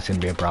ammo. That's gonna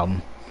be a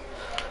problem.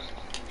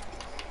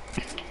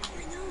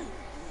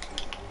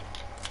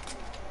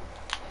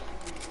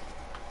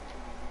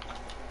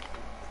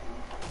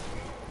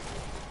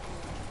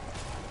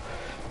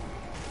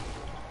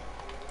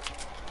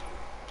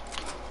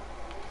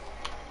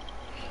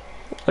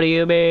 What do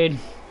you mean?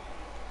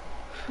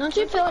 Don't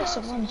you feel like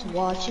someone's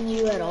watching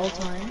you at all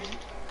times?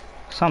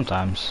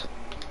 Sometimes.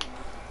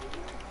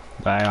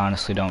 But I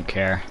honestly don't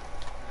care.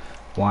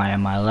 Why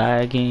am I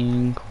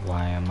lagging?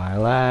 Why am I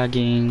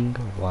lagging?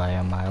 Why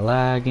am I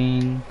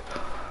lagging?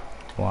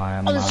 Why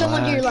am I Oh, there's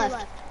someone to your lagging?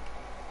 left.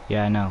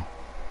 Yeah, I know.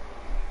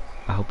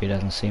 I hope he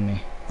doesn't see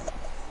me.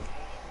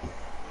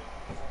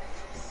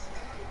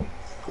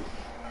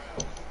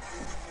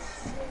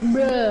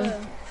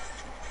 Bruh.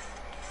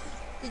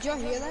 Did y'all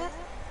hear that?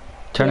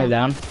 Turn it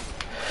down.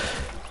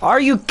 Are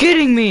you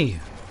kidding me?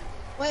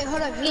 Wait,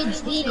 hold up.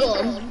 It's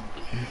Eagle.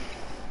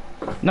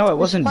 No, it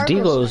wasn't Sparkle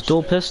Deagle, it was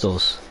dual specialist.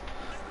 pistols.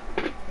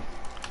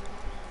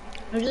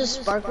 There's a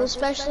sparkle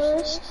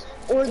specialist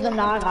or the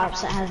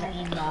knockoffs that has an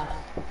aimbot.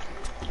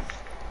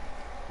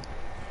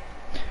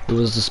 It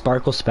was the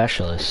Sparkle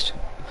Specialist.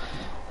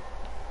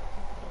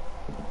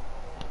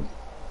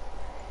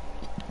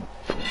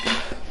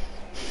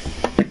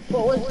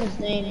 What was his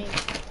name?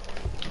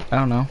 I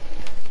don't know.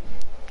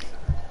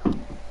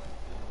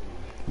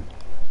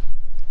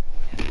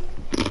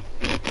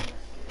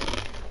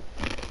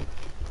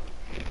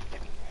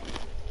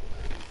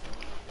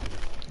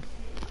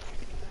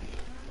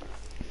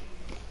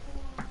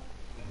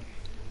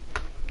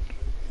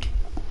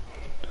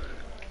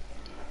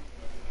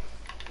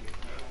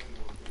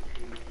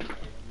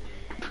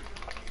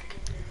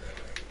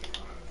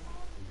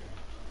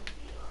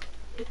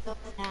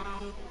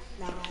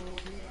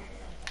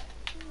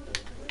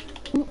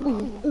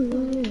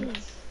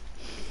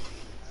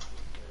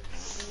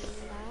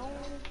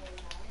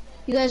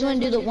 You guys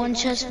want to do the one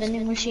chest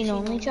vending machine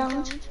only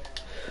challenge?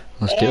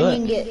 Let's do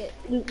And you it.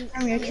 can get loot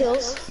from your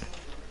kills.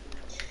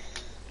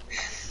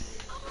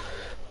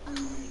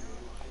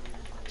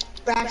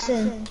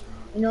 Braxton,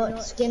 you know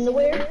what skin to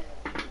wear?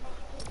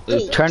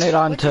 Turn it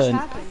on What just to...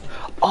 happened?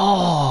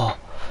 Oh!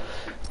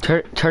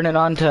 Turn it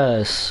on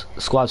to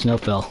Squad No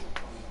Fill.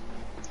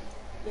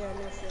 Yeah,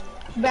 no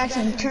shit.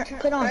 Braxton,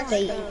 put on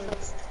fate.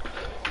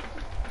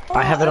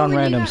 I have it on when you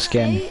random got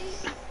skin. Fate,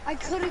 I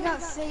could have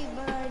got Fate,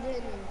 but I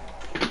didn't.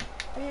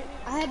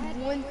 I had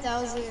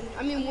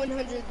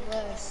 100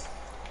 less.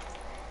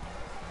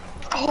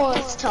 Oh,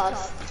 it's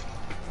tough.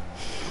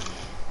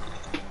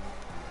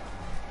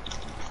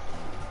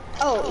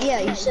 Oh, yeah,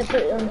 you should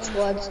put it on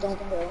squads, don't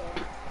kill.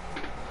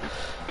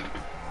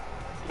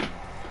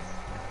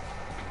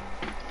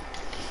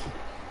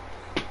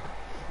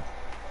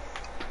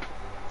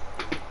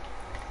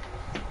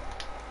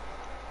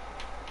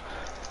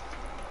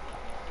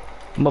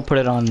 I'm gonna put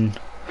it on.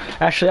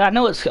 Actually, I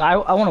know it's. I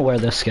want to wear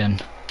this skin.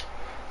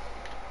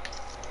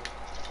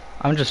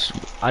 I just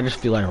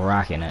feel like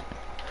rocking it.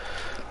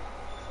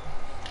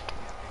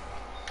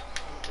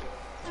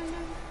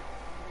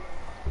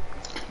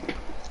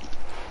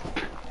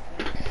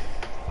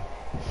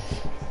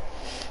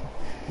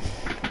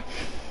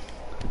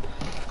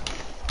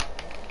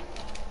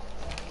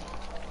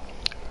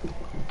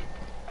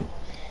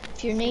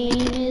 If your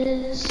name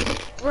is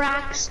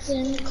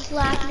Braxton,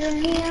 clap your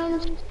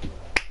hands.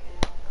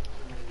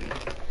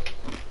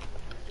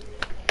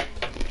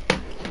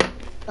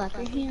 Clap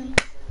your hands.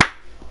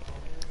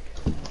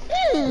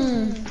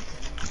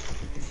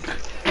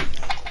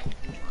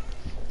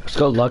 Let's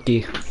go,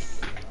 Lucky.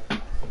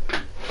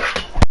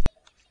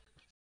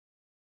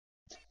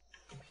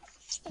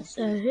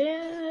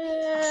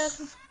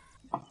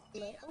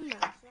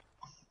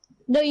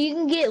 No, you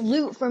can get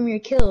loot from your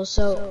kills,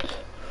 so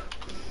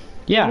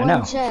Yeah, I know.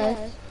 one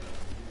chest.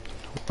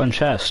 One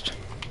chest.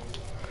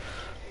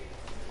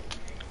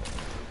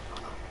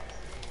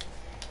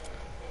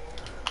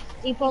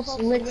 Default's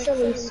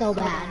literally so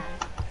bad.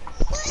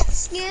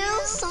 Let's go,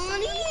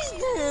 Sonny's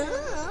done.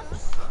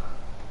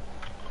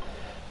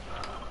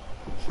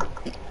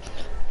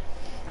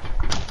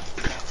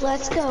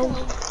 Let's go.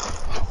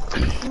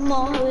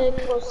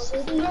 Monaco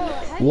City.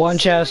 One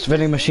chest,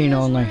 vending machine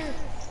only.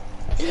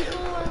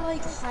 People are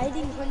like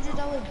hiding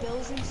 $100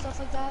 bills and stuff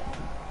like that.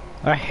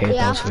 I hate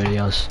Yeah. those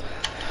videos.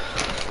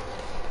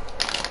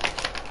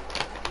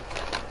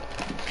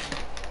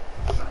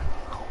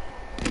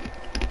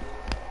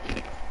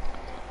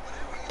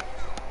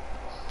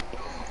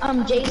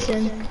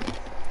 Jason.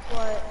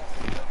 What?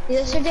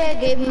 Yesterday I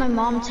gave my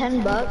mom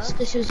 $10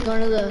 because she was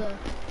going to the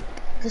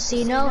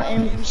casino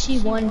and she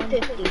won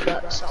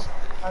 $50 off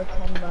our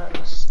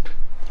 $10.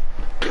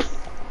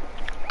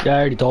 Yeah, I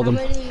already told How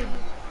them. many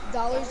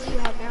dollars do you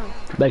have now?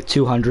 Like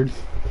 200.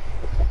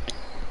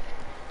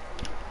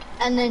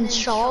 And then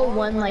Shaw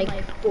won like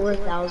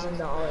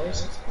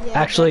 $4,000. Yeah,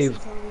 Actually,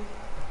 Jackson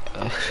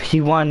told me.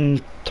 he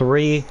won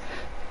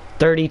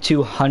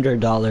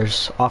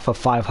 $3,200 off of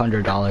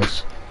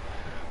 $500.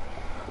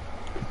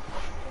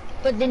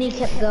 But then he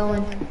kept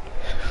going.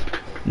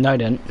 No, I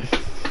didn't.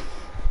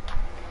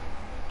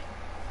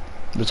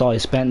 That's all he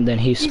spent, and then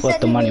he split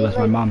said the he money made, with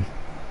my like- mom.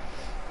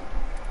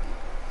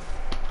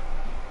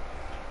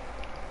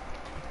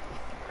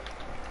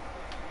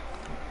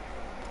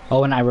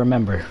 Oh, and I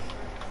remember.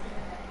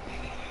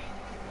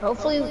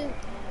 Hopefully we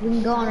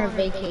can go on our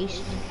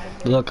vacation.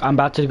 Look, I'm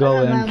about to go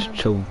I remember.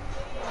 into...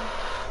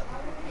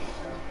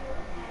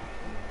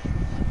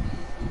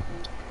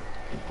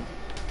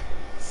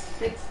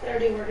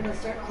 We're gonna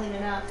start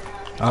cleaning up.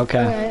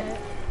 Okay.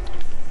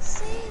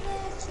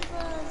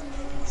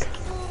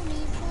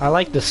 I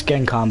like the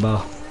skin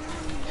combo.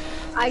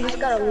 I just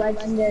got a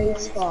legendary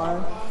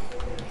scar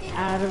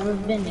out of a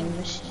vending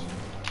machine.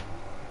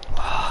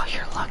 Oh,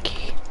 you're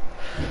lucky.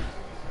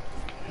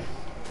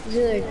 Is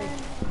it a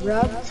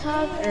grub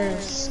tug or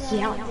a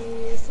scout?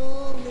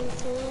 Fool me,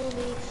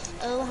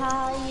 oh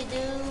how you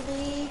do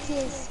me,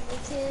 kiss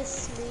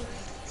me,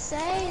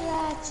 say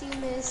that you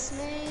miss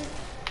me.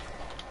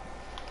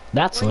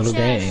 That's a little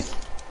gay.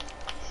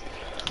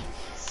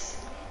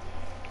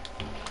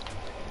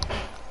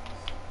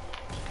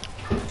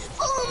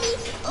 Fool me,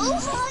 oh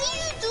how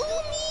you do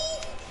me.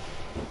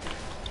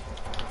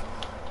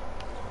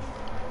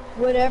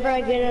 Whatever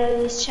I get out of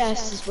this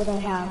chest is what I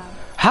have.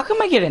 How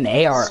come I get an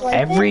AR Swipe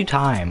every it?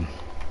 time?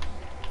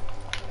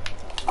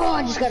 Oh,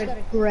 I just got a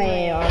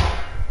gray AR.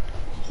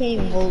 Can't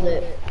even hold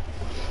it.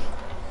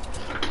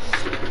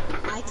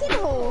 I can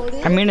hold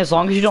it. I mean, as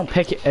long as you don't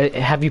pick it,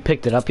 have you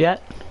picked it up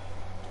yet?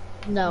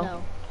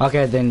 No.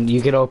 Okay, then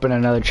you could open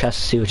another chest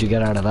to see what you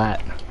get out of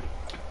that.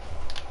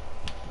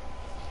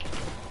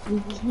 We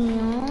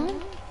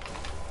can.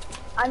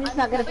 I'm just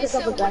not gonna pick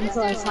up a gun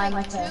until I find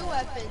my two phone.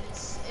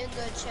 weapons in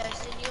the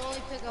chest and you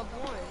only pick up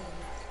one.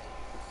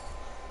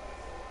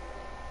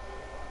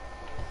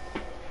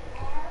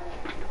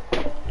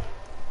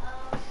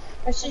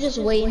 I should just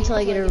wait until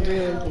I get a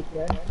really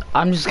good gun.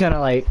 I'm just gonna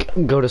like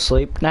go to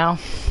sleep now.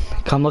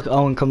 Come look,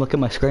 Owen, come look at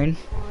my screen.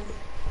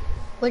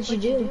 What'd you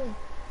do?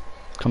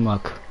 Come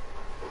look.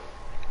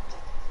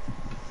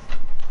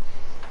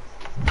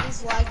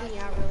 He's lagging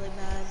out really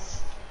bad.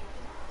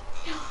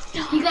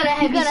 You got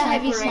a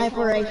heavy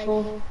sniper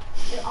rifle.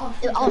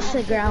 Off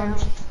the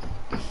ground.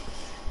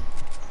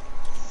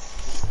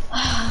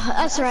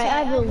 That's right,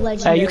 I have a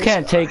legendary. Hey, you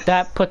can't take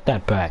that. Put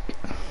that back.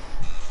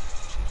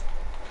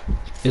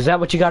 Is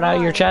that what you got out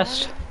of your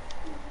chest?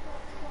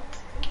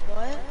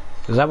 What?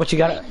 Is that what you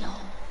got?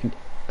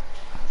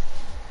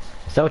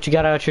 Is that what you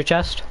got out of your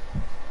chest?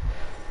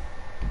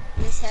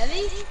 This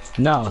heavy?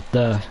 No,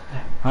 the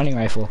hunting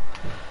rifle.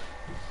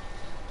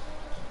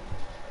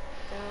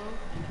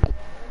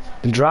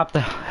 No. Drop the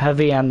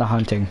heavy and the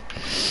hunting.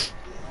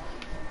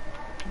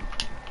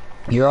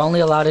 You're only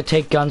allowed to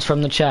take guns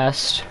from the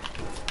chest.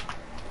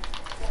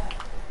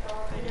 I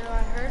know,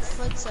 I heard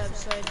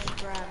footsteps, so I just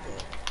grabbed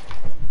it.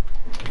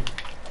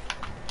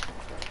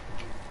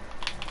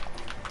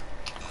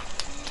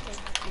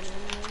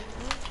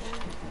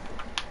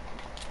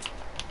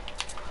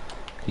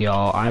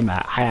 Yo, I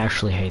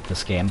actually hate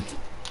this game.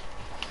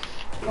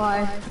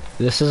 Why?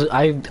 This is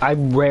I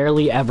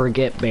rarely ever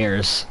get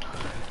bears.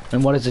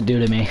 And what does it do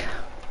to me?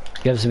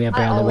 Gives me a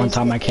bear the one always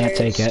time get I can't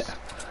take bears. it.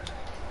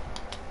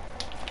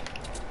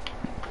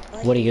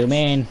 What do you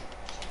mean?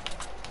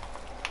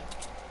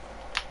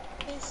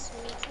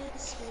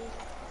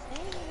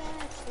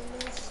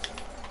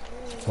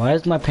 Why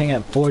is my ping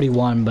at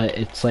 41 but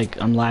it's like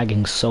I'm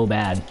lagging so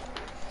bad?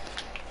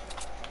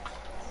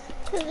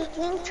 Cause it's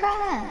being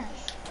trash.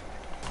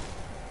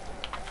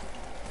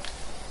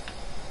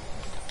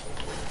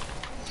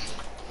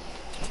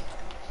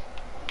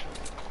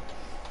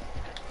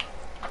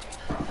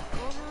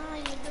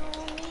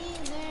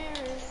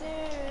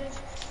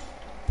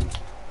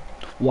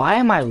 Why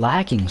am I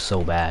lagging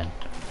so bad?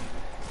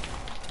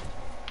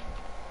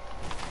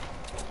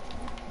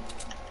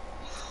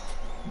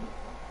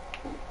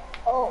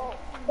 Oh,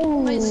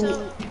 Wait, ooh,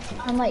 so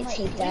I might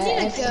take we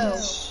that. need to go,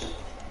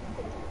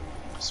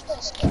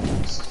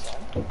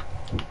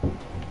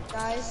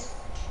 guys.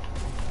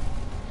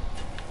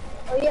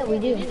 Oh yeah, we We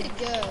do. need to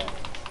go.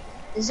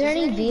 Is there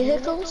any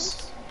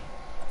vehicles?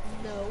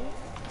 No.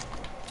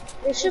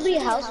 There should be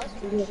a house with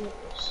vehicles.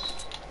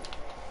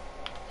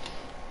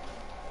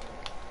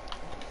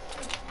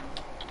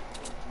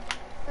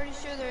 Pretty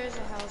sure there is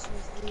a house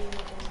with the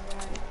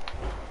right.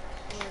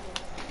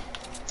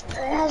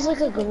 It has like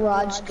a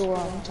garage door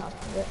on top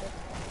of it.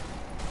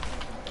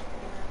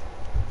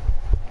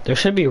 There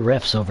should be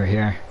rifts over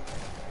here.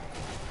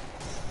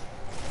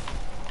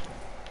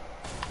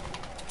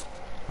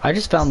 I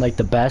just found like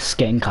the best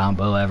skin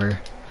combo ever.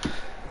 Oh,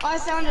 I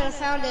found it. I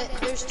found it.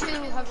 There's 2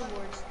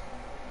 hoverboards.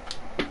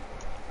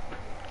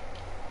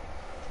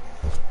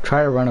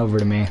 Try to run over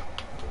to me.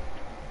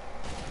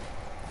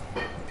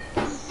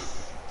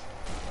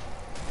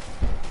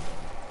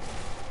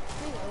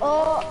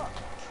 Oh,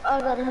 I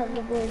gotta have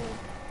the board.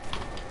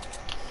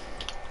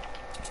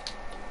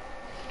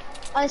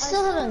 I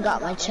still haven't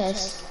got my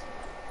chest.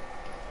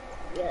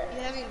 You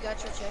haven't got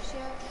your chest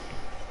yet?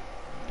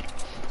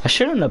 I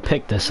shouldn't have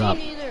picked this Me up.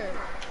 neither.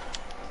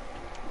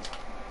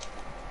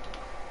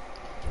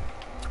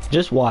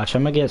 Just watch,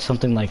 I'm gonna get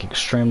something like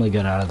extremely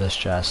good out of this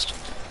chest.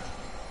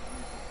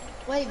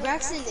 Wait,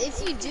 Braxton,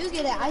 if you do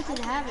get it, I can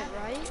have it,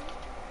 right?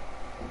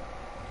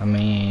 I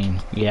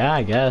mean, yeah,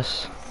 I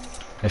guess.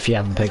 If you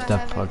haven't picked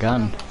up a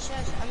gun.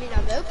 I mean,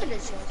 I've opened a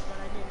chest, but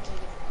I didn't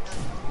take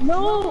it.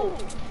 No!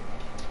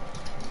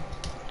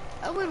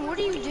 Owen, what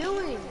are you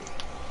doing?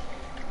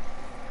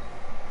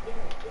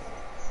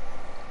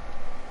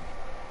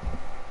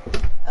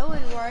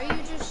 Owen, why are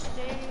you just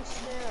standing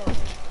still?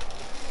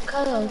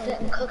 Cause I was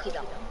getting cookie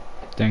dough.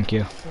 Thank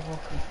you.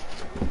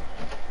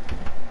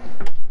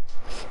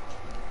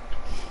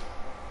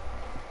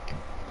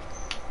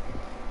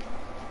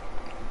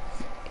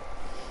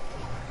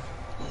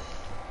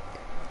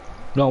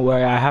 Don't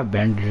worry, I have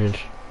bandages.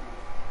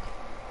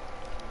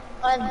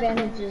 I have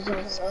bandages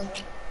also.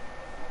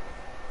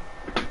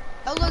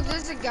 Oh, look,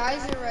 there's a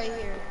geyser right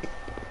here.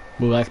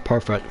 Well, that's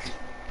perfect.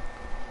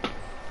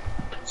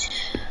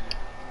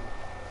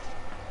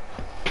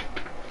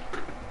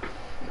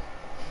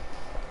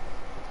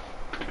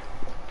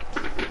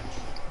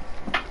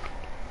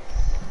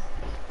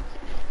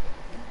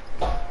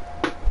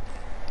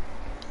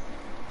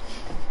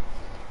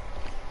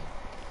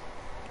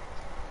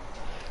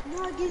 I'm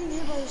not getting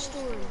hit by a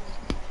storm.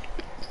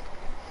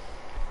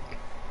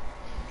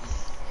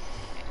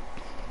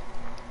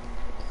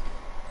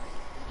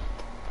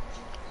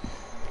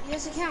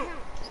 Yes, it count.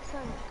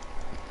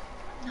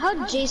 How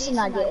did Jason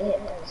not get hit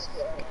by this?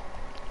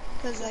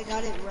 Because I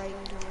got it right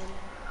in time.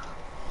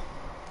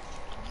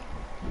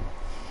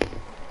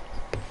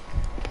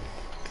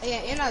 Yeah,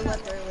 and I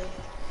left early.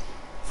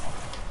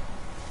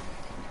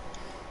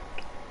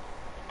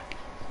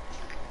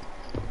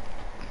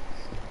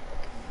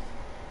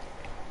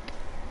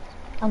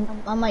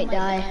 I might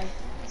die.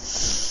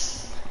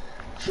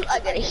 I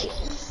gotta hit.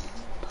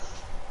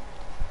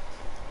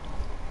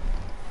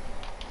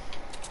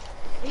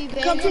 Are you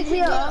Come pick me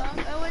up.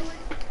 Owen?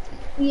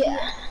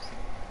 Yeah.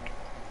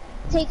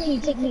 Take me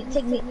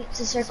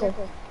to circle.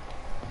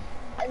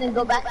 And then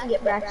go back and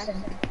get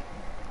Braxton.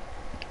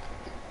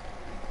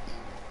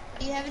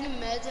 Do you have any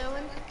meds,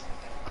 Owen?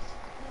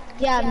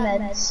 Yeah,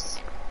 meds.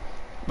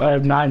 I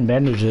have 9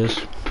 bandages.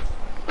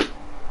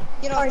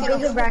 Get off, Alright, get go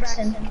off. get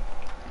Braxton.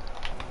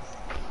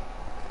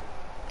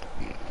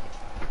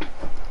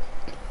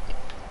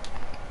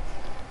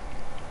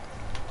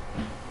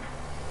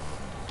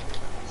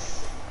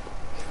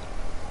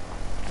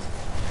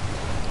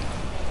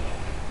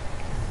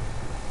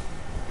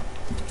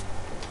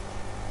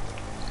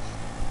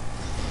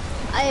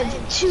 I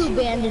have 2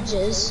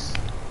 bandages.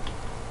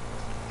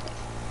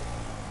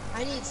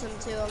 I need some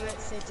too, I'm at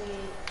 58.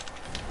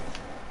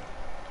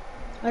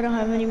 I don't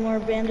have any more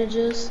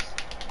bandages. Do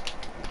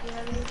you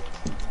have any?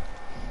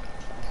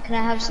 Can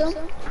I have some?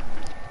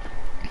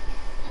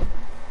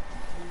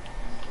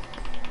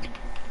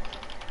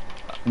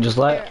 Just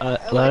let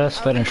us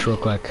finish real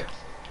quick.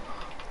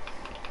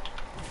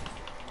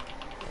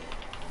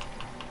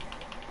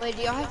 Wait,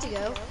 do y'all have to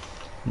go?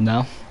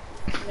 No.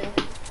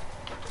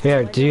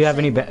 Here, do you have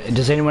any?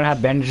 Does anyone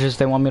have bandages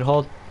they want me to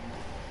hold?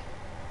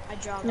 I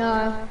dropped.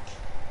 No.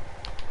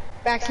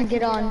 Braxton,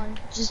 get on.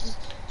 Just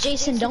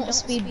Jason, don't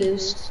speed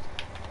boost.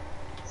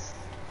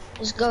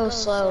 Just go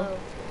slow.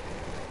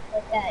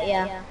 Like that,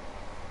 yeah.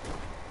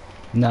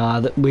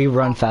 Nah, we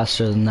run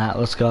faster than that.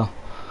 Let's go.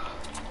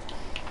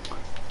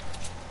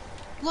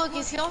 Look,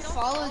 if y'all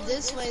follow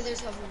this way,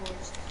 there's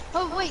hoverboards.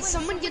 Oh wait,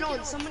 someone get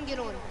on. Someone get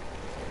on.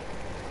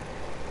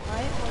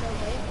 Alright, hold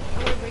on, wait.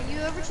 I'm gonna bring you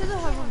over to the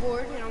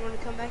hoverboard, and I'm gonna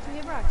come back and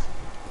get Braxton.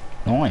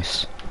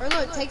 Nice. Or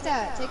look, take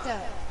that. Take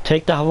that.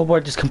 Take the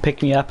hoverboard. Just come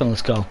pick me up and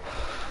let's go.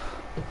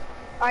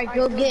 Alright,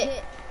 go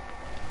get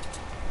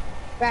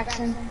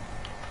Braxton.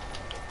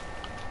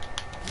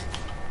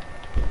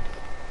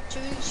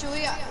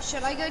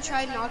 Should I go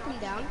try and knock him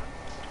down?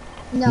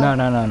 No,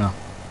 no, no, no.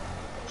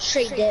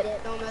 Straight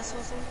dip. Don't mess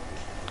with him.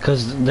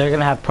 Because they're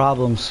gonna have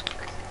problems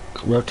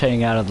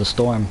rotating out of the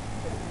storm.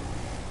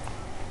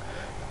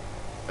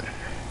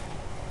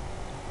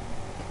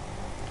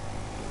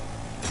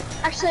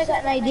 Actually, I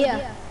got an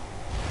idea.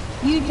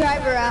 You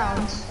drive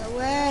around.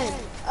 Owen!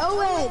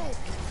 Owen!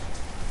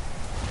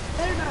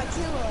 Better not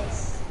kill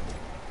us.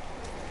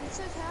 You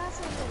took half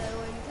of it,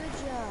 Owen. Good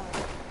job.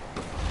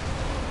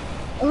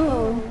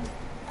 Oh,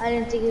 I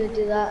didn't think he would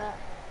do that.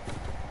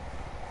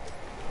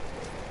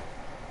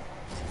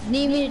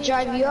 Need me to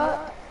drive you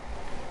up?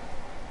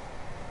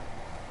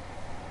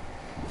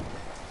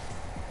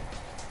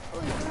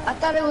 I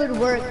thought it would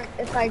work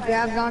if I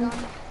grabbed on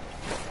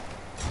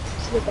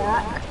to the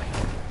back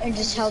and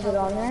just held it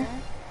on there.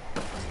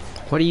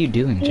 What are you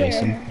doing,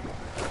 Jason?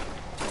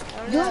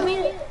 You want me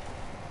to?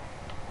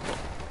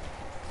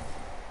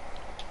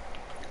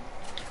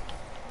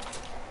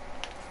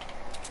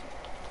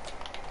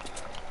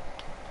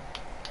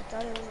 I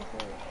thought it was a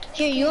hole.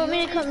 Here, you want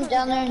me to come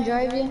down there and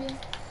drive you?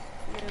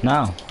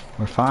 No,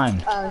 we're fine.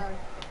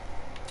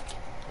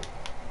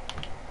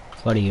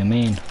 What do you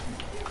mean?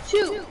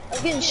 Shoot!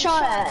 I'm getting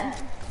shot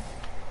at.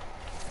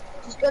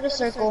 Just go to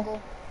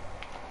circle.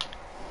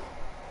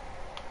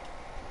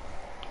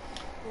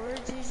 Where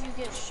did you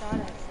get shot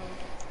at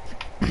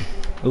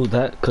from? Ooh,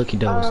 that cookie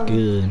dough was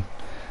good.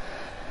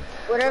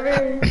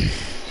 Whatever.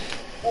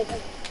 Like,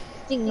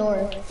 ignore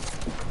it.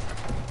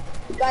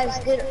 Guys,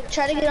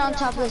 try to get on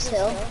top of this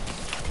hill.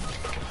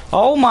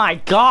 Oh my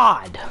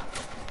god!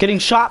 Getting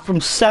shot from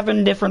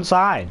 7 different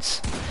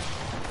sides.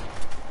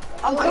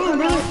 I'm coming,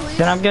 brother.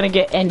 Then I'm gonna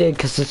get ended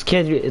because this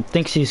kid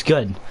thinks he's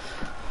good.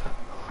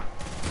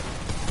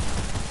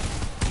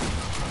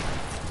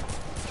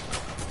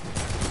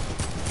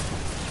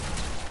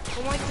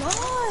 Oh my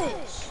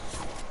gosh!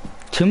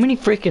 Too many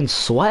freaking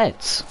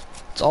sweats.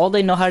 It's all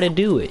they know how to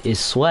do is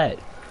sweat.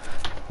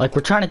 Like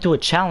we're trying to do a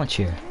challenge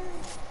here.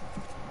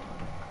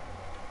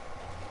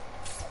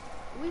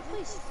 We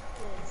play this.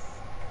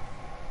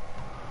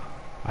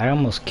 I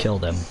almost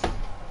killed him.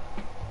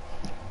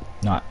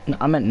 Not,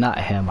 I meant not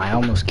him. I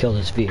almost killed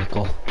his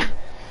vehicle. I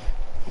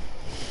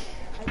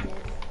did.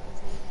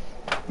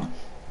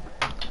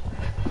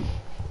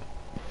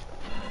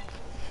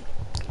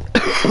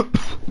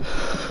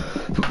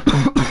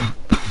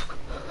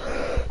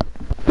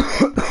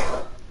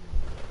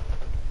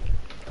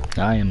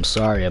 I am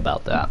sorry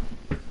about that.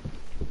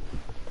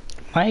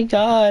 My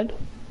god.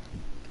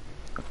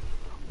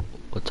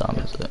 What time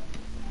is it?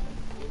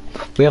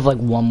 We have like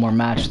one more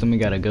match, then we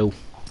gotta go.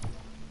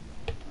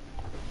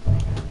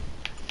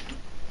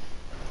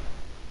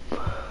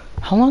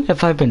 How long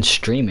have I been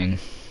streaming?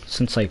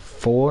 Since like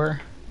 4?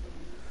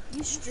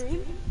 You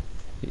stream?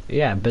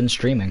 Yeah, I've been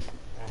streaming.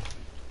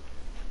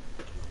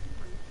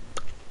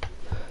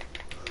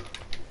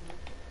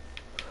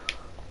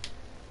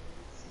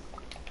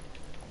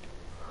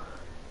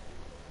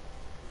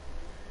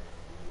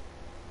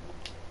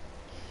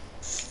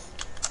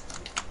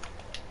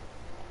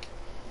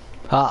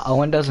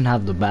 Owen doesn't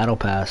have the battle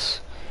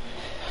pass.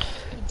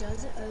 He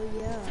does it? Oh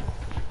yeah.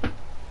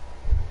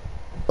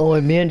 Oh,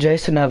 and me and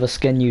Jason have a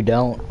skin you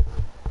don't.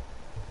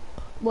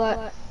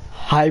 What?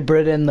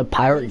 Hybrid and the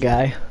pirate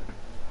guy.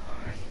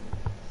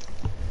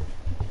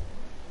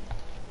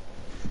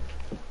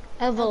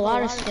 I have a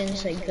lot of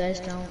skins that you guys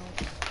don't.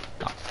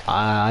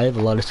 I have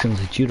a lot of skins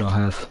that you don't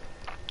have.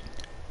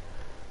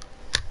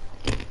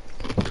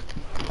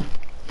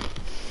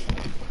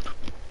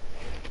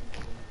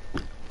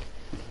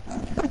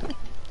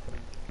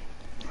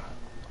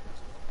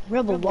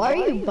 Rebel, why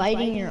are you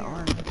biting your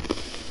arm?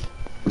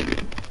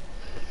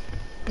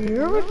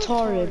 You're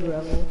retarded,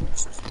 Rebel.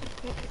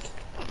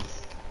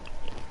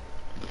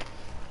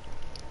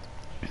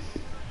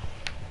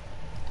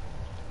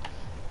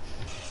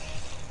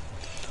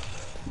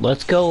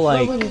 Let's go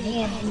like... Where are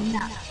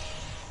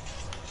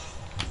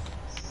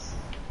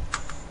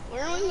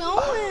we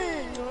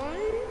going,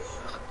 guys?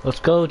 Let's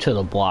go to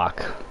the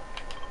block.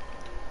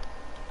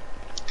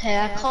 Okay,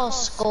 I call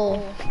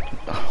skull.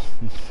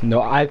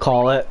 No, I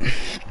call it.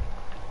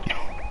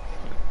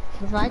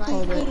 If I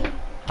called it.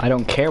 I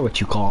don't care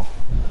what you call.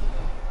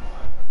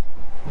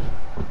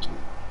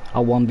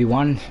 I'll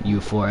 1v1 you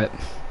for it.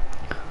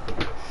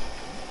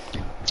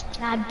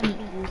 I beat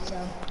you,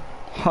 so.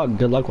 Oh,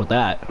 good luck with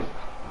that.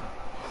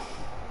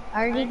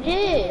 I already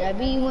did. I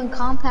beat you when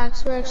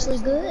compacts were actually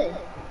good.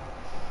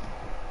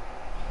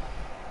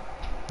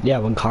 Yeah,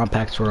 when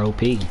compacts were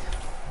OP.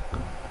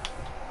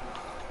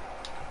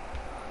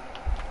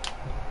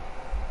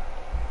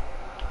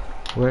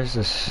 Where's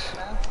this?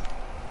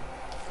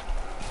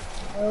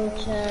 No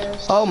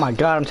chest. Oh my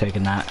god, I'm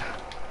taking that.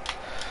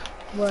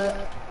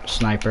 What?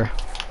 Sniper.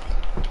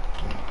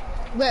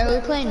 Wait, are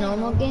we playing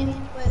normal game?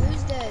 Wait,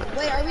 who's dead?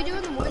 Wait, are we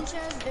doing the one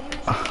chest vending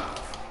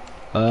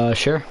machine?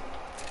 Sure.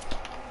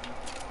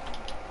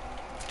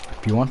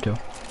 If you want to.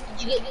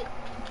 Did you get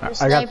the I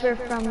sniper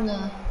from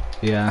the...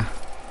 Yeah.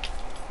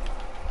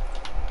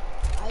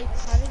 I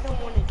kinda don't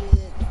want to do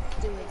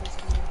it this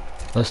time.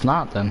 Let's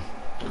not then.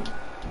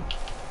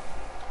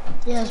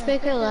 Yeah, let's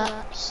pick our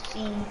last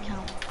Steam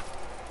count.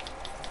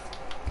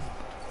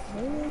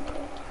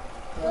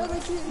 God, I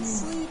can't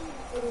sleep.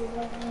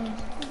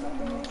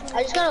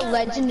 I just got a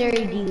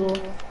legendary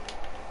deagle.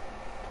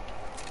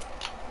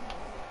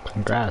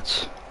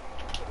 Congrats.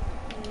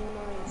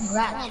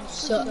 Rats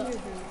suck.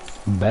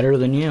 Better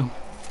than you.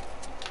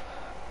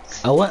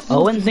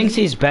 Owen thinks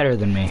he's better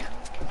than me.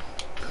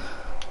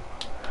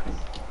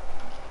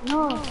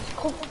 No,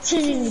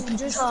 competition you can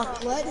Just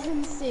talk. let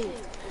him think.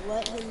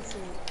 Let him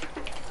think.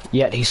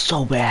 Yet he's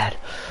so bad.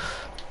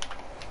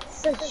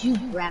 Such you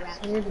rats,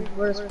 you're the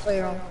worst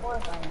player on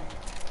Fortnite.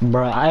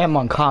 Bruh, I am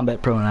on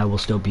Combat Pro and I will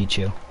still beat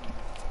you.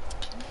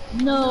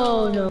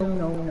 No, no,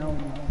 no, no,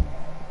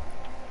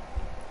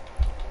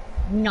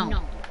 no.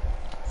 No.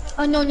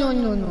 Oh, no, no,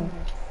 no, no.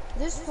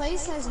 This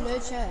place has no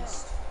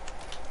chest.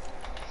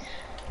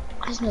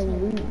 There's no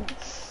loot.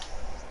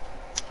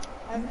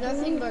 I have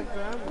nothing but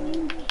ground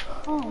loot.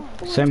 Oh,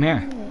 Same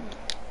here.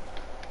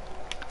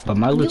 But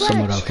my loot's got a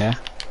somewhat okay.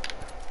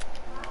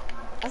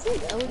 I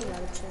think Owen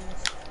got a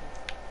chest.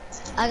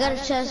 I got a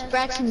chest.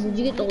 Braxton, did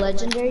you get the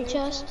legendary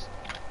chest?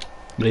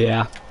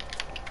 Yeah.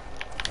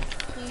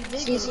 You did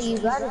See, get so you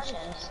got a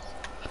chest.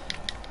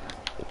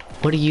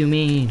 What do you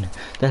mean?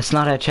 That's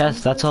not a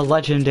chest, that's a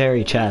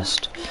legendary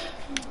chest.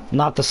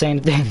 Not the same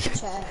thing.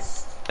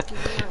 chest.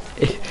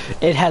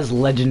 It has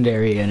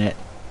legendary in it.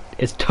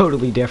 It's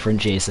totally different,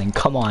 Jason.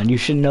 Come on, you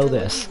should know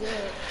this.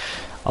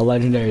 A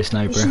legendary You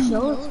sniper. should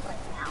know this by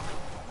now.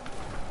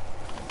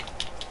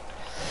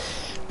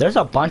 There's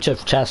a bunch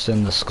of chests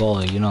in the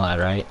skull, you know that,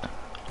 right?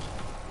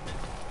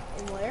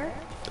 And where?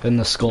 In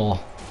the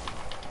skull.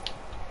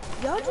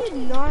 Y'all did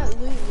not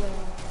loot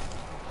well.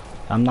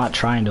 I'm not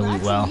trying to loot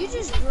Actually, well. you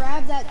just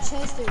grabbed that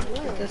chest and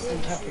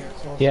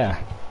went. Yeah.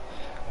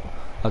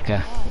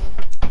 Okay.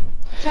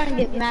 Trying to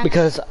get max.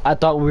 Because I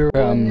thought we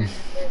were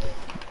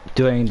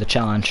doing the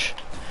challenge.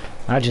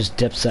 I just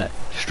dipset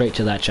straight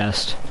to that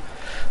chest.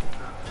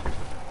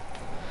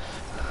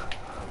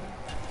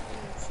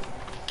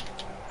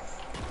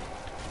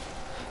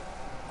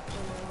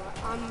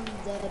 I'm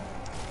dead.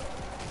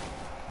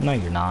 No,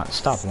 you're not.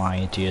 Stop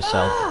lying to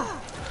yourself.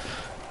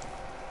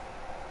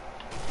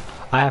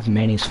 I have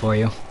minis for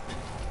you.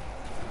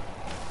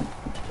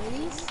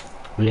 Minis?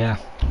 Yeah.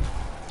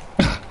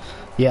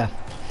 Yeah.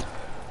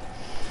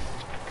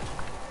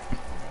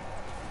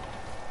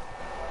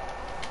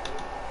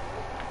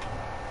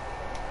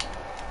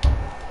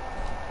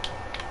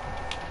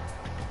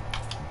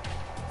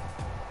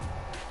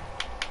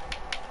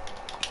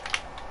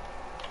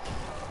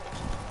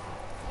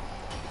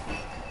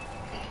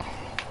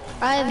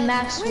 I have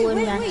max wood,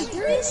 max. Wait,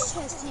 there is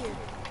chest here.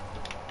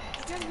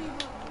 There's gotta be one.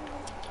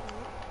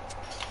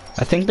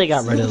 I think they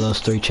got rid of those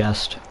 3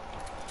 chests.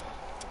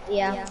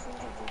 Yeah.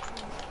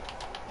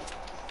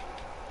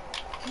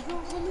 You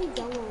don't hold me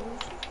down.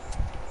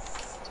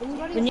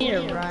 Anybody We need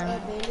hold to me,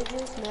 run.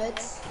 bandages,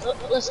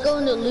 meds? Let's go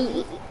into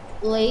loot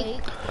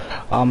lake.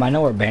 I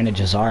know where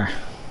bandages are.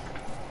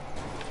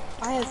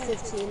 I have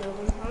 15 of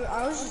them.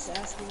 I was just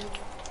asking.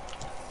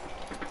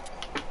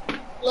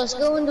 Let's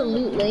go into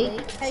loot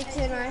lake. Hey,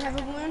 can I have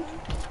a balloon?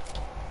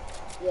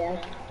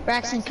 Yeah.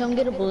 Braxton, come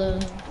get a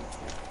balloon.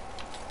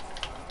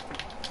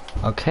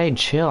 Okay,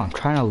 chill. I'm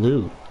trying to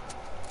loot.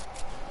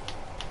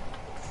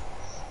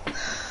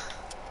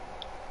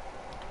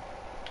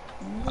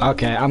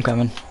 Okay, I'm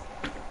coming.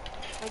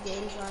 My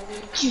game's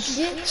lagging. You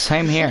shoot?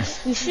 Same here.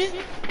 You shoot?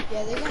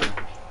 Yeah, they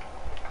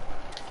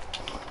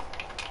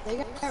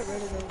got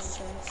rid of those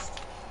chests.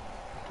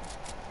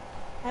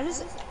 How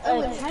does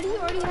how do you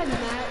already have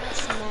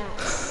max?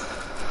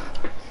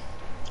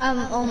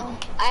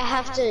 I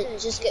have to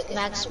just get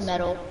max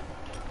metal.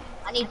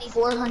 I need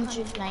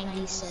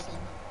 497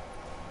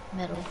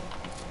 metal.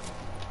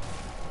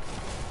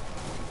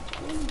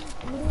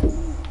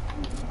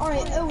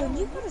 Alright, Owen,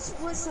 you gotta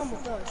split some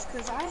with us,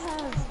 cause I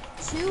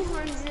have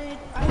 200,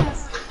 I have...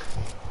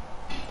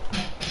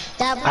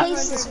 That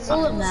place is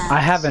full of mats. I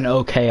have an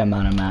okay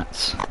amount of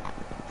mats.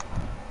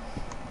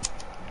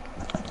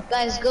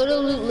 Guys, go to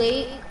Loot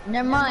Lake.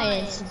 Never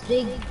mind, it's a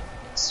big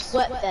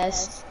sweat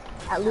fest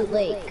at Loot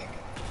Lake.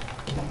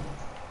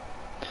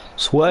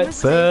 Sweat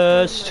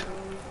fest.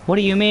 What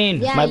do you mean?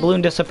 Yeah, My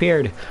balloon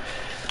disappeared.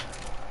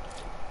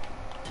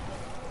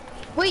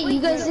 Wait,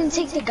 you guys didn't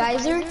take the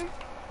geyser?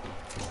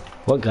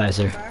 What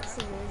geyser?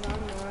 Braxton is,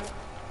 I'm not.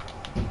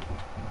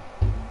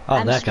 Oh,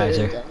 I'm that screwed.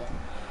 geyser.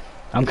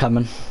 I'm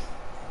coming.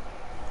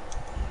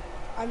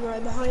 I'm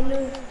right behind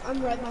you.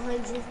 I'm right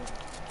behind you.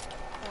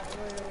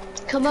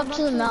 Come up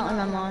to the mountain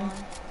I'm on.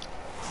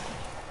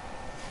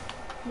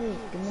 Hey,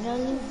 give me that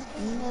loot.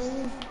 Give me that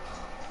loot.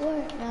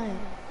 Fortnite.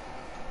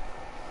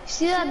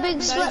 See that big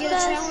Gotta sweat get a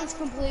vest? challenge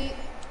complete.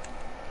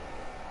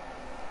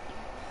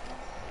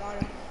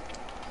 Got it.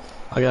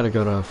 I gotta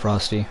go to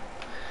Frosty.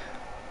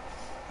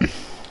 I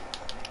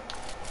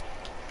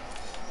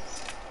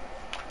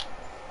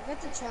got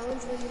the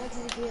challenge where you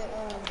have to get,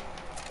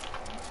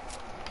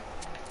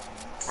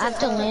 I have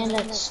to land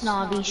at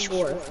Snobby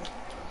Shore.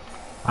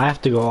 I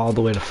have to go all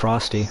the way to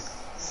Frosty.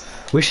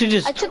 We should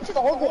just I took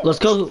all let's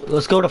go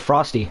to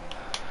Frosty.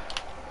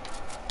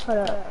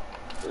 Hold up.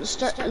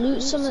 Start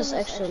loot some of this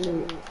extra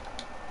loot.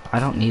 I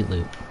don't need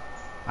loot.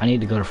 I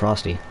need to go to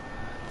Frosty. You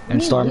And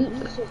need Storm, loot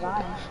to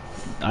survive.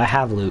 I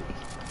have loot.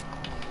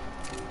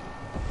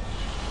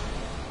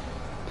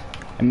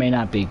 It may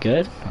not be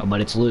good, but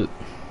it's loot.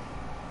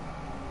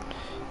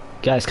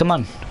 Guys, come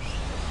on.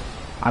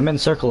 I'm in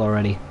circle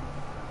already.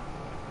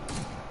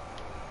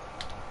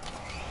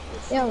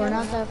 Yeah, we're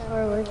not that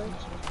far away from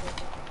each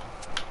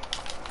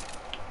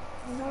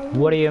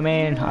What do you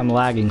mean? I'm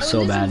lagging oh,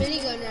 so there's bad. a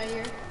minigun right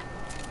here.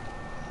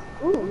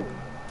 other. Ooh.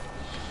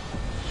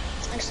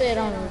 Actually, I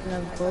don't have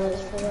enough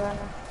bullets for that.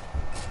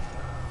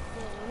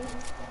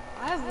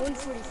 I have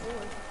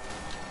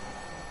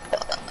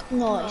 144.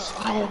 Nice.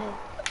 I have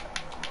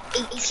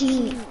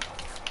 18.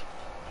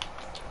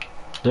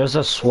 There's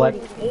a sweat.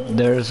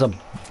 There's a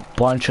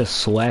bunch of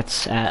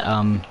sweats at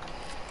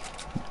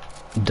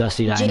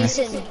Dusty Diner.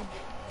 Jason,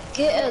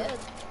 get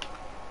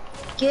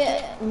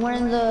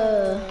one of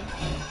the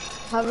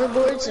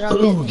hoverboards and I'll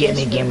Ooh, get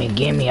this gimme, one.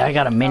 gimme! I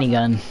got a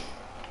minigun.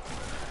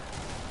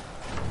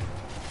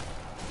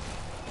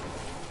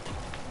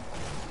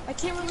 I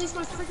can't release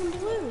my freaking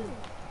balloon.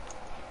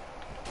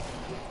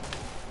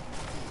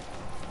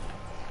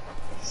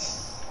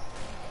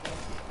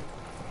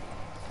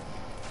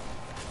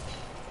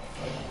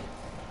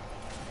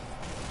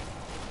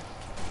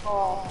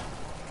 Oh.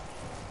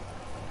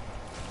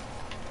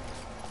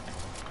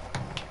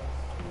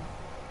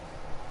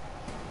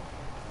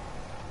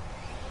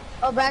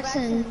 Oh,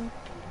 Braxton,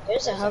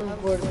 there's a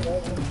hoverboard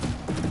available.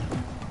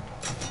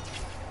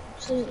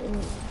 Absolutely.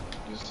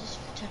 Use this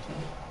protector.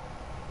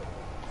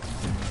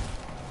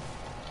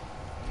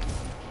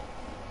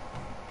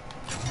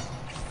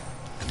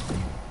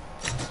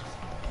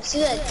 See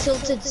that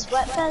tilted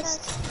sweat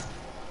vest?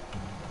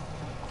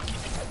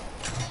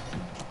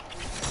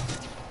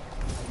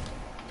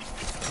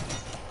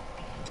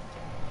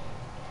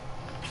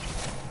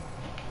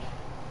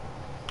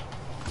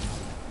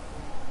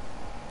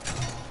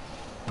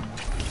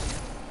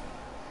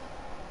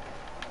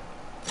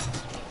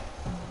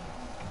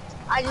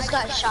 I just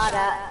got shot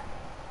at.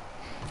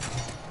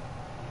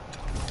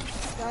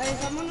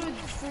 Guys, I'm gonna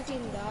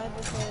freaking die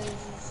because you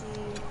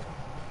see,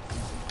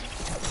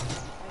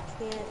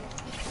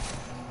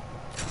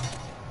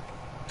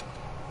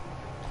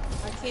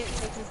 I can't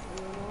take this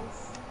balloon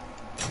off.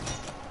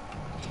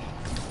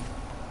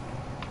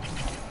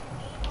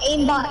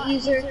 Aimbot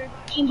user,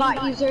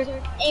 aimbot user,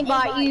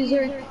 aimbot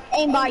user,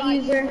 aimbot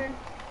user.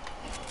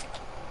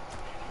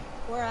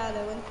 Where are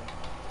they?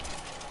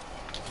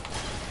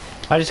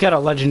 I just got a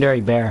legendary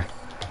bear.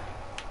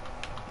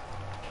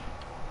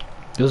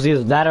 It was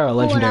either that or a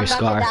legendary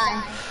scar.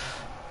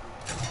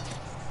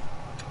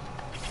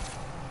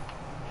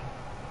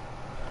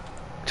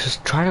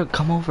 Just try to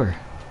come over.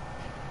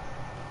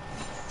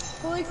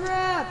 Holy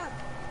crap!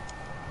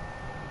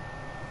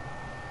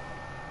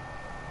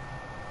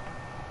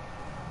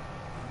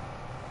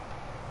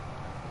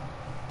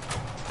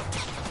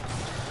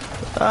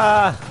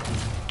 Ah!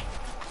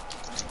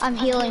 I'm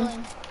healing.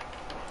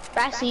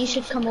 Braxton, you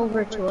should come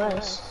over to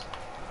us.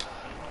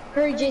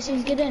 Hurry,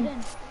 Jason, get in.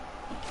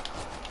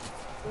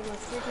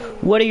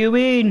 What do you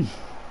mean?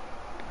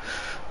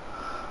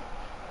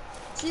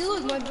 See,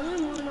 look, my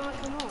balloon will not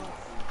come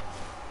off.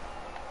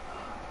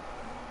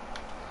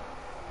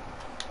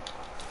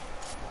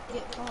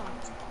 Get caught. And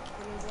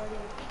he's already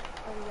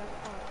got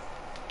caught.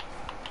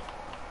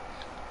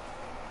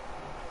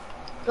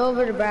 Go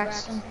over to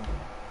Braxton.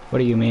 What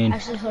do you mean?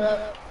 Actually, hold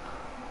up.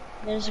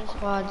 There's a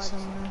quad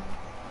somewhere.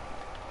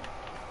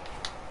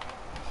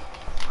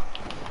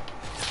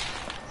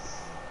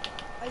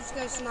 I just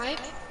got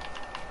sniped.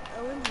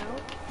 Owen,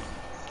 help.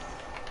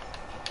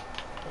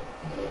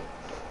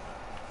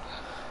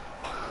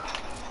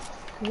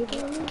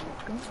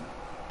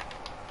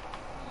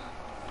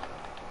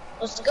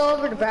 Let's go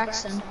over to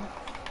Braxton.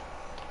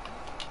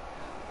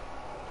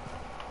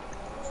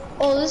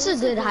 Oh, this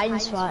is a good hiding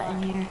spot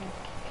in here.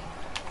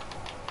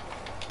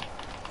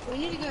 We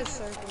need to go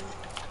circle.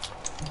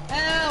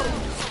 Help!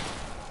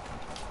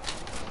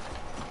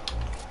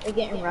 They're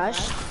getting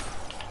rushed.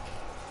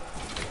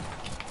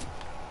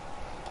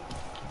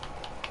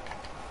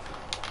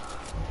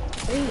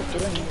 What are you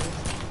doing?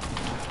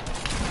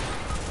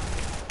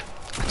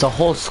 It's a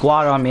whole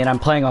squad on me, and I'm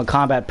playing on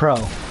Combat Pro.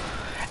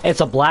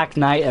 It's a Black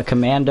Knight, a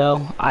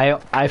Commando. I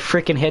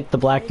freaking hit the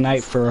Black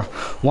Knight for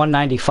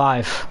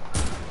 195.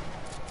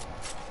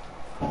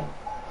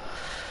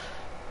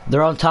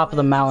 They're on top of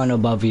the mountain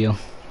above you.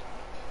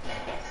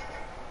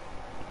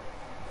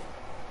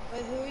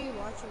 Wait, who are you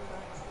watching,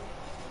 Braxton?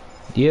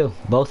 You,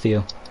 both of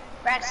you.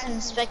 Braxton,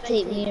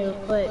 spectate me real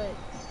quick.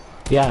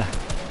 Yeah.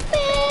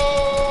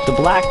 The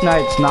Black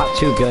Knight's not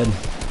too good.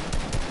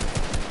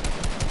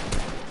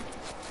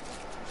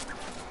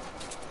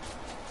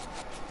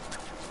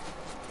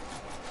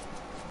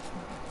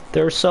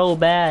 They're so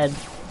bad.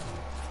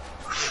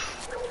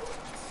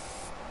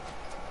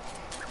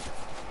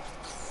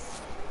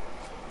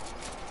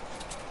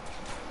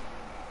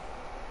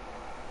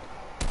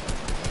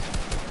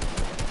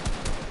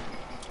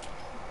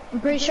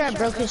 I'm pretty sure I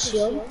broke his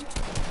shield.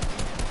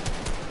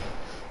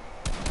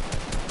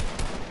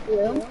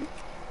 Blue.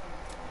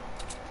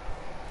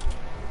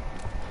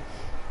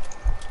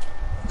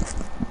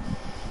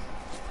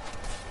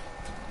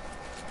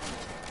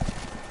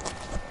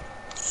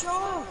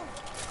 Sure.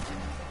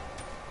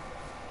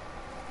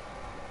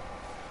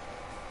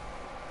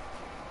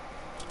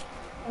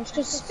 I'm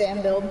just gonna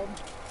spam build.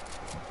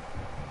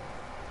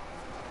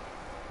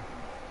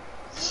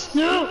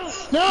 No!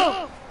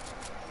 No!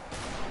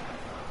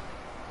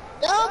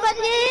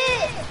 Nobody!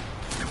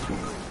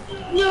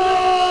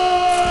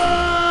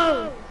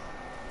 No!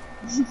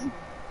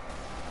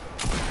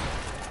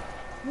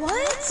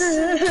 What?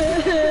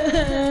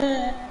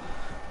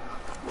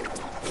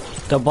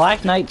 The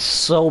Black Knight's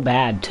so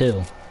bad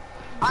too.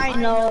 I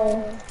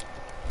know.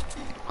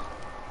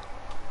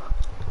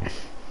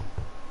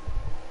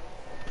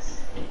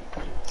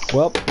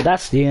 Well,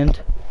 that's the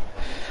end.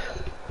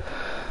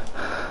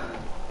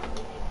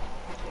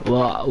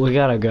 Well, we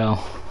gotta go.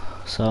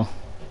 So,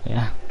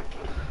 yeah.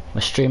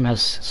 My stream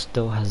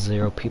still has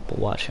 0 people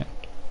watching.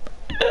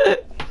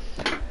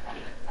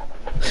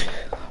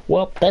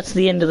 Well, that's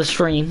the end of the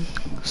stream.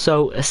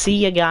 So, see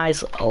you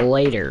guys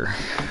later.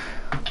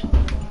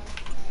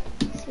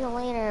 See you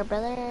later,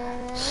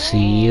 brother.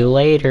 See you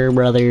later,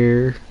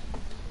 brother.